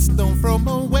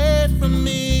away from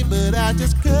me, but I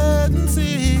just couldn't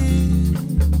see.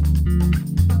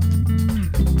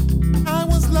 I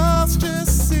was lost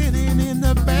just sitting in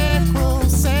the back row,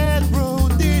 sad row.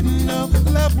 Didn't know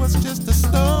love was just a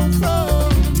stone throw.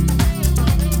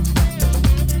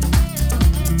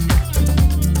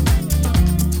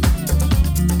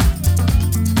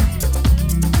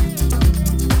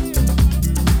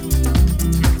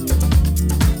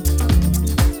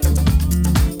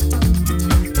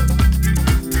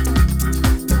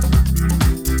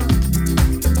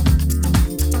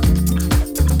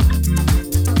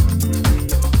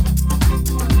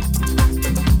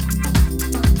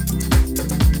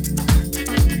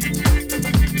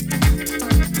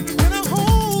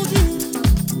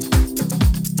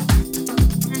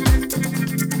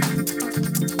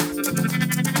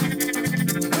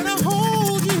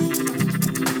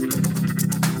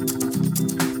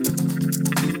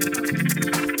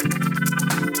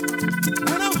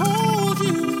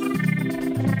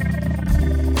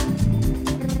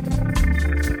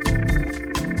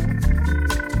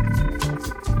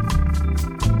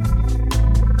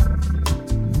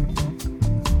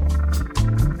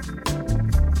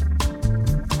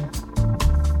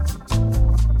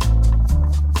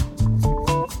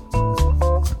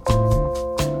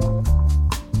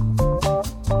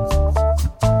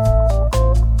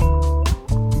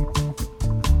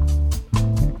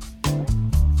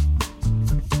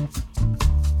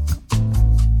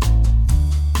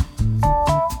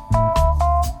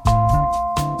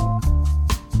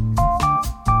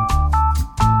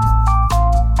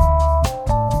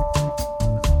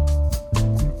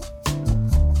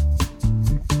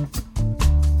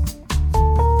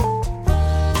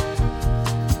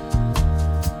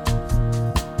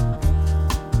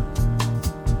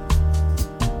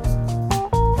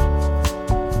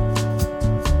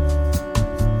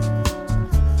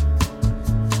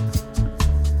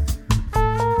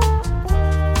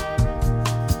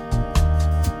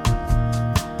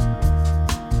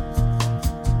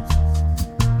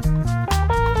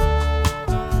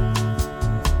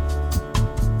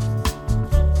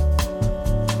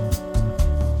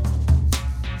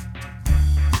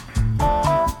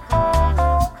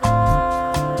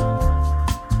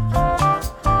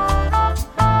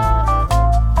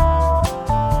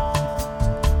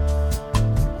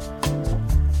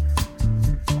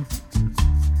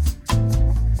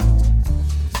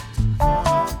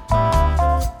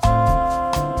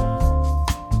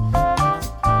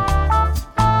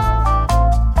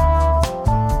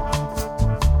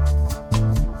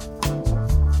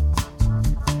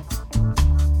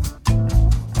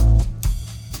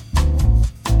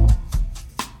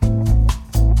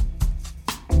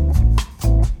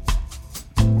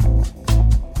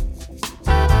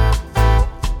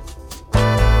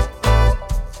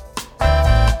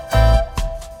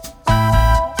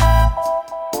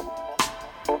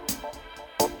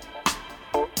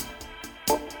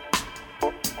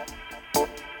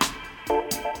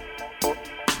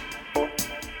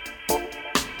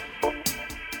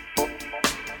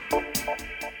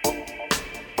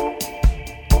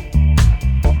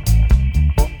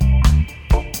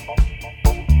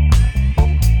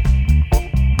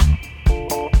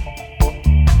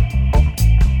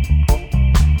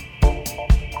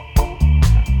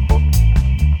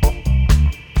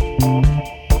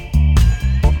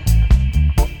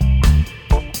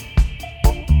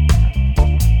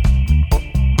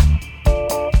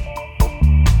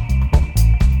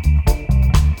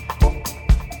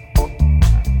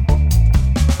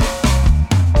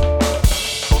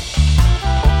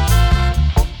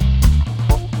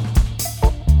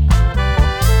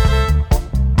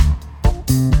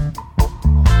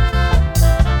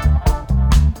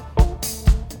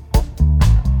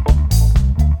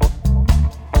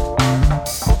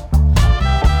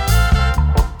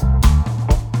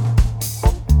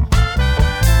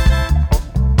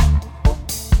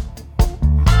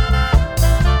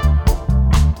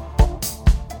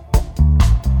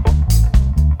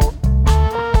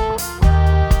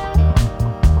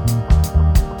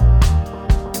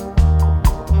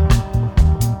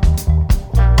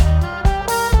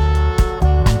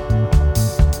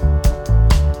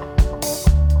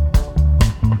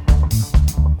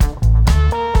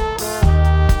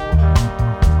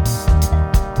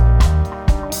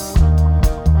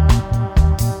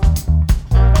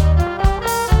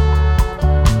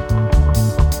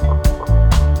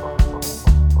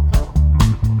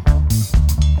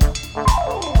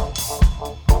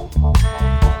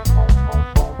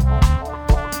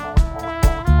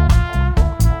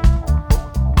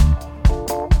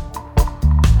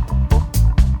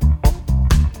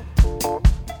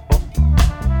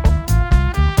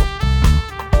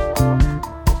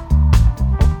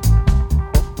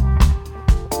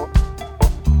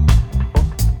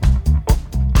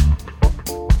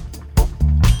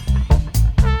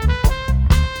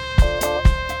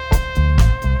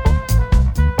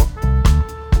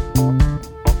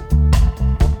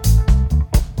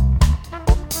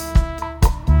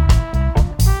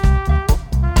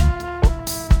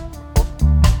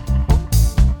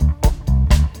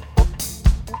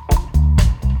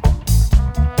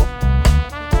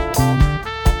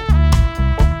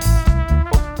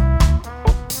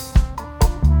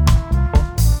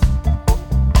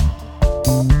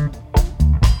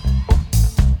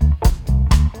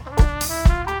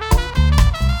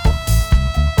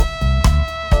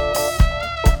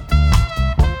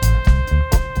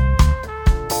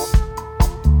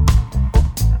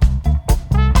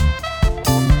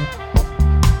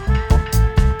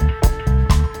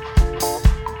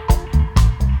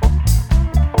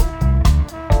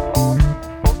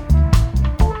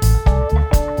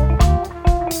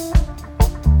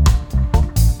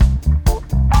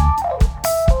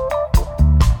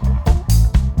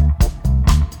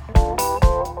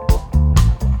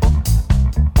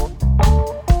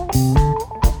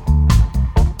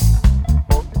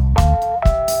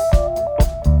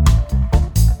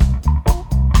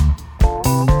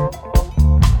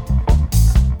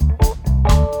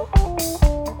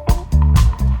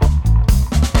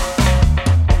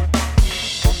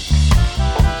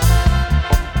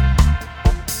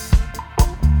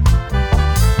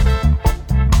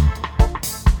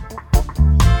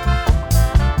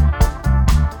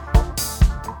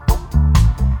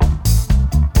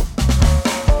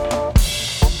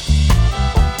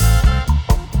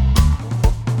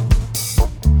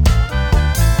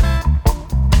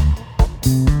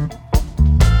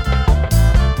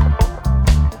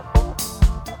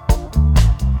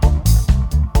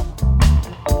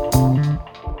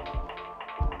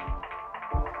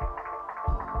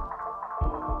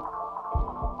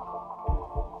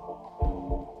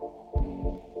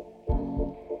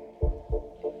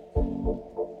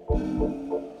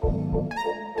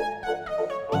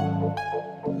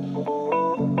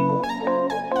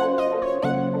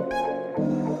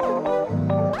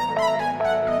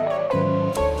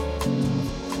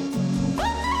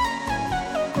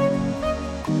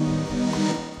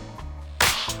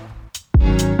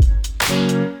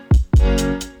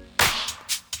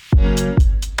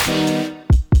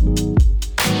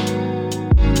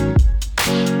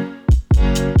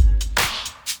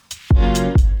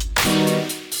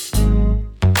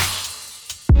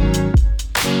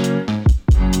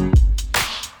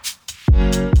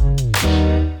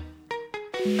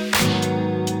 Yes,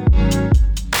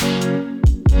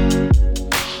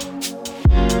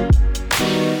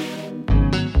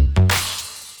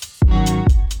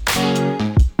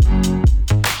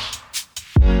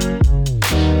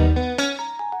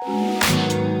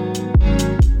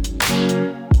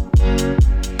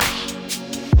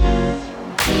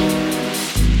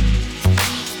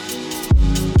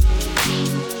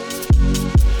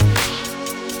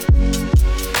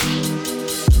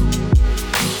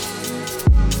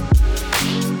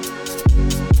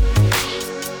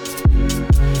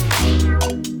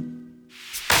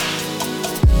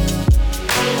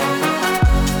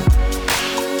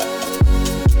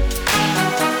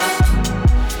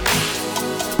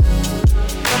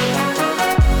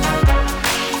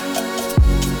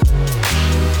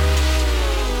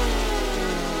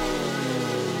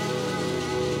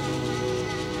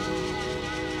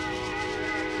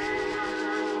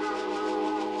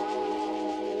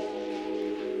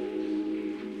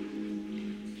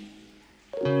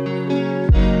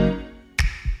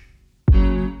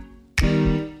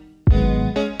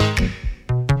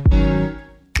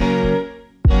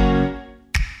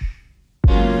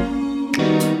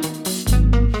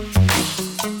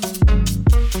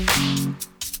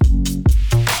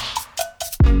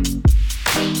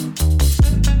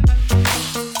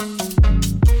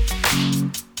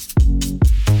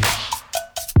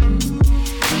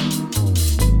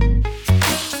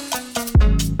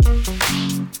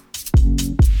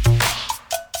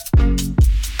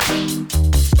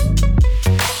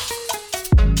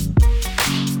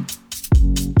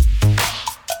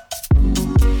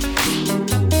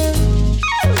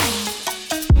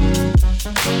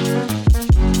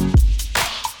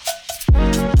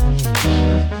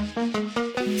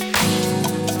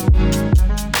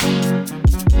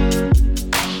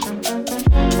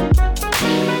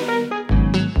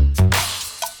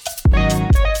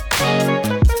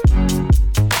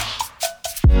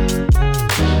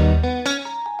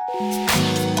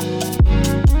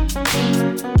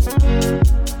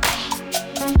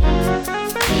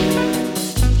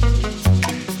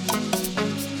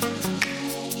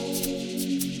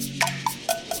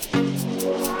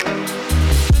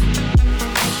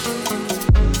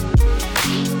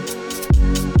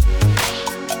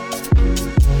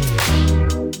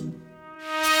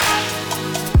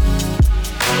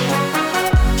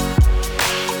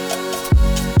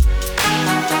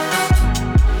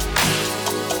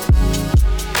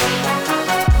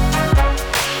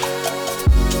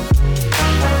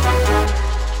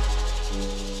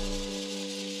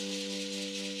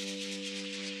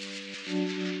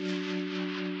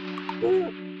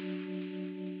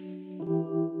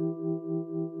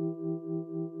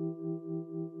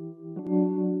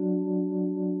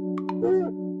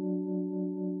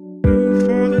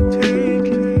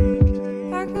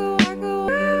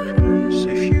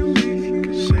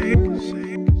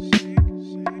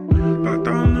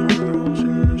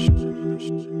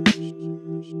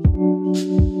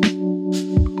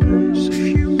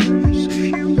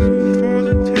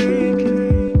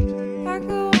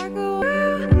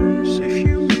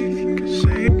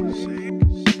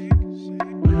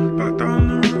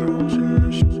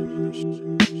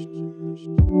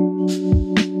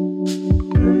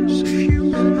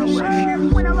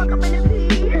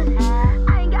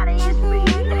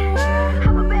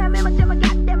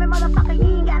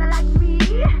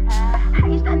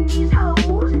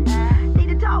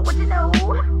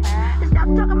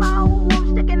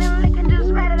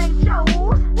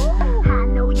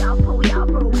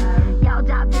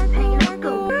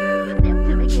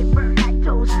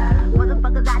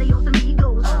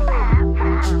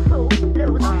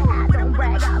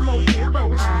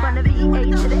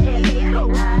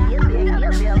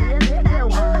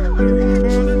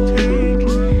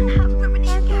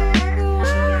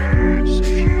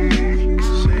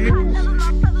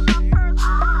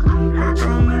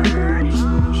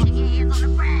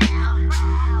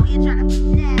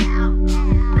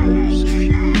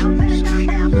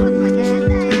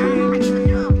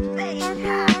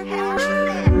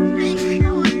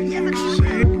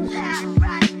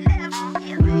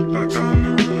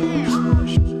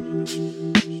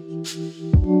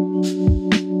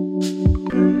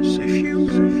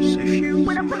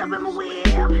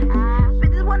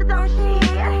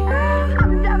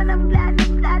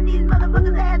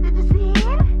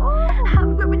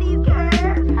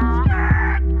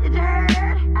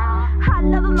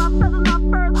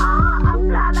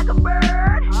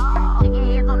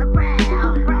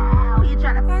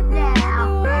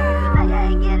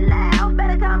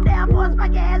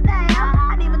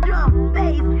 I need my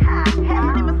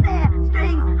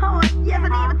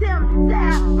Tim.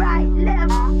 left, right,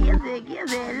 left.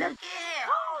 Give it, look here.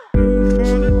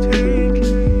 For the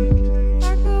taking.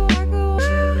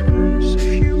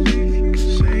 See you if you can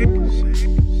say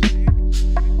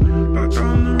back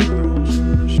down the roads in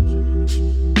the streets.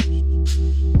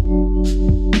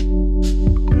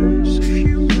 See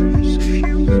you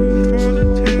for the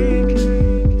taking.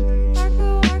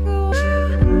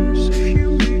 See you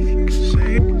if you can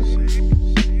say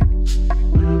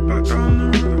back down the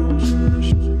roads in the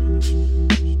streets.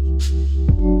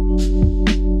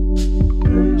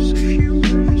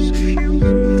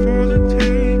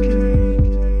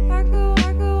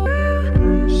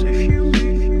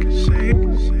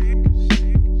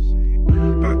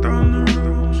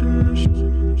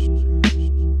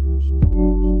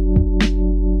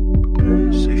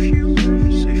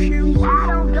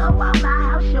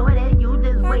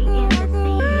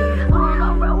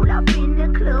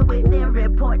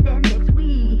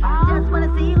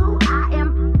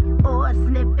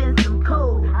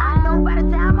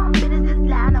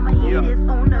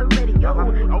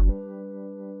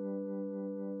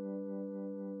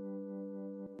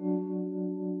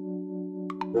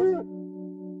 Ooh.